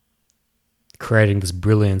 creating this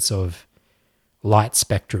brilliance of light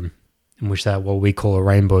spectrum in which that what we call a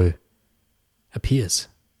rainbow appears.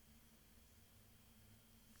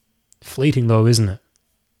 Fleeting though, isn't it?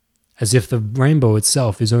 As if the rainbow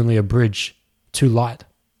itself is only a bridge to light,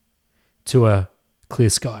 to a clear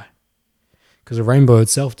sky. Because a rainbow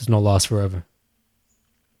itself does not last forever.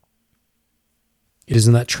 It is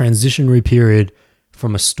in that transitionary period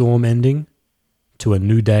from a storm ending to a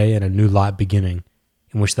new day and a new light beginning,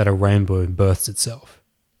 in which that a rainbow births itself,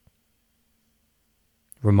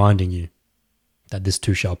 reminding you that this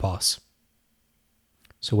too shall pass.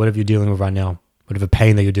 So whatever you're dealing with right now, whatever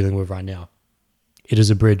pain that you're dealing with right now, it is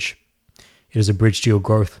a bridge. It is a bridge to your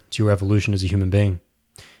growth, to your evolution as a human being.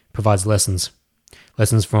 It provides lessons.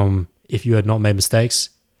 Lessons from if you had not made mistakes,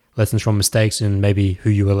 lessons from mistakes and maybe who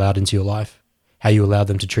you allowed into your life, how you allowed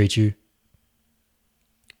them to treat you.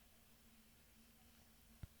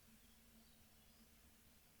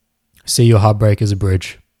 See your heartbreak as a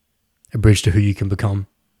bridge to who you can become.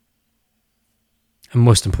 And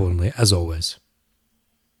most importantly, as always,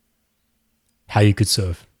 how you could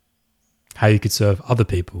serve other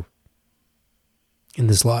people in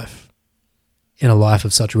this life, in a life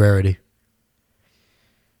of such rarity.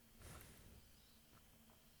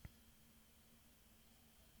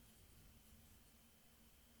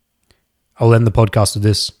 I'll end the podcast with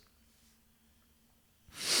this.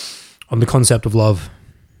 On the concept of love,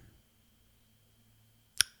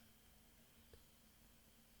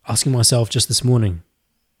 asking myself just this morning,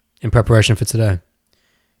 in preparation for today,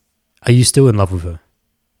 are you still in love with her?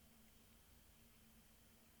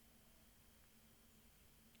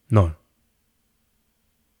 No.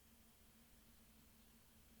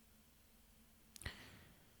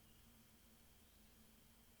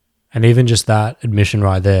 And even just that admission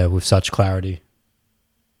right there with such clarity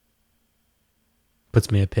puts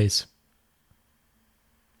me at peace.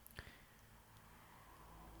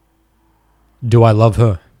 Do I love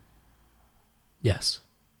her? Yes.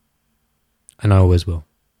 And I always will.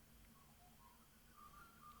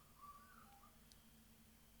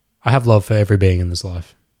 I have love for every being in this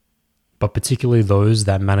life, but particularly those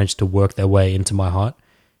that manage to work their way into my heart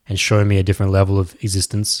and show me a different level of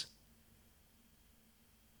existence.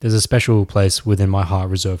 There's a special place within my heart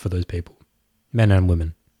reserved for those people, men and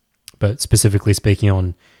women, but specifically speaking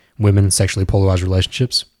on women sexually polarized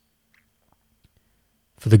relationships.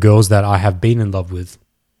 For the girls that I have been in love with,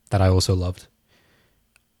 that I also loved,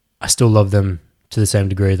 I still love them to the same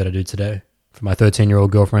degree that I do today. For my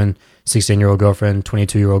 13-year-old girlfriend, 16-year-old girlfriend,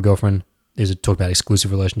 22-year-old girlfriend, these are talking about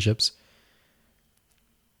exclusive relationships.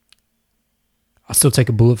 I still take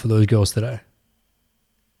a bullet for those girls today.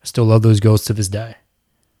 I still love those girls to this day,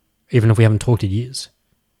 even if we haven't talked in years.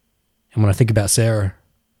 And when I think about Sarah,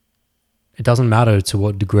 it doesn't matter to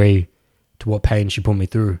what degree, to what pain she put me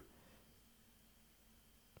through.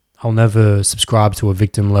 I'll never subscribe to a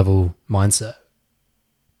victim level mindset.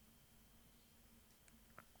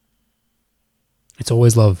 It's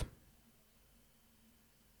always love.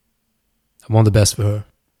 I want the best for her.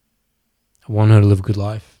 I want her to live a good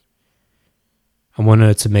life. I want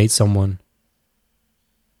her to meet someone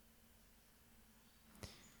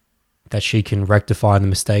that she can rectify the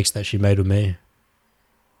mistakes that she made with me.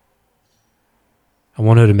 I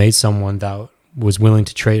want her to meet someone that was willing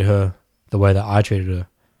to treat her the way that I treated her.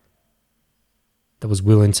 That was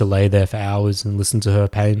willing to lay there for hours and listen to her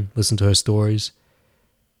pain, listen to her stories.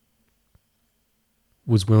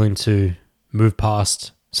 Was willing to move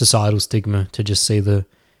past societal stigma to just see the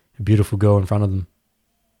beautiful girl in front of them.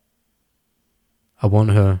 I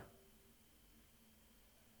want her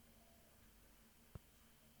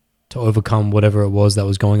to overcome whatever it was that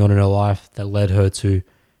was going on in her life that led her to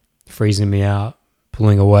freezing me out,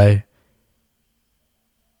 pulling away.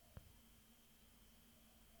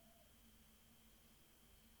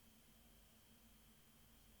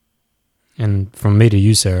 And from me to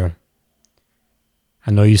you, Sarah, I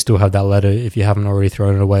know you still have that letter if you haven't already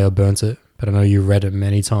thrown it away or burnt it, but I know you read it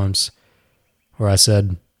many times where I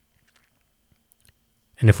said,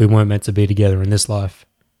 and if we weren't meant to be together in this life,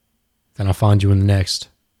 then I'll find you in the next,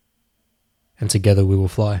 and together we will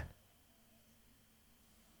fly.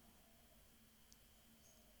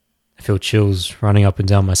 I feel chills running up and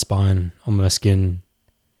down my spine, on my skin.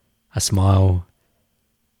 I smile.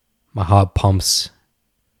 My heart pumps.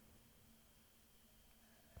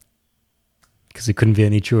 Because it couldn't be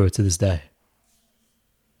any truer to this day.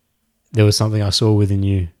 There was something I saw within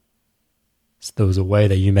you. There was a way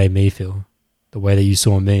that you made me feel, the way that you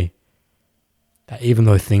saw me, that even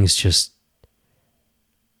though things just,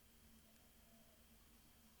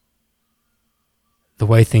 the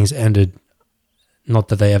way things ended, not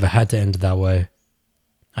that they ever had to end that way,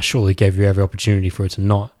 I surely gave you every opportunity for it to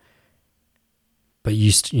not. But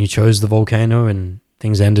you chose the volcano and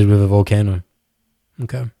things ended with a volcano.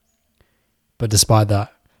 Okay. But despite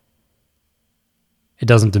that, it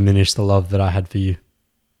doesn't diminish the love that I had for you.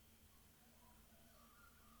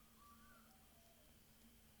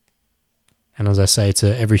 And as I say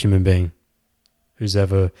to every human being who's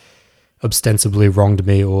ever ostensibly wronged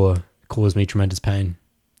me or caused me tremendous pain,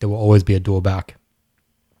 there will always be a door back.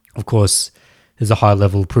 Of course, there's a high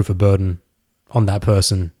level of proof of burden on that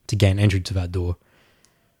person to gain entry to that door.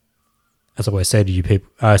 As I always say to you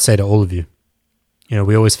people, I say to all of you,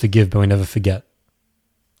 we always forgive, but we never forget.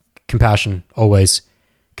 Compassion, always.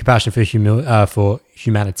 Compassion for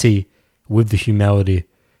humanity, with the humility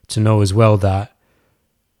to know as well that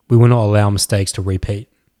we will not allow mistakes to repeat.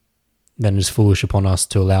 Then it is foolish upon us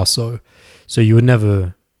to allow so. So you would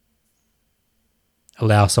never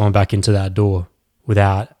allow someone back into that door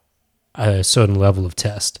without a certain level of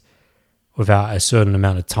test, without a certain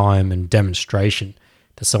amount of time and demonstration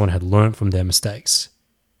that someone had learned from their mistakes.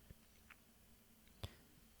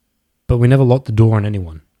 But we never locked the door on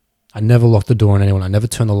anyone. I never locked the door on anyone. I never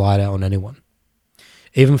turned the light out on anyone.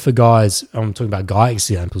 Even for guys, I'm talking about guy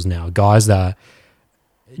examples now, guys that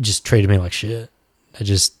just treated me like shit. I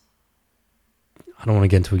don't want to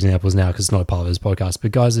get into examples now because it's not a part of this podcast,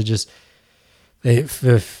 but guys that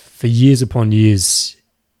for years upon years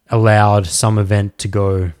allowed some event to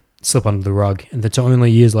go slip under the rug. And that's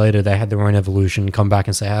only years later they had their own evolution, come back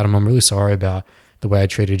and say, Adam, I'm really sorry about the way I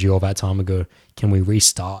treated you all that time ago. Can we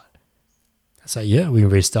restart? I say, yeah, we can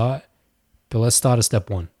restart, but let's start at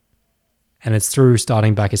step one. And it's through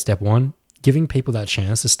starting back at step one, giving people that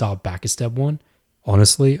chance to start back at step one,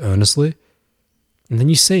 honestly, earnestly. And then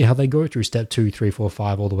you see how they go through step 2, 3, 4,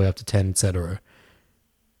 5, all the way up to 10, etc.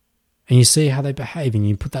 And you see how they behave, and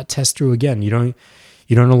you put that test through again. You don't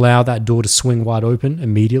allow that door to swing wide open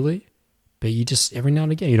immediately, but you just, every now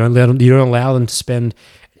and again, you don't allow them to spend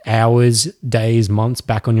hours, days, months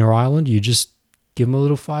back on your island. You just give them a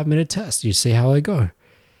little 5-minute test. You see how they go.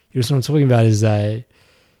 What I'm talking about is that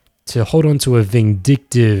to hold on to a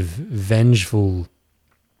vindictive, vengeful,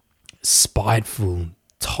 spiteful,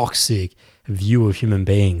 toxic view of human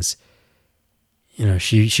beings. You know,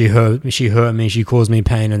 she hurt me, she caused me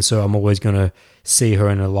pain, and so I'm always going to see her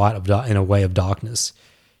in a way of darkness.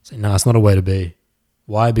 So, no, it's not a way to be.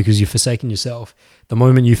 Why? Because you've forsaken yourself. The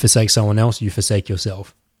moment you forsake someone else, you forsake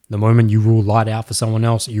yourself. The moment you rule light out for someone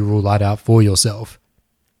else, you rule light out for yourself.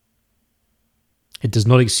 It does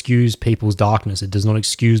not excuse people's darkness. It does not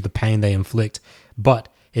excuse the pain they inflict, but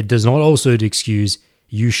it does not also excuse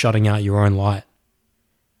you shutting out your own light.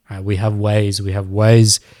 Right? We have ways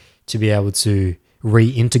to be able to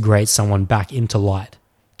reintegrate someone back into light,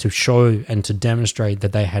 to show and to demonstrate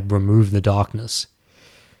that they had removed the darkness.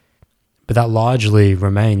 But that largely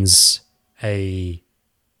remains a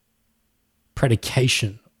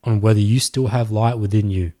predication on whether you still have light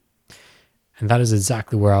within you. And that is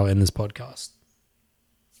exactly where I'll end this podcast.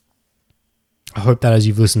 I hope that as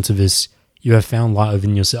you've listened to this, you have found light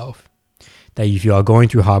within yourself. That if you are going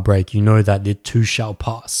through heartbreak, you know that it too shall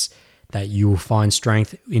pass. That you will find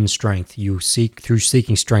strength in strength. Through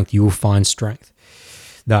seeking strength, you will find strength.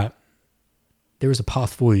 That there is a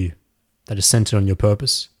path for you that is centered on your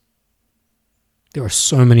purpose. There are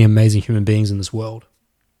so many amazing human beings in this world.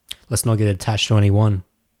 Let's not get attached to anyone.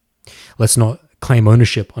 Let's not claim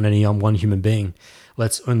ownership on any one human being.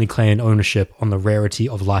 Let's only claim ownership on the rarity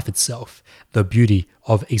of life itself, the beauty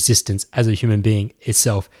of existence as a human being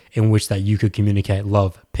itself, in which that you could communicate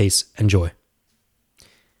love, peace, and joy.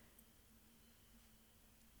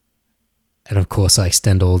 And of course, I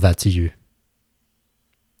extend all of that to you.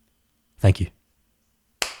 Thank you.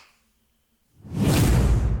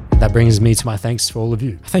 That brings me to my thanks for all of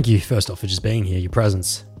you. Thank you, first off, for just being here, your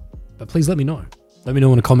presence. But please let me know. Let me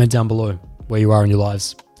know in a comment down below where you are in your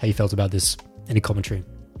lives, how you felt about this, any commentary.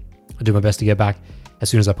 I'll do my best to get back as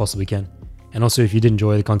soon as I possibly can. And also, if you did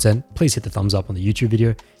enjoy the content, please hit the thumbs up on the YouTube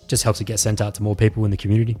video. It just helps it get sent out to more people in the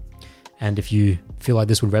community. And if you feel like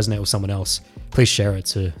this would resonate with someone else, please share it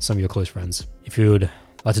to some of your close friends. If you would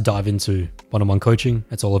like to dive into one-on-one coaching,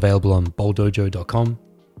 it's all available on boldojo.com.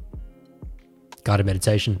 Guided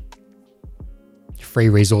meditation, free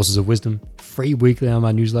resources of wisdom, free weekly on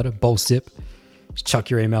my newsletter, Bol Sip. Just chuck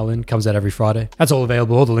your email in, comes out every Friday. That's all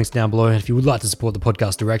available, all the links down below. And if you would like to support the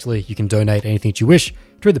podcast directly, you can donate anything that you wish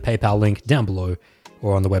through the PayPal link down below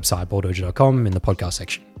or on the website boldojo.com in the podcast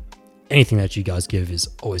section. Anything that you guys give is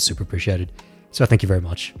always super appreciated. So thank you very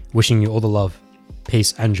much. Wishing you all the love,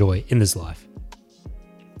 peace, and joy in this life.